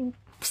the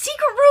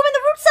secret room in the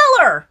root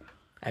cellar?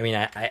 I mean,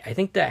 I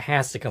think that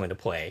has to come into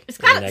play. It's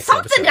got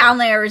something down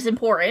there is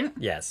important.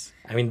 Yes.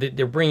 I mean,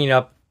 they're bringing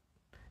up...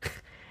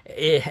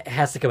 It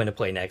has to come into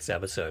play next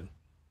episode.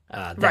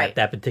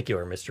 That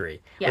particular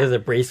mystery. Yeah. Whether the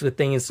bracelet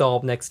thing is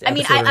solved next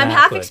episode I'm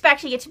half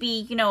expecting it to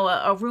be,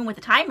 a room with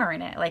a timer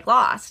in it, like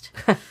Lost.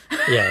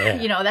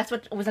 Yeah. That's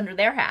what was under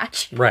their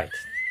hatch. Right.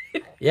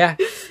 Yeah.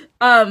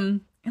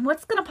 And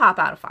what's going to pop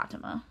out of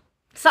Fatima?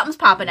 Something's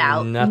popping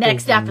out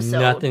next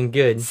episode. Nothing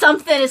good.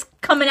 Something is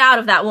coming out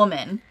of that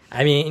woman.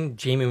 I mean,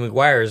 Jamie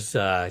McGuire's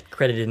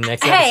credited in the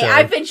next episode. Hey,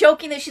 I've been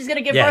joking that she's going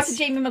to give birth to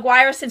Jamie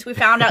McGuire since we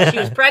found out she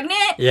was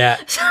pregnant. Yeah.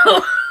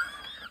 So...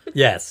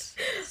 Yes.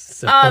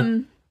 So...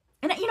 And,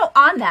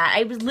 on that,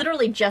 I was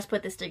literally just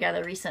put this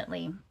together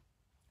recently.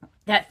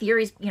 That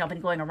theory's,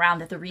 been going around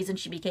that the reason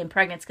she became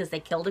pregnant is because they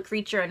killed a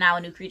creature and now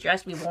a new creature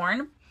has to be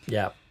born.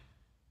 Yeah.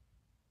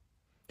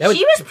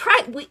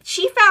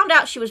 She found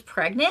out she was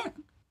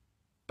pregnant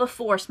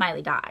before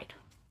Smiley died.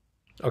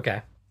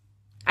 Okay.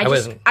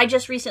 I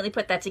just recently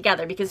put that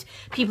together because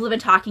people have been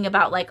talking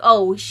about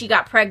she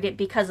got pregnant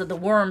because of the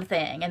worm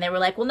thing. And they were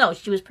like, well, no,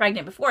 she was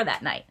pregnant before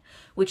that night,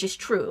 which is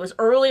true. It was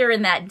earlier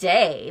in that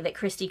day that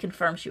Christy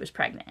confirmed she was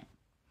pregnant.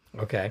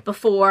 Okay.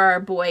 Before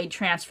Boyd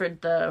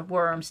transferred the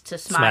worms to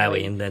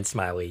Smiley. And then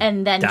Smiley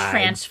and then died.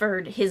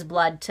 Transferred his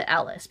blood to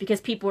Ellis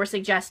because people were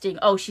suggesting,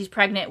 she's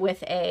pregnant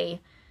with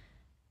a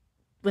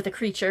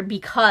creature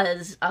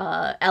because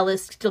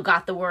Ellis still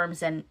got the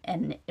worms and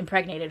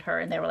impregnated her.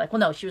 And they were like, well,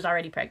 no, she was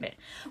already pregnant.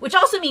 Which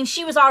also means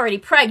she was already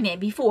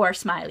pregnant before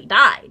Smiley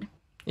died.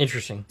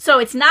 Interesting. So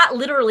it's not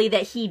literally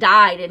that he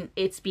died and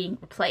it's being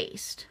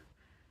replaced.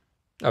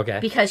 Okay.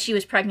 Because she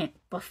was pregnant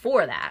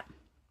before that.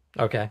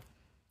 Okay.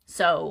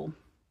 So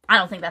I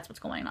don't think that's what's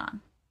going on.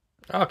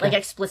 Okay.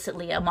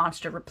 Explicitly a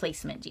monster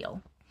replacement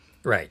deal.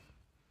 Right.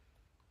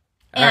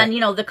 And,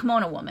 the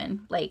kimono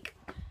woman,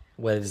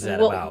 what is that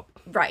about?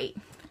 Right.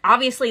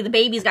 Obviously, the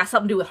baby's got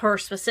something to do with her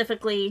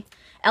specifically.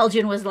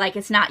 Elgin was like,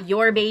 it's not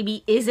your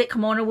baby. Is it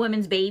Kimono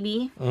Woman's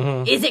baby?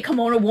 Mm-hmm. Is it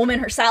Kimono Woman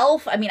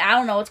herself? I mean, I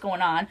don't know what's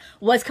going on.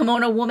 Was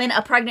Kimono Woman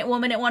a pregnant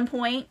woman at one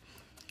point?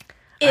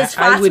 Is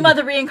Fatima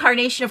the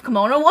reincarnation of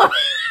Kimono Woman?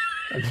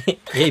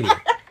 Maybe.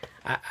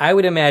 I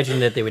would imagine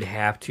that they would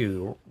have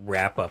to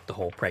wrap up the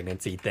whole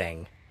pregnancy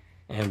thing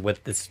and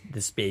what this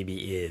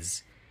baby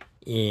is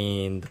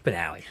in the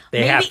finale.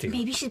 They have to.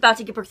 Maybe she's about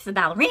to give birth to the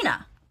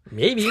ballerina.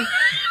 Maybe.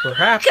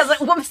 Perhaps. Because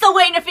I'm still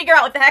waiting to figure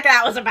out what the heck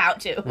that was about,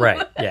 too.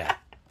 Right, yeah.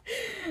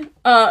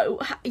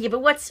 Yeah,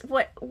 but what's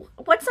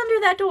under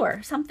that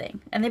door?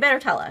 Something. And they better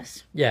tell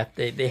us. Yeah,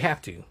 they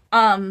have to.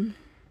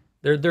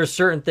 There are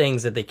certain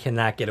things that they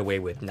cannot get away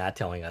with not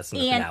telling us in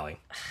the finale.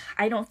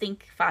 I don't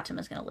think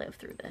Fatima's going to live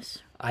through this.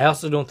 I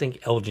also don't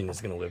think Elgin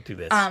is going to live through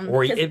this.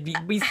 Or at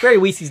the very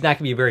least, he's not going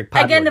to be a very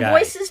popular Again, the guy.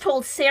 voices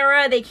told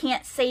Sarah they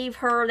can't save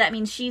her. That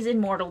means she's in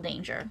mortal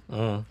danger.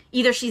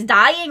 Either she's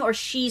dying or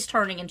she's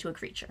turning into a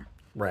creature.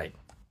 Right.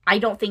 I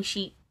don't think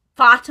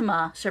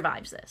Fatima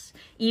survives this.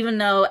 Even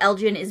though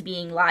Elgin is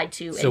being lied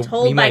to and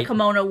told by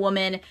Kimono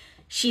Woman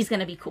she's going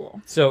to be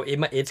cool. So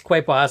it's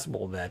quite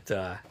possible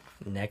that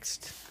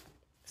next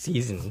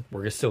season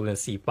we're still going to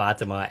see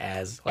Fatima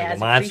as a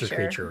monster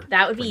creature.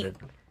 That would be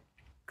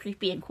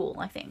creepy and cool,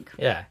 I think.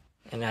 Yeah,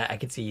 and I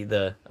could see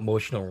the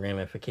emotional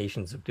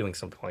ramifications of doing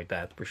something like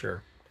that for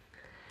sure.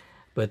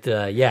 But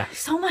yeah,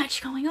 so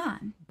much going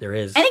on. There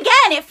is, and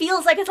again, it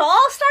feels like it's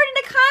all starting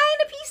to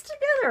kind of piece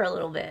together a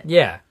little bit.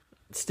 Yeah,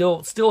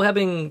 still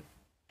having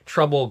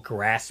trouble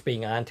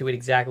grasping onto it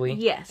exactly.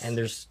 Yes, and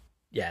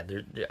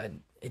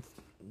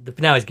the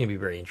finale is going to be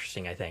very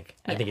interesting, I think.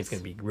 Yes. I think it's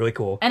going to be really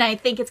cool. And I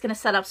think it's going to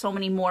set up so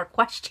many more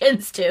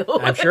questions, too.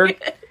 I'm sure.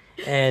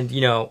 And,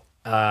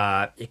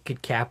 it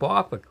could cap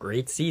off a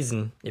great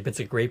season if it's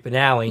a great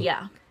finale.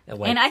 Yeah.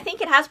 And I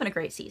think it has been a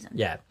great season.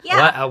 Yeah.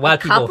 Yeah. A lot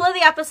of people, couple of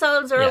the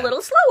episodes are a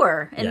little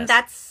slower, and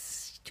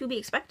that's to be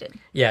expected.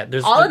 Yeah.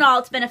 All in all,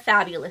 it's been a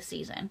fabulous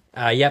season.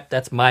 Yep,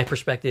 that's my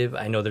perspective.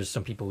 I know there's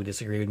some people who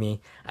disagree with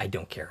me. I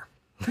don't care.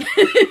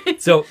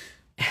 So,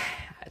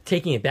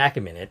 taking it back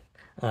a minute,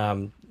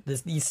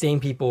 these same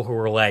people who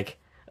were like,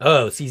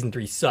 oh, season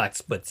 3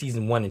 sucks, but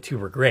season 1 and 2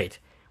 were great,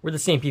 were the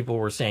same people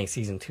who were saying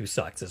season 2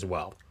 sucks as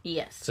well.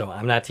 Yes. So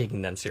I'm not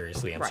taking them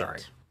seriously. I'm sorry.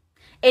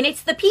 And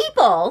it's the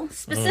people,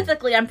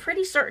 specifically, I'm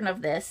pretty certain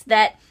of this,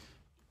 that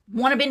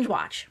want to binge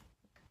watch.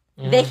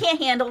 They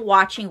can't handle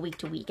watching week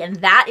to week, and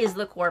that is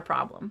the core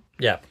problem.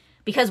 Yeah.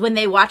 Because when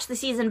they watch the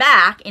season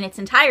back in its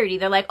entirety,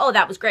 they're like, oh,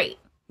 that was great.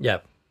 Yeah.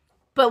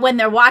 But when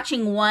they're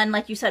watching one,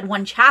 like you said,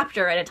 one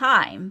chapter at a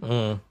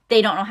time,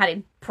 they don't know how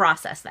to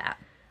process that.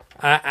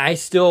 I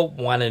still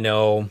want to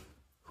know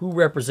who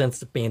represents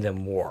the fandom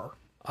more,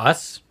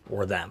 us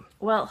or them.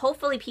 Well,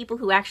 hopefully people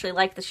who actually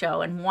like the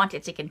show and want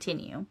it to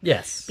continue.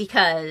 Yes.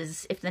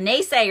 Because if the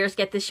naysayers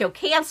get this show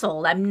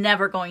canceled, I'm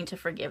never going to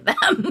forgive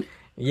them.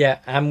 Yeah,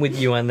 I'm with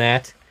you on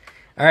that.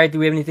 All right, do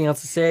we have anything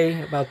else to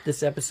say about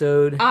this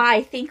episode?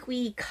 I think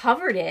we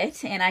covered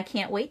it, and I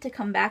can't wait to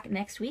come back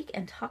next week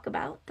and talk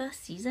about the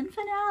season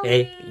finale.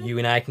 Hey, you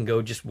and I can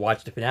go just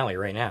watch the finale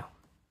right now.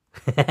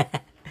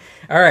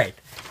 All right,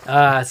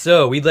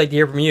 so we'd like to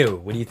hear from you.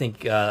 What do you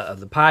think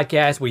of the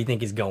podcast? What do you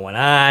think is going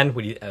on?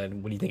 What do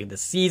you think of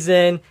this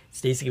season?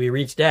 Stacie can be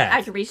reached at.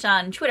 I can be reached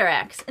on Twitter,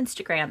 X,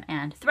 Instagram,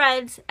 and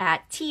Threads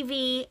at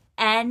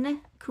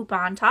TVN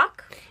Coupon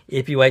Talk.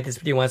 If you like this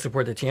video and want to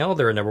support the channel,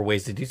 there are a number of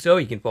ways to do so.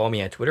 You can follow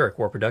me on Twitter at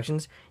Core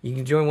Productions. You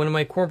can join one of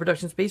my Core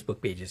Productions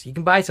Facebook pages. You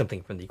can buy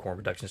something from the Core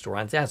Productions store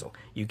on Zazzle.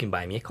 You can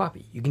buy me a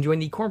coffee. You can join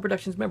the Core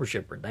Productions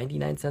membership for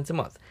 99 cents a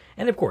month.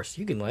 And of course,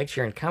 you can like,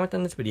 share, and comment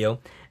on this video,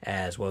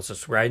 as well as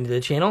subscribing to the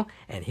channel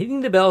and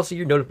hitting the bell so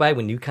you're notified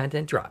when new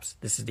content drops.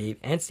 This is Dave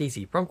and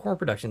Stacie from Core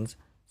Productions,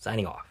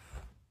 signing off.